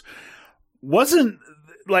this. Wasn't,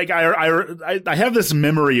 like, I have this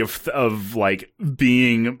memory of like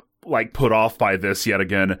being like put off by this yet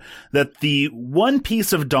again, that the one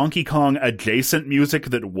piece of Donkey Kong adjacent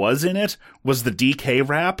music that was in it was the DK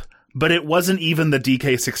rap, but it wasn't even the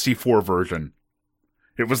DK64 version.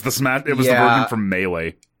 It was the version from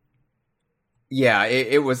Melee. Yeah,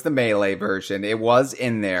 it was the Melee version. It was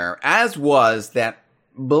in there, as was that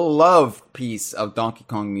beloved piece of Donkey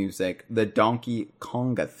Kong music, the Donkey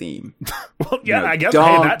Konga theme. Well, yeah, I guess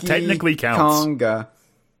that technically counts. Konga.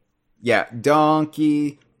 Yeah,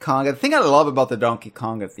 Donkey Konga. The thing I love about the Donkey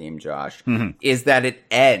Konga theme, Josh, is that it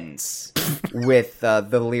ends with the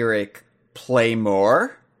lyric, "Play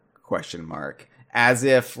more?" ? As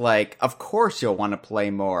if, like, of course you'll want to play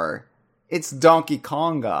more. It's Donkey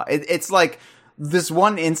Konga. It's like this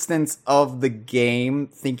one instance of the game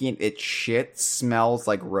thinking its shit smells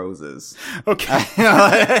like roses. Okay.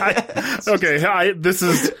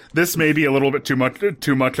 This may be a little bit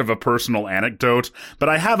too much of a personal anecdote, but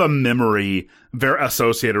I have a memory very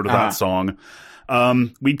associated with that song.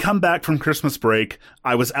 We'd come back from Christmas break.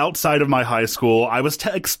 I was outside of my high school. I was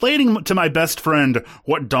explaining to my best friend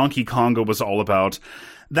what Donkey Konga was all about.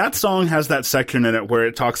 That song has that section in it where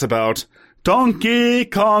it talks about Donkey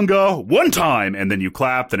Konga one time, and then you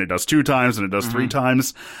clap, then it does 2 times, and it does 3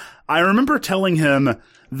 times. I remember telling him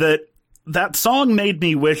that song made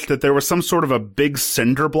me wish that there was some sort of a big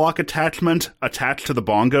cinder block attachment attached to the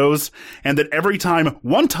bongos, and that every time,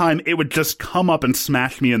 one time, it would just come up and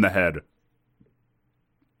smash me in the head.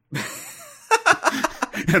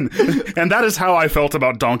 and that is how I felt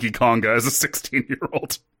about Donkey Konga as a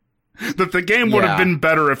 16-year-old. That the game would have been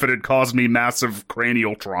better if it had caused me massive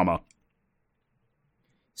cranial trauma.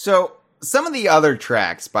 So, some of the other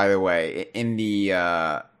tracks, by the way, in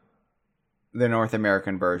the North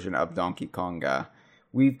American version of Donkey Konga,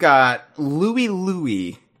 we've got Louie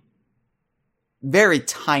Louie, very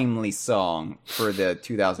timely song for the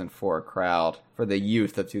 2004 crowd, for the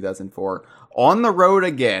youth of 2004. On the Road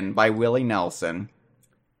Again by Willie Nelson.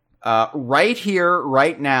 Right Here,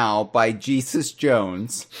 Right Now by Jesus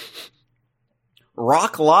Jones.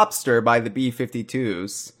 Rock Lobster by the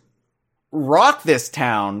B-52s. Rock This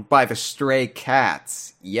Town by the Stray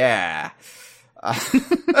Cats. Yeah.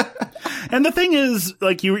 And the thing is,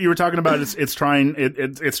 like you were talking about, it's trying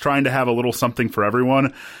to have a little something for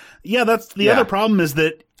everyone. Yeah, that's the other problem, is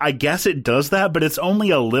that I guess it does that, but it's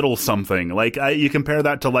only a little something. Like, you compare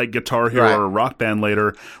that to, like, Guitar Hero or Rock Band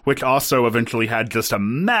later, which also eventually had just a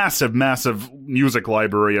massive, massive music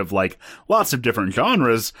library of, like, lots of different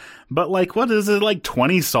genres. But, like, what is it, like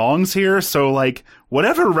 20 songs here? So, like,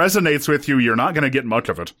 whatever resonates with you, you're not going to get much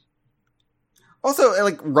of it. Also,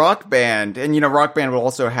 like, Rock Band, and, you know, Rock Band will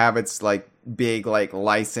also have its, like, big, like,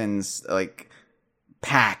 license, like,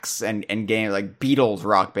 packs and games. Like Beatles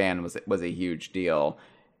Rock Band was a huge deal.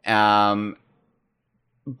 But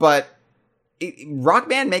Rock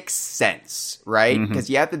Band makes sense, right? Because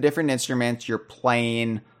you have the different instruments, you're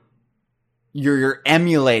playing you're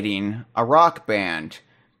emulating a rock band.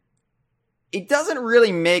 It doesn't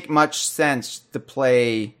really make much sense to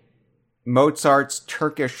play Mozart's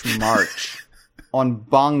Turkish March on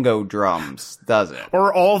bongo drums, does it?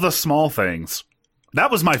 Or All the Small Things.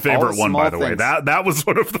 That was my favorite one, by the way. That was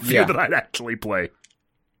one of the few that I'd actually play.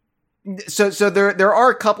 So there are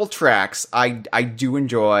a couple tracks I do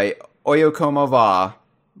enjoy. Oyo Como Va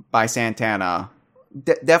by Santana.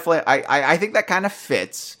 Definitely, I think that kind of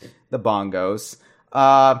fits the bongos.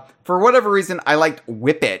 For whatever reason, I liked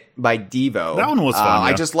Whip It by Devo. That one was fun, yeah.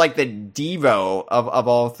 I just like that Devo, of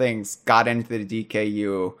all things, got into the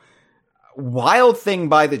DKU. Wild Thing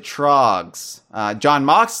by the Trogs. John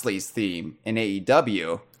Moxley's theme in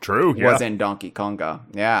AEW. True, yeah. Was in Donkey Konga.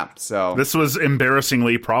 Yeah, so. This was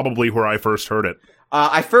embarrassingly probably where I first heard it.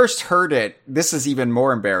 I first heard it. This is even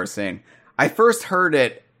more embarrassing. I first heard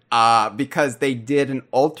it because they did an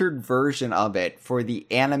altered version of it for the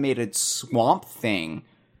animated Swamp Thing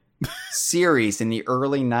series in the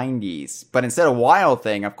early 90s. But instead of Wild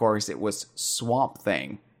Thing, of course, it was Swamp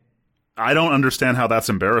Thing. I don't understand how that's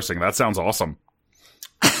embarrassing. That sounds awesome.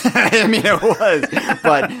 I mean, it was.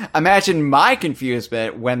 But imagine my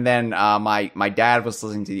confusement when then my dad was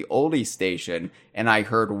listening to the oldie station and I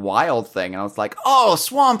heard Wild Thing and I was like, oh,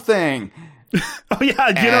 Swamp Thing. Oh, yeah,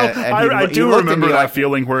 I do remember that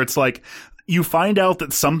feeling where it's like, you find out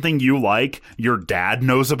that something you like, your dad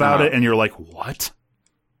knows about it, and you're like, what?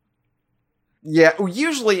 Yeah,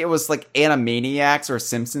 usually it was like Animaniacs or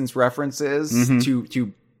Simpsons references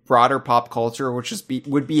to broader pop culture, which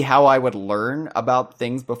would be how I would learn about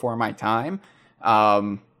things before my time.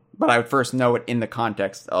 But I would first know it in the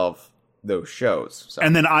context of those shows. So.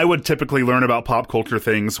 And then I would typically learn about pop culture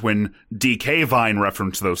things when DK Vine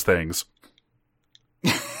referenced those things.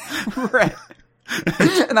 Right.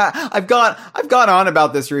 And I've gone on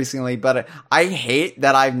about this recently, but I hate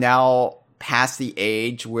that I've now passed the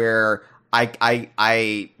age where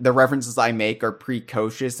the references I make are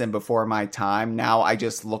precocious and before my time. Now I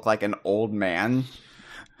just look like an old man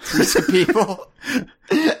to people.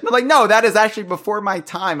 They're like, no, that is actually before my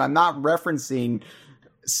time. I'm not referencing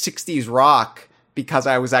 60s rock because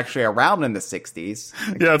I was actually around in the 60s.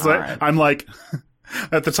 Like, yeah, it's like, right. I'm like,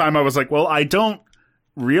 at the time I was like, well, I don't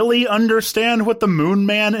really understand what the Moon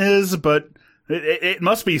Man is, but it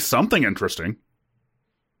must be something interesting.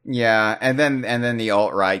 Yeah, and then the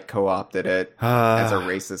alt-right co-opted it as a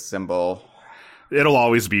racist symbol. It'll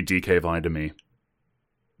always be DK Vine to me.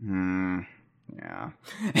 Yeah.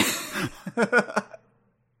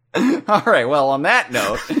 All right, well, on that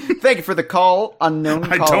note, thank you for the call, unknown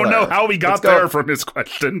caller. I don't know how we got there from his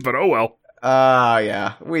question, but oh well.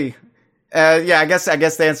 Yeah, I guess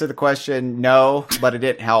to answer the question, no, but it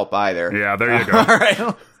didn't help either. Yeah, there you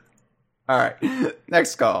go. All right,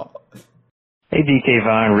 next call. Hey, DK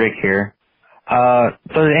Vine, Rick here. So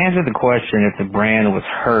to answer the question, if the brand was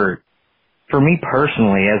hurt, for me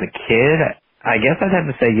personally, as a kid, I guess I'd have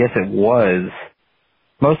to say yes, it was.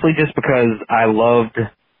 Mostly just because I loved,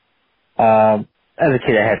 as a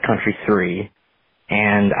kid, I had Country 3,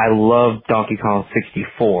 and I loved Donkey Kong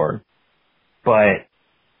 64. But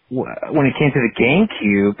when it came to the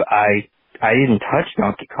GameCube, I didn't touch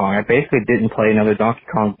Donkey Kong. I basically didn't play another Donkey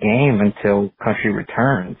Kong game until Country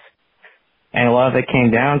Returns. And a lot of it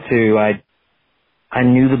came down to I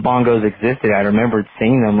knew the bongos existed. I remembered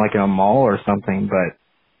seeing them like in a mall or something, but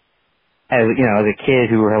as a kid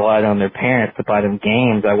who relied on their parents to buy them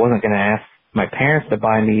games, I wasn't going to ask my parents to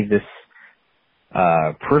buy me this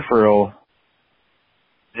peripheral.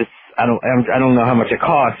 I don't know how much it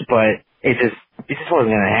costs, but it just wasn't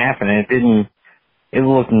going to happen. It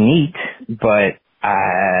looked neat, but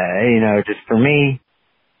just for me,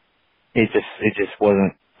 it just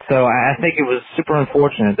wasn't. So I think it was super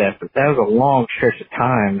unfortunate that was a long stretch of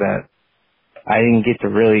time that I didn't get to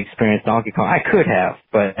really experience Donkey Kong. I could have,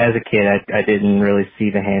 but as a kid, I didn't really see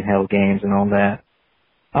the handheld games and all that.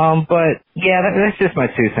 But yeah, that's just my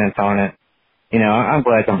 2 cents on it. I'm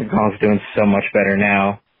glad Donkey Kong's doing so much better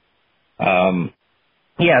now.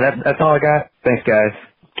 Yeah, that's all I got. Thanks, guys.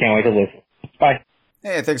 Can't wait to listen. Bye.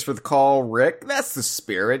 Hey, thanks for the call, Rick. That's the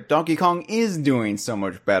spirit. Donkey Kong is doing so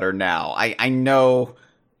much better now. I know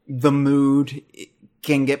the mood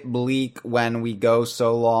can get bleak when we go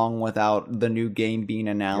so long without the new game being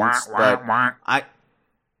announced, but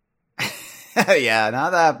yeah, not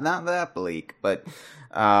that bleak, but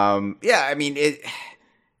yeah, I mean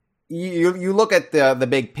you look at the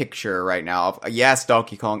big picture right now. Yes,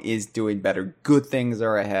 Donkey Kong is doing better. Good things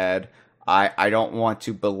are ahead. I don't want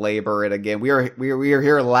to belabor it again. We were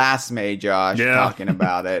here last May, Josh, talking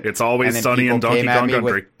about it. It's always sunny in Donkey Kong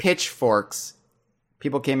Country. Pitchforks.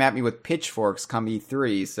 People came at me with pitchforks come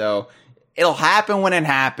E3, so it'll happen when it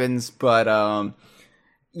happens, but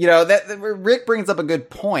that Rick brings up a good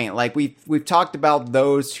point. Like we've talked about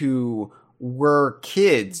those who were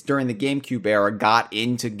kids during the GameCube era, got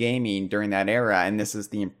into gaming during that era, and this is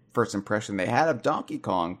the first impression they had of Donkey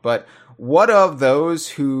Kong. But what of those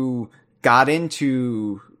who got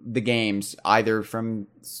into the games either from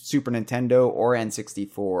Super Nintendo or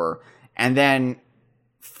N64 and then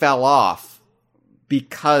fell off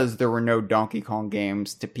because there were no Donkey Kong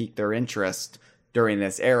games to pique their interest during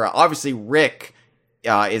this era? Obviously, Rick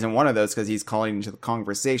isn't one of those because he's calling into the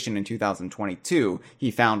conversation in 2022. He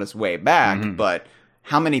found his way back, but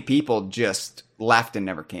how many people just left and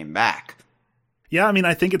never came back? Yeah, I mean,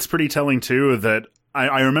 I think it's pretty telling, too, that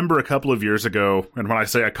I remember a couple of years ago, and when I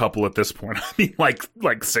say a couple at this point, I mean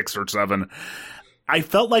like 6 or 7, I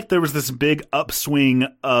felt like there was this big upswing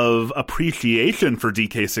of appreciation for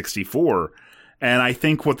DK64. And I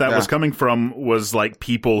think what that was coming from was like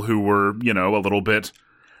people who were, a little bit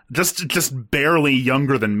just barely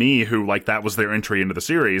younger than me, who like that was their entry into the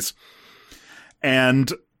series.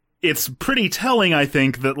 And it's pretty telling, I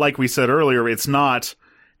think, that like we said earlier, it's not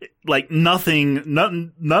like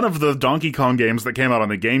none of the Donkey Kong games that came out on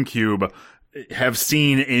the GameCube have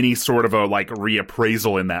seen any sort of a like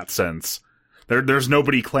reappraisal in that sense. There's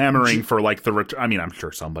nobody clamoring for like I mean, I'm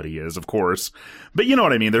sure somebody is, of course, but you know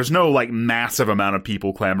what I mean. There's no like massive amount of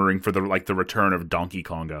people clamoring for the return of Donkey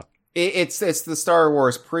Konga. It's the Star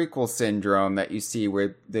Wars prequel syndrome that you see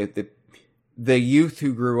where the youth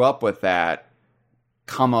who grew up with that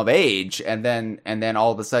come of age, and then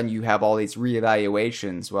all of a sudden you have all these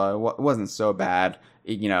reevaluations. Well, it wasn't so bad,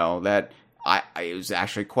 that it was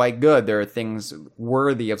actually quite good. There are things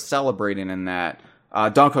worthy of celebrating in that.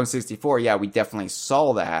 Donkey Kong 64, yeah, we definitely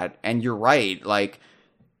saw that, and you're right, like,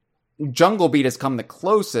 Jungle Beat has come the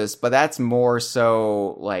closest, but that's more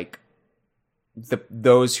so, like,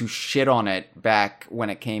 those who shit on it back when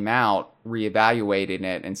it came out, reevaluating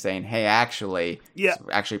it and saying, hey, actually, it's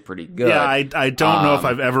actually pretty good. Yeah, I don't know if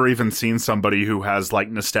I've ever even seen somebody who has, like,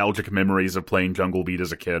 nostalgic memories of playing Jungle Beat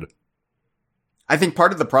as a kid. I think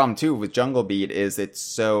part of the problem, too, with Jungle Beat is it's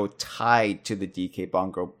so tied to the DK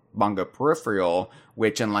Bongo peripheral,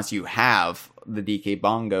 which unless you have the DK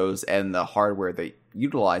Bongos and the hardware that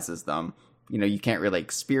utilizes them, you can't really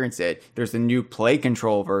experience it. There's a new Play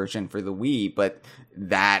Control version for the Wii, but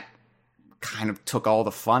that kind of took all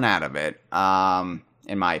the fun out of it,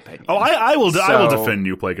 in my opinion. Oh, I will defend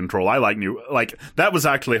new Play Control. I like that was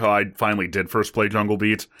actually how I finally did first play Jungle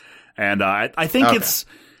Beat, and I think it's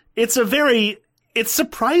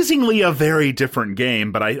surprisingly a very different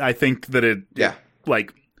game, but I think that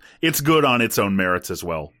it's good on its own merits as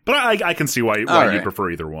well. But I can see why you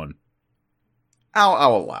prefer either one.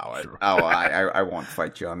 I'll allow it. I won't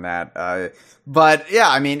fight you on that. But yeah,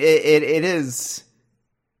 I mean, it is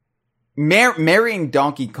marrying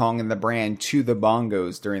Donkey Kong and the brand to the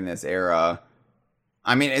bongos during this era.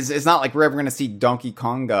 I mean, it's not like we're ever going to see Donkey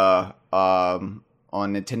Konga on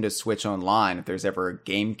Nintendo Switch Online if there's ever a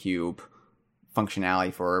GameCube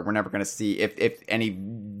functionality for it. We're never going to see if any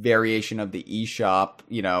variation of the eShop,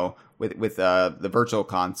 with the Virtual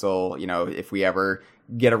Console, if we ever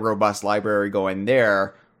get a robust library going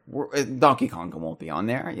there, Donkey Konga won't be on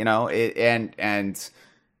there, and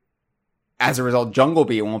as a result, Jungle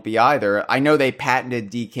Beat won't be either. I know they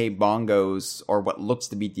patented DK Bongos, or what looks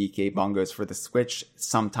to be DK Bongos, for the Switch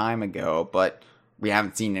some time ago, but we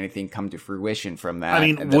haven't seen anything come to fruition from that. I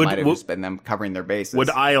mean, and might have just been them covering their bases. Would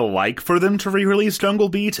I like for them to re-release Jungle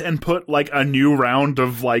Beat and put like a new round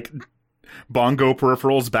of like bongo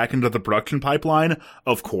peripherals back into the production pipeline?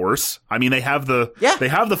 Of course. I mean, they have the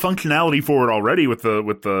functionality for it already with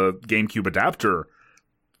the GameCube adapter.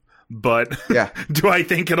 But do I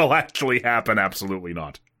think it'll actually happen? Absolutely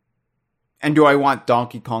not. And do I want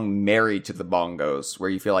Donkey Kong married to the bongos, where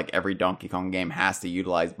you feel like every Donkey Kong game has to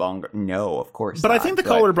utilize bongo? No, of course not. But I think the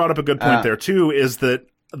caller brought up a good point there, too, is that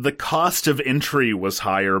the cost of entry was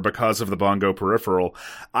higher because of the bongo peripheral.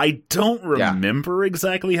 I don't remember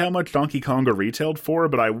exactly how much Donkey Konga retailed for,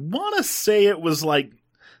 but I want to say it was like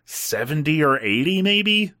 $70 or $80,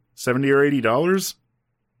 maybe? $70 or $80?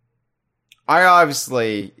 I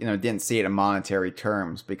obviously, didn't see it in monetary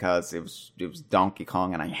terms because it was Donkey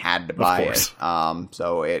Kong and I had to buy it.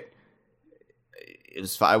 So it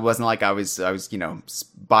was. It wasn't like I was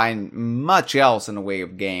buying much else in the way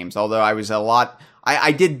of games. Although I was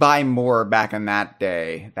I did buy more back in that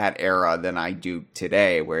era than I do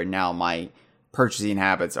today, where now my purchasing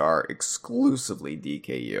habits are exclusively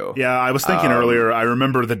DKU. Yeah, I was thinking earlier, I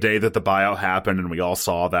remember the day that the buyout happened and we all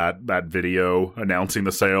saw that video announcing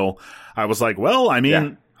the sale. I was like, well, I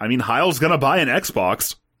mean, Heil's gonna buy an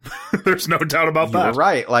Xbox. There's no doubt about that. You're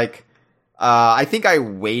right. Like, I think I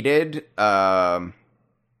waited. Actually,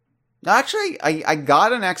 I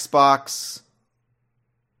got an Xbox.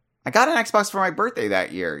 I got an Xbox for my birthday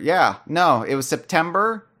that year. Yeah. No, it was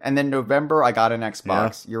September, and then November I got an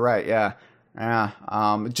Xbox. Yeah. You're right. Yeah. Yeah.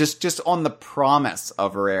 Just on the promise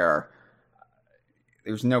of Rare.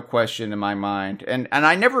 There's no question in my mind. And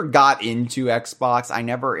I never got into Xbox. I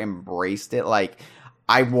never embraced it. Like,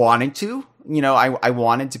 I wanted to, I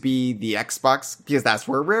wanted to be the Xbox because that's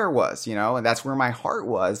where Rare was, and that's where my heart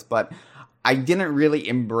was. But I didn't really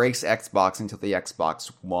embrace Xbox until the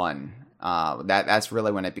Xbox One. That's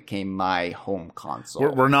really when it became my home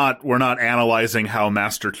console. We're not analyzing how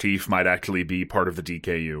Master Chief might actually be part of the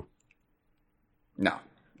DKU. No,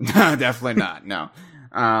 definitely not.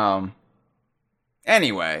 No.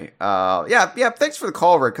 Anyway, yeah. Thanks for the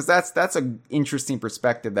call, Rick, because that's an interesting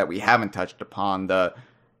perspective that we haven't touched upon. The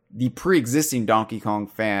pre-existing Donkey Kong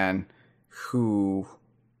fan who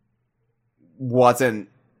wasn't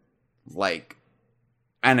like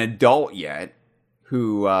an adult yet,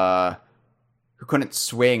 who couldn't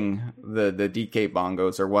swing the DK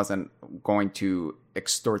bongos or wasn't going to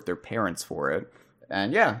extort their parents for it.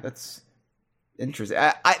 And yeah, that's interesting.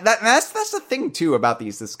 That's the thing too about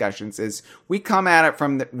these discussions is we come at it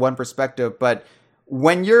from one perspective, but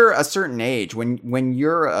when you're a certain age, when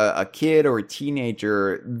you're a kid or a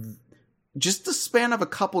teenager, just the span of a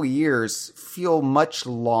couple years feel much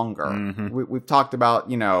longer. Mm-hmm. We've talked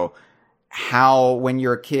about, how when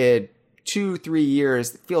you're a kid, 2-3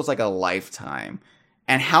 years feels like a lifetime,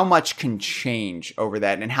 and how much can change over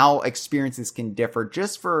that, and how experiences can differ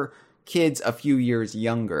just for kids a few years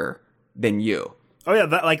younger than you. Oh yeah,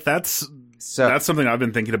 that's something I've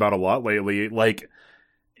been thinking about a lot lately. Like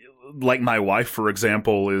my wife, for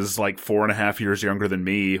example, is like 4.5 years younger than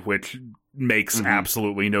me, which makes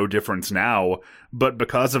absolutely no difference now. But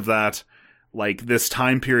because of that, like this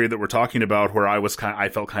time period that we're talking about, where I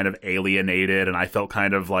felt kind of alienated, and I felt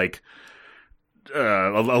kind of like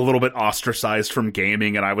a little bit ostracized from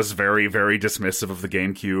gaming, and I was very, very dismissive of the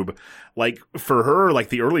GameCube. Like for her, like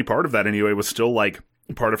the early part of that anyway was still like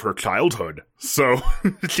part of her childhood, so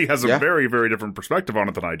she has a very, very different perspective on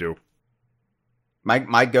it than I do.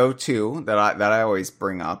 My go-to that I always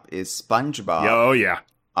bring up is SpongeBob. Oh yeah.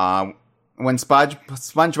 When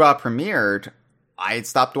SpongeBob premiered, I had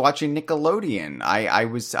stopped watching Nickelodeon.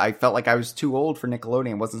 I felt like I was too old for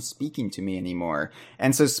Nickelodeon. It wasn't speaking to me anymore.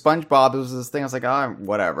 And so SpongeBob was this thing. I was like,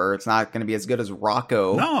 whatever. It's not going to be as good as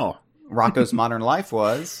Rocco. No. Rocco's Modern Life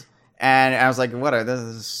was. And I was like, whatever. This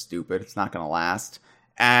is stupid. It's not going to last.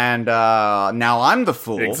 And now I'm the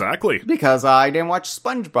fool. Exactly. Because I didn't watch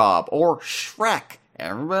SpongeBob or Shrek.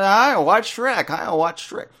 Everybody, I watch Shrek.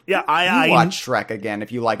 Yeah, I watch Shrek again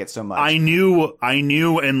if you like it so much. I knew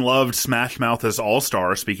and loved Smash Mouth as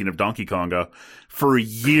All-Star, speaking of Donkey Konga, for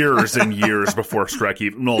years and years before Shrek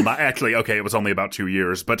even... Well, not actually, okay, it was only about 2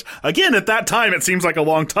 years. But again, at that time, it seems like a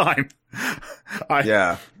long time.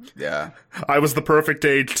 Yeah. I was the perfect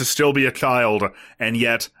age to still be a child, and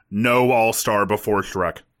yet no All-Star before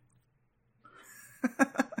Shrek.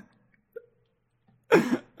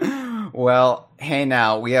 Well, hey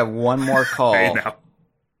now, we have one more call. Hey now.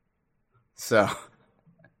 So,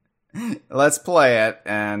 let's play it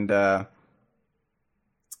and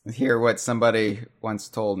hear what somebody once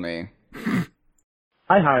told me.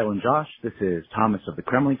 Hi, Heil and Josh. This is Thomas of the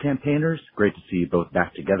Kremlin Campaigners. Great to see you both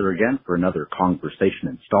back together again for another conversation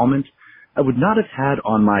installment. I would not have had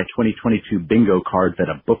on my 2022 bingo card that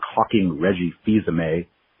a book-hawking Reggie Fils-Aimé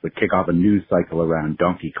would kick off a news cycle around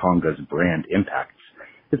Donkey Konga's brand impacts.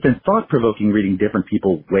 It's been thought-provoking reading different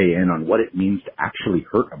people weigh in on what it means to actually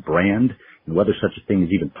hurt a brand and whether such a thing is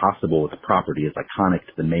even possible with a property as iconic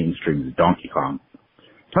to the mainstream as Donkey Kong.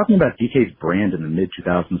 Talking about DK's brand in the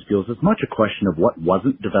mid-2000s feels as much a question of what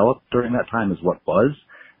wasn't developed during that time as what was.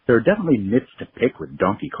 There are definitely nits to pick with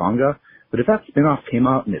Donkey Konga, but if that spin-off came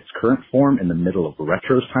out in its current form in the middle of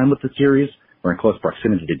Retro's time with the series, or in close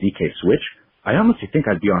proximity to DK Switch, I honestly think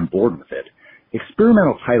I'd be on board with it.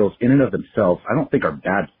 Experimental titles in and of themselves I don't think are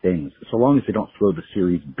bad things, so long as they don't throw the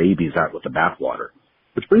series' babies out with the bathwater.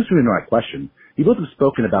 Which brings me to my question. You both have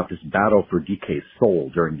spoken about this battle for DK's soul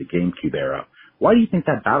during the GameCube era. Why do you think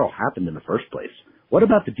that battle happened in the first place? What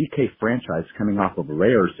about the DK franchise coming off of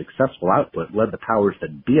Rare's successful output led the powers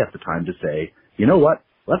that be at the time to say, you know what,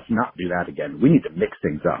 let's not do that again. We need to mix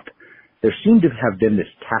things up. There seemed to have been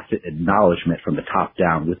this tacit acknowledgement from the top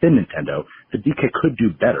down within Nintendo that DK could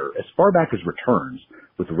do better as far back as Returns,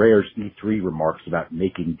 with Rare's E3 remarks about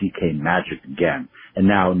making DK magic again, and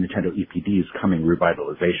now Nintendo EPD's coming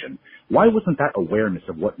revitalization. Why wasn't that awareness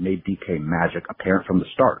of what made DK magic apparent from the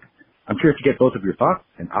start? I'm curious to get both of your thoughts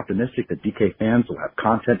and optimistic that DK fans will have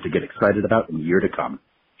content to get excited about in the year to come.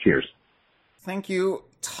 Cheers. Thank you,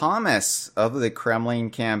 Thomas of the Kremlin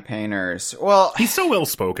Campaigners. Well, he's so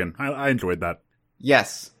well-spoken. I enjoyed that.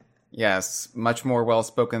 Yes, much more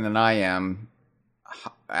well-spoken than I am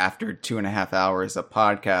after 2.5 hours of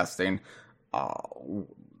podcasting. And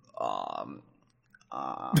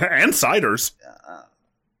ciders.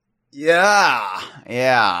 Yeah.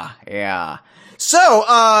 So,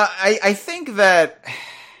 I think that,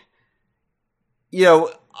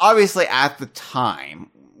 obviously at the time,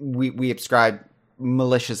 we ascribed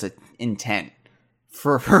malicious intent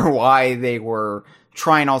for why they were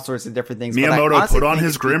trying all sorts of different things. Miyamoto put on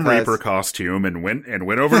his Grim Reaper costume and went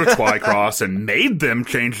over to Twycross and made them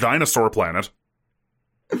change Dinosaur Planet.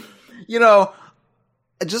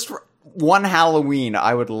 Just for one Halloween,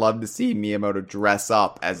 I would love to see Miyamoto dress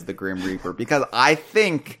up as the Grim Reaper because I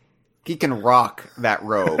think he can rock that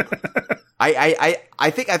robe. I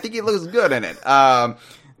think he looks good in it.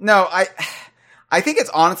 No, I think it's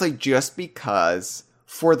honestly just because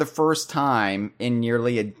for the first time in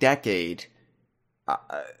nearly a decade,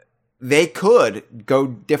 they could go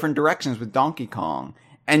different directions with Donkey Kong.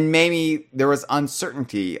 And maybe there was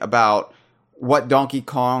uncertainty about what Donkey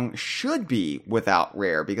Kong should be without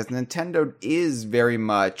Rare, because Nintendo is very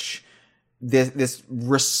much this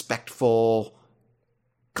respectful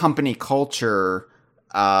company culture,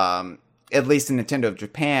 at least in Nintendo of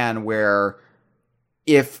Japan, where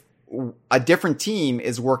if a different team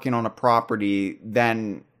is working on a property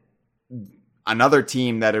than another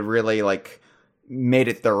team that had really made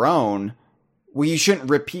it their own, well, you shouldn't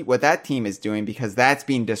repeat what that team is doing because that's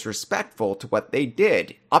being disrespectful to what they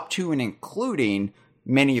did, up to and including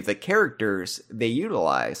many of the characters they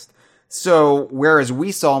utilized. So, whereas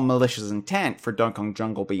we saw malicious intent for Donkey Kong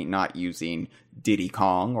Jungle Beat not using Diddy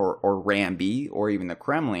Kong or Rambi or even the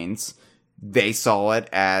Kremlins, they saw it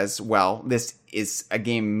as, well, this is a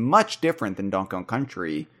game much different than Donkey Kong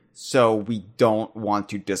Country, so we don't want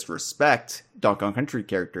to disrespect Donkey Kong Country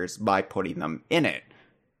characters by putting them in it.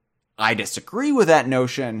 I disagree with that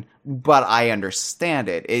notion, but I understand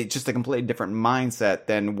it. It's just a completely different mindset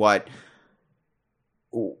than what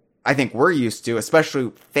I think we're used to,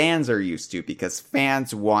 especially fans are used to, because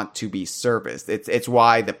fans want to be serviced. It's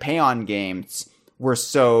why the Pay-On games were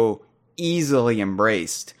so easily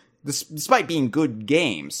embraced. Despite being good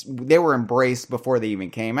games, they were embraced before they even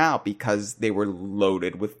came out because they were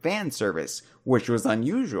loaded with fan service, which was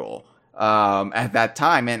unusual at that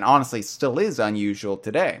time, and honestly still is unusual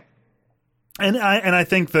today. And I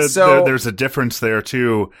think that there's a difference there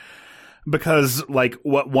too, because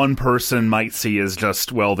what one person might see is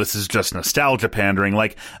just, well, this is just nostalgia pandering.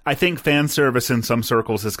 I think fan service in some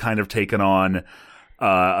circles has kind of taken on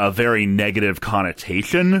a very negative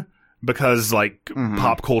connotation because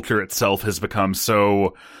pop culture itself has become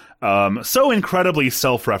so incredibly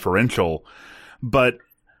self-referential. But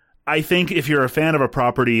I think if you're a fan of a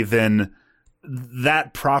property, then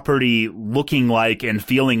that property looking like and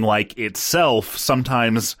feeling like itself,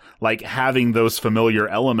 sometimes having those familiar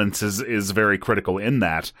elements is very critical in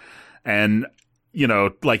that. And,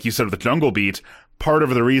 like you said with the Jungle Beat, part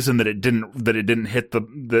of the reason that it didn't hit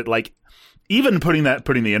even putting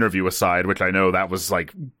the interview aside, which I know that was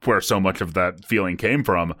where so much of that feeling came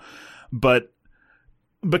from, but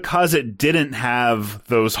because it didn't have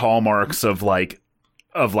those hallmarks of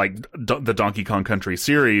the Donkey Kong Country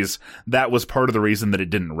series, that was part of the reason that it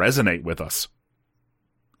didn't resonate with us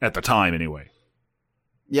at the time anyway.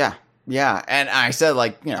 Yeah. And I said,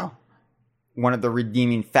 one of the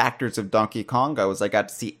redeeming factors of Donkey Konga was I got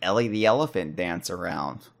to see Ellie the elephant dance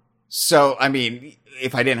around. So, I mean,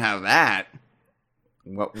 if I didn't have that,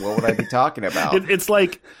 what would I be talking about? It's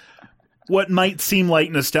what might seem like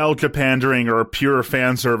nostalgia pandering or pure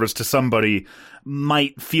fan service to somebody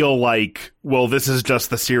might feel well, this is just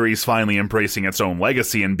the series finally embracing its own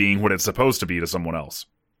legacy and being what it's supposed to be to someone else.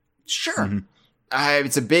 Sure.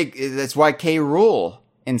 Mm-hmm. That's why K. Rool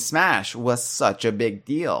in Smash was such a big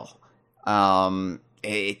deal.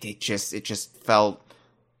 It just felt,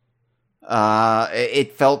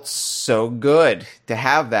 it felt so good to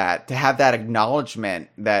have that acknowledgement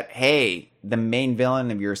that, hey, the main villain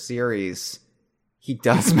of your series, he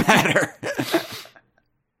does matter.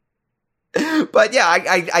 But yeah,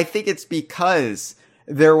 I think it's because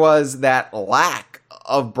there was that lack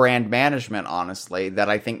of brand management, honestly, that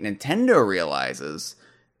I think Nintendo realizes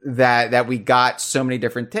that we got so many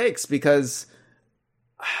different takes because,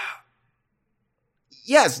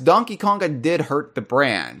 yes, Donkey Konga did hurt the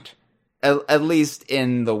brand, at least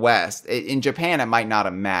in the West. In Japan, it might not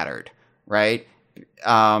have mattered, right?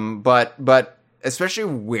 But especially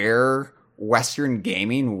where Western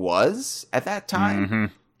gaming was at that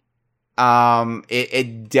time.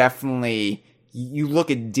 It definitely, you look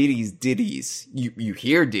at Ditties, you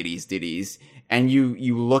hear Ditties, and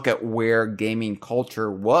you look at where gaming culture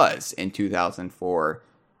was in 2004.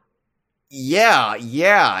 Yeah,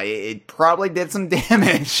 it probably did some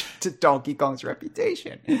damage to Donkey Kong's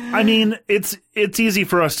reputation. I mean, it's easy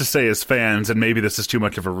for us to say as fans, and maybe this is too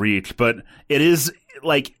much of a reach, but it is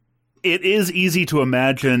easy to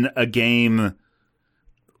imagine a game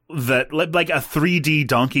that, like a 3D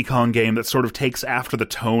Donkey Kong game that sort of takes after the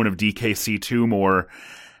tone of DKC2 more,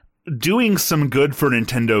 doing some good for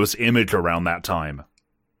Nintendo's image around that time.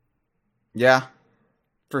 Yeah,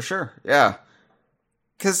 for sure. Yeah.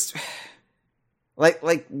 Because...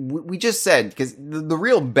 Like we just said, because the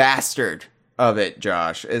real bastard of it,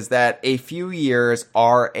 Josh, is that a few years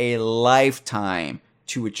are a lifetime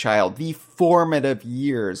to a child. The formative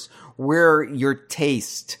years where your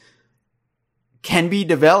taste can be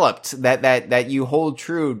developed, that you hold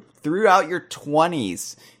true throughout your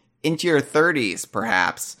 20s, into your 30s,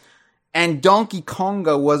 perhaps. And Donkey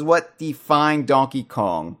Konga was what defined Donkey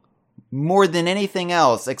Kong. More than anything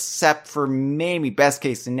else, except for maybe best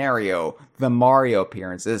case scenario, the Mario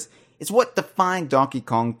appearances, it's what defined Donkey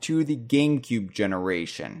Kong to the GameCube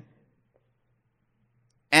generation.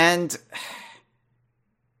 And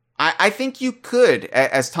I think you could,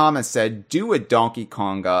 as Thomas said, do a Donkey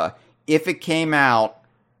Konga if it came out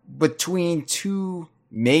between two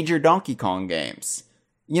major Donkey Kong games.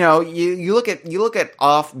 You know, you look at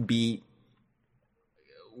offbeat,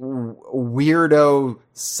 weirdo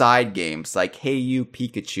side games like Hey You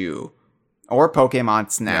Pikachu or Pokemon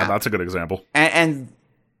Snap. Yeah, that's a good example. And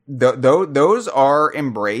those are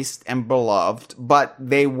embraced and beloved, but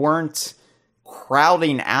they weren't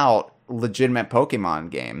crowding out legitimate Pokemon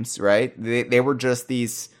games, right? They were just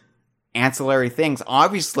these ancillary things.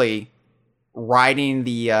 Obviously, riding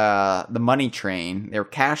the money train, they're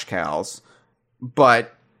cash cows,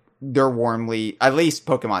 but they're warmly, at least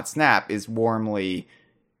Pokemon Snap is warmly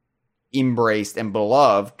embraced and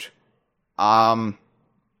beloved. And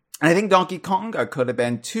I think Donkey Konga could have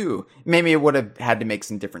been too. Maybe it would have had to make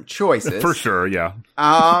some different choices. For sure, yeah.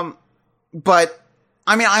 But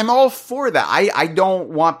I mean, I'm all for that. I don't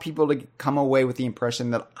want people to come away with the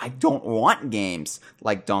impression that I don't want games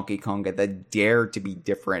like Donkey Konga that dare to be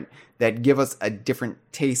different, that give us a different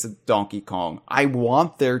taste of Donkey Kong. I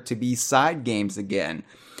want there to be side games again.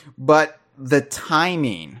 But the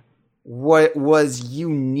timing, what was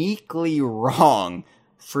uniquely wrong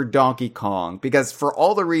for Donkey Kong, because for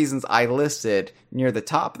all the reasons I listed near the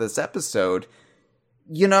top of this episode,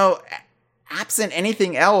 you know, absent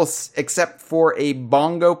anything else except for a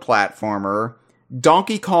bongo platformer,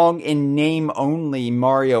 Donkey Kong in name only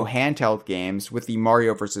Mario handheld games with the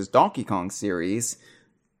Mario vs. Donkey Kong series,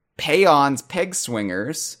 Payon's Peg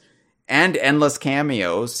Swingers, and endless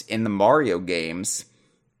cameos in the Mario games,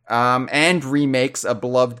 and remakes of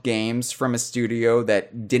beloved games from a studio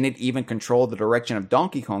that didn't even control the direction of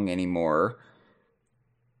Donkey Kong anymore.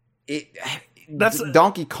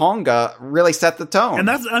 Donkey Konga really set the tone.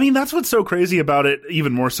 And that's what's so crazy about it,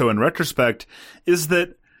 even more so in retrospect, is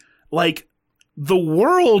that, like, the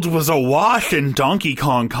world was awash in Donkey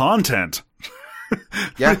Kong content.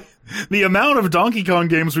 Yeah. The amount of Donkey Kong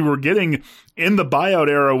games we were getting in the buyout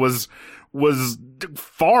era was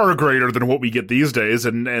far greater than what we get these days,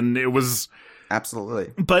 and it was...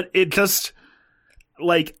 Absolutely. But it just...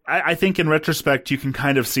 Like, I think in retrospect, you can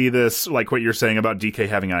kind of see this, like what you're saying about DK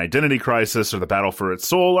having an identity crisis or the battle for its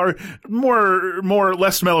soul, or more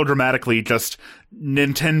less melodramatically, just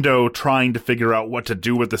Nintendo trying to figure out what to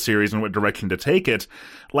do with the series and what direction to take it.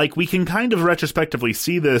 Like, we can kind of retrospectively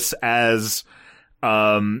see this as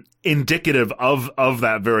indicative of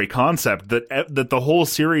that very concept, that the whole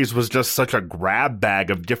series was just such a grab bag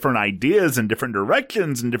of different ideas and different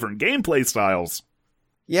directions and different gameplay styles.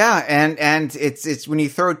 Yeah, and it's when you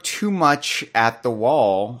throw too much at the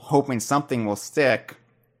wall, hoping something will stick,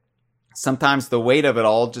 sometimes the weight of it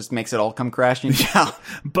all just makes it all come crashing down.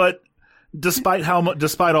 But despite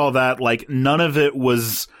all that, like, none of it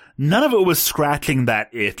was scratching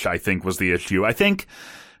that itch, I think, was the issue. I think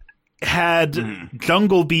had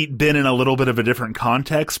Jungle Beat been in a little bit of a different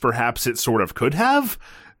context, perhaps it sort of could have.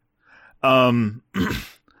 But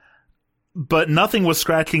nothing was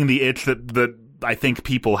scratching the itch that I think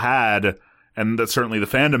people had, and that certainly the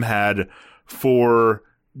fandom had, for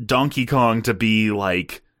Donkey Kong to be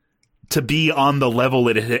on the level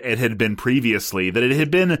it had been previously, that it had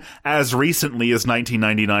been as recently as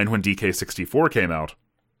 1999 when DK64 came out.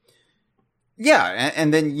 Yeah,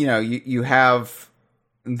 and then, you know, you have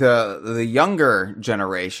the younger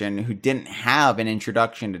generation who didn't have an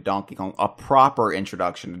introduction to Donkey Kong, a proper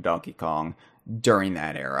introduction to Donkey Kong during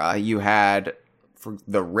that era. You had for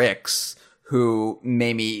the Ricks who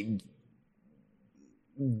maybe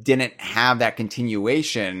didn't have that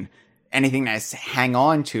continuation, anything to hang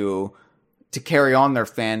on to carry on their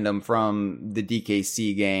fandom from the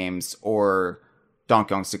DKC games or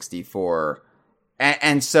Donkey Kong 64.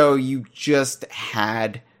 And so you just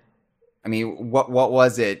had, I mean, what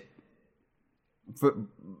was it?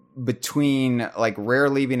 Between like Rare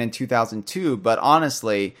leaving in 2002, but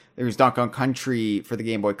honestly, there was Donkey Kong Country for the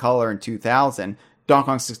Game Boy Color in 2000. Donkey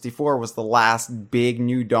Kong 64 was the last big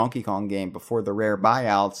new Donkey Kong game before the Rare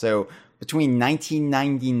buyout. So between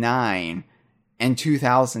 1999 and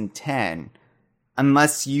 2010,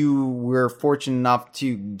 unless you were fortunate enough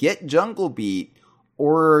to get Jungle Beat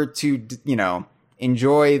or to, you know,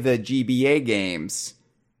 enjoy the GBA games,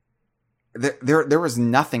 there was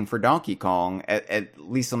nothing for Donkey Kong, at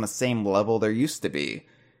least on the same level there used to be.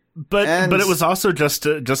 But it was also just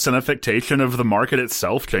an affectation of the market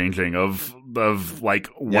itself changing, of like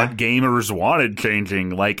what gamers wanted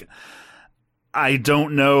changing. Like, I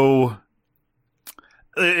don't know.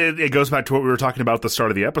 It goes back to what we were talking about at the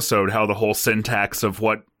start of the episode, how the whole syntax of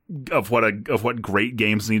what great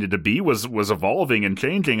games needed to be was evolving and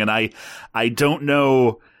changing, and I don't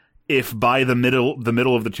know if by the middle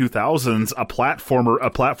of the 2000s a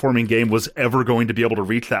platforming game was ever going to be able to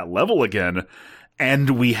reach that level again,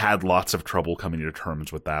 and we had lots of trouble coming to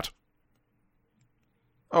terms with that.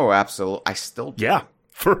 Oh, absolutely. I still do. Yeah.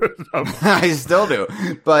 I still do.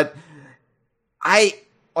 But I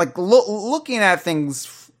like looking at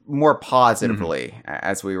things more positively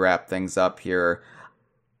as we wrap things up here.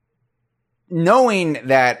 Knowing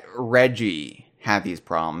that Reggie had these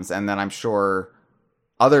problems, and then I'm sure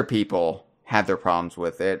other people had their problems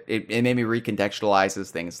with it, it maybe recontextualizes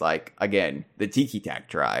things like, again, the Tiki Tac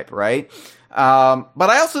tribe, right? But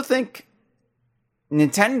I also think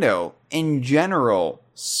Nintendo, in general,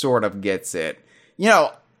 sort of gets it. You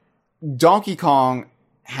know, Donkey Kong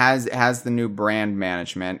has the new brand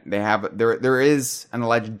management. They have there is an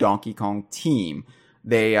alleged Donkey Kong team.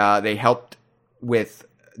 They helped with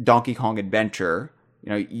Donkey Kong Adventure, you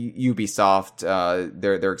know, Ubisoft,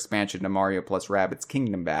 their expansion to Mario plus Rabbids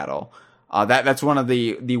Kingdom Battle. That's one of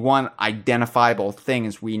the one identifiable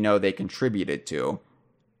things we know they contributed to.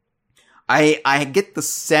 I get the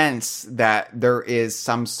sense that there is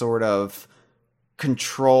some sort of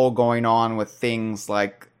control going on with things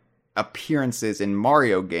like appearances in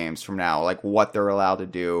Mario games from now, like what they're allowed to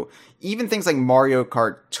do. Even things like Mario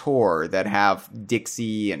Kart Tour that have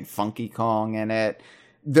Dixie and Funky Kong in it.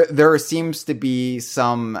 There seems to be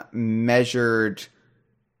some measured,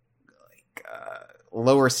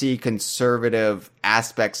 lower C conservative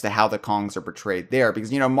aspects to how the Kongs are portrayed there.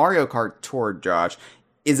 Because, you know, Mario Kart Tour, Josh,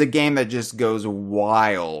 is a game that just goes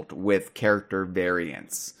wild with character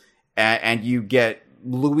variants. And you get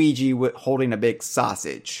Luigi holding a big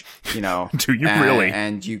sausage, you know. Do you really?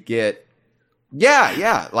 And you get...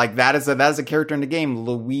 Yeah. Like, that is a character in the game.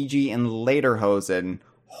 Luigi in Lederhosen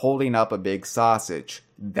holding up a big sausage.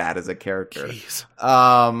 That is a character. Jeez.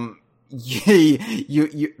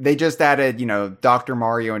 They just added, you know, Dr.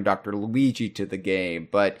 Mario and Dr. Luigi to the game,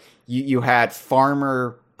 but you had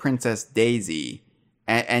Farmer Princess Daisy,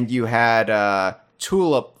 and you had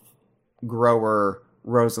Tulip Grower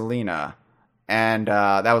Rosalina, and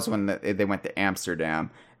that was when they went to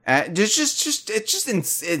Amsterdam. It's just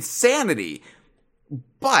insanity.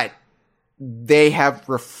 But they have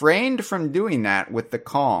refrained from doing that with the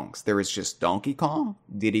Kongs. There is just Donkey Kong,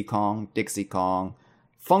 Diddy Kong, Dixie Kong,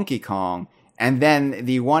 Funky Kong, and then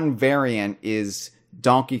the one variant is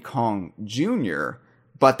Donkey Kong Jr.,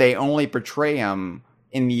 but they only portray him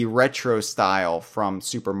in the retro style from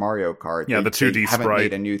Super Mario Kart. Yeah, the 2D they haven't sprite.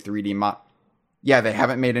 made a new 3D model. Yeah, they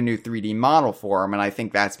haven't made a new 3D model for him, and I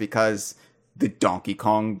think that's because the Donkey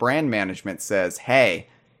Kong brand management says, hey,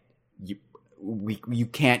 you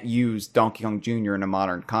can't use Donkey Kong Jr. in a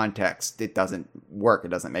modern context. It doesn't work. It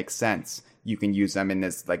doesn't make sense. You can use them in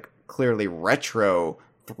this like clearly retro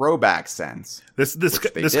throwback sense. This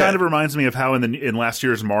kind of reminds me of how in last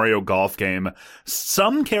year's Mario Golf game,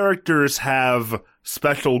 some characters have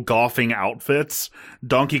special golfing outfits.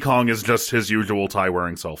 Donkey Kong is just his usual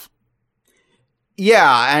tie-wearing self.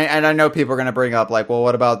 Yeah, and I know people are going to bring up, like, well,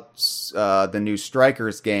 what about the new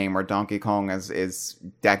Strikers game where Donkey Kong is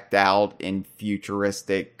decked out in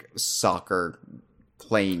futuristic soccer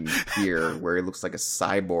playing gear where he looks like a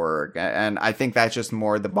cyborg? And I think that's just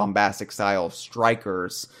more the bombastic style of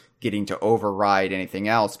Strikers getting to override anything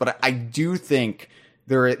else. But I do think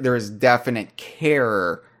there is definite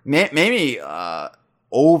care, maybe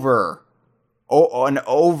an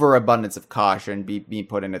overabundance of caution being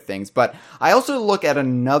put into things. But I also look at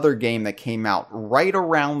another game that came out right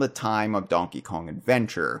around the time of Donkey Kong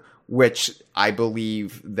Adventure, which I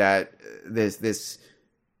believe that this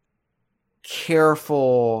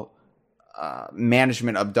careful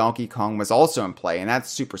management of Donkey Kong was also in play, and that's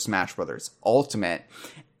Super Smash Bros. Ultimate.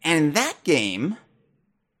 And that game,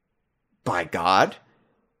 by God,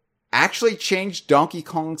 actually changed Donkey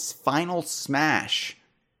Kong's Final Smash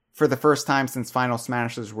for the first time since Final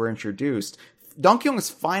Smashes were introduced. Donkey Kong's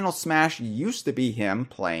Final Smash used to be him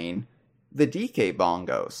playing the DK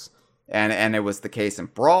bongos. And it was the case in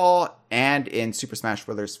Brawl and in Super Smash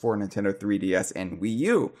Bros. For Nintendo 3DS and Wii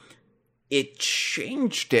U. It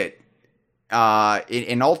changed it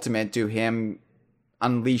in Ultimate to him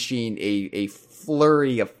unleashing a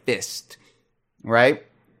flurry of fist, right?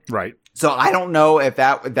 Right. So I don't know if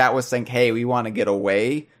that was saying, hey, we want to get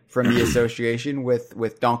away from the association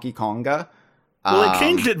with Donkey Konga. Well, it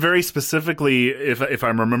changed it very specifically, if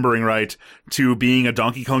I'm remembering right, to being a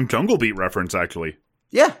Donkey Kong Jungle Beat reference, actually.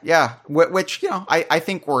 Yeah. Which, I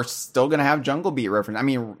think we're still going to have Jungle Beat reference. I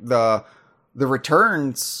mean, the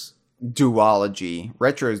Returns duology,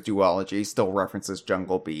 Retro's duology, still references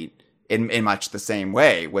Jungle Beat in much the same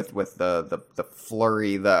way with the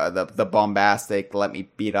flurry, the bombastic, let me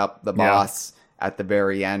beat up the boss at the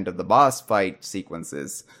very end of the boss fight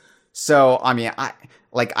sequences. So, I mean,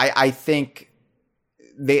 I think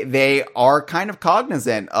they are kind of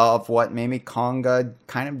cognizant of what maybe Konga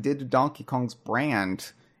kind of did to Donkey Kong's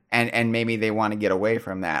brand, and maybe they want to get away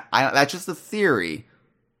from that. That's just a theory,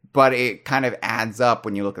 but it kind of adds up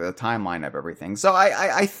when you look at the timeline of everything. So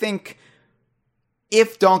I think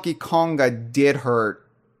if Donkey Konga did hurt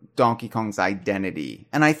Donkey Kong's identity,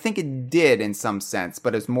 and I think it did in some sense,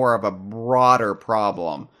 but it's more of a broader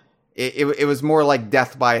problem. It was more like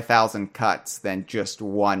death by 1,000 cuts than just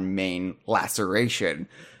one main laceration.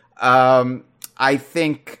 I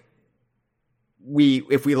think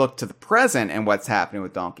if we look to the present and what's happening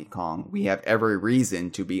with Donkey Kong, we have every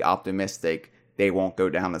reason to be optimistic they won't go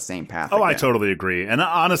down the same path again. I totally agree. And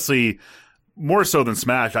honestly, more so than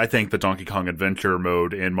Smash, I think the Donkey Kong Adventure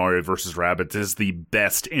mode in Mario vs. Rabbids is the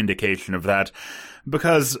best indication of that.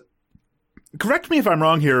 Because, correct me if I'm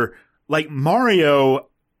wrong here, Mario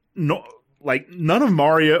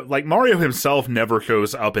himself never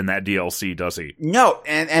shows up in that DLC, does he? No,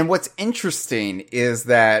 and what's interesting is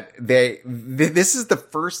that this is the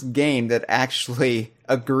first game that actually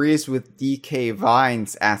agrees with DK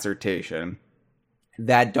Vine's assertion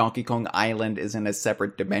that Donkey Kong Island is in a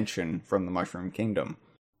separate dimension from the Mushroom Kingdom.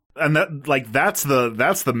 And that's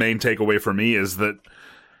the main takeaway for me, is that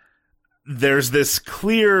there's this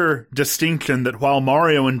clear distinction that while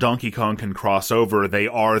Mario and Donkey Kong can cross over, they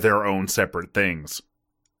are their own separate things.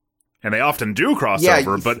 And they often do cross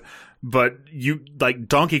over, but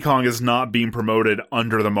Donkey Kong is not being promoted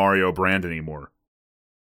under the Mario brand anymore.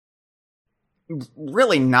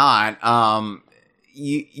 Really not.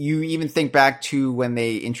 You even think back to when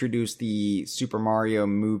they introduced the Super Mario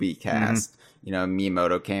movie cast. Mm-hmm.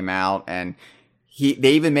 Miyamoto came out and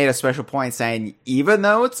they even made a special point saying, even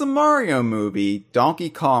though it's a Mario movie, Donkey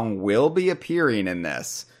Kong will be appearing in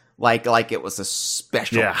this. Like it was a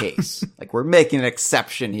special case. We're making an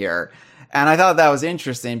exception here. And I thought that was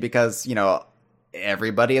interesting because,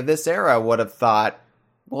 everybody of this era would have thought,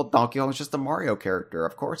 well, Donkey Kong's just a Mario character.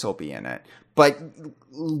 Of course he'll be in it. But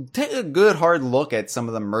take a good hard look at some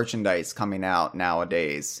of the merchandise coming out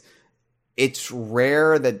nowadays. It's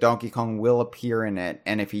rare that Donkey Kong will appear in it.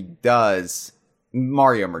 And if he does,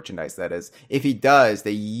 Mario merchandise, that is, if he does,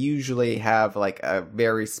 they usually have a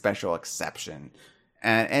very special exception.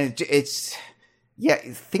 And it's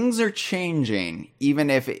things are changing, even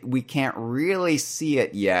if we can't really see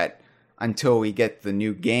it yet until we get the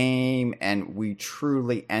new game and we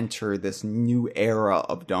truly enter this new era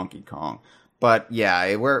of Donkey Kong. But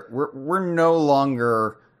we're no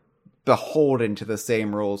longer beholden to the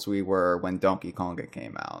same rules we were when Donkey Konga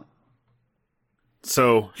came out.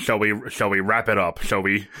 So shall we wrap it up? Shall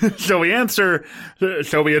we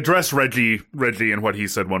address Reggie and what he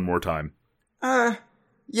said one more time?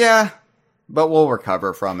 Yeah, but we'll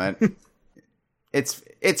recover from it.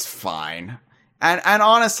 It's fine. And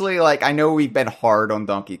honestly, I know we've been hard on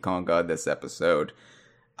Donkey Konga this episode.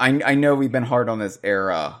 I know we've been hard on this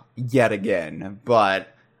era yet again,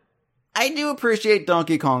 but I do appreciate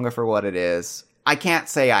Donkey Konga for what it is. I can't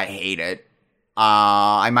say I hate it.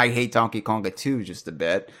 I might hate Donkey Konga 2 just a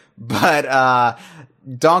bit, but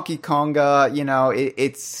Donkey Konga,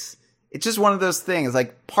 it's just one of those things.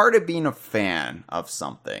 Part of being a fan of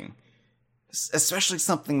something, especially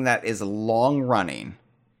something that is long running,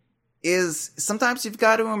 is sometimes you've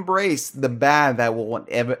got to embrace the bad that will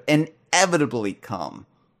inevitably come.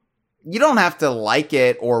 You don't have to like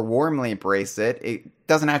it or warmly embrace it. It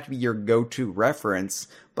doesn't have to be your go-to reference,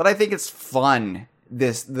 but I think it's fun.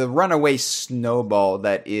 The runaway snowball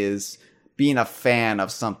that is being a fan of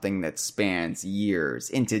something that spans years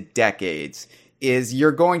into decades is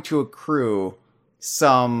you're going to accrue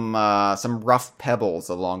some rough pebbles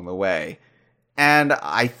along the way. And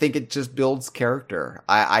I think it just builds character.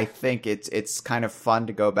 I think it's kind of fun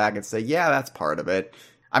to go back and say, yeah, that's part of it.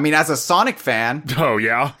 I mean, as a Sonic fan. Oh,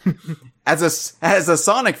 yeah. As a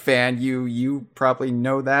Sonic fan, you probably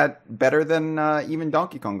know that better than even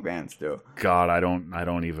Donkey Kong fans do. God, I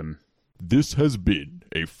don't even. This has been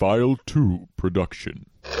a File 2 production.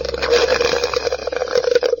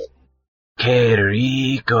 ¡Qué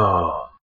rico!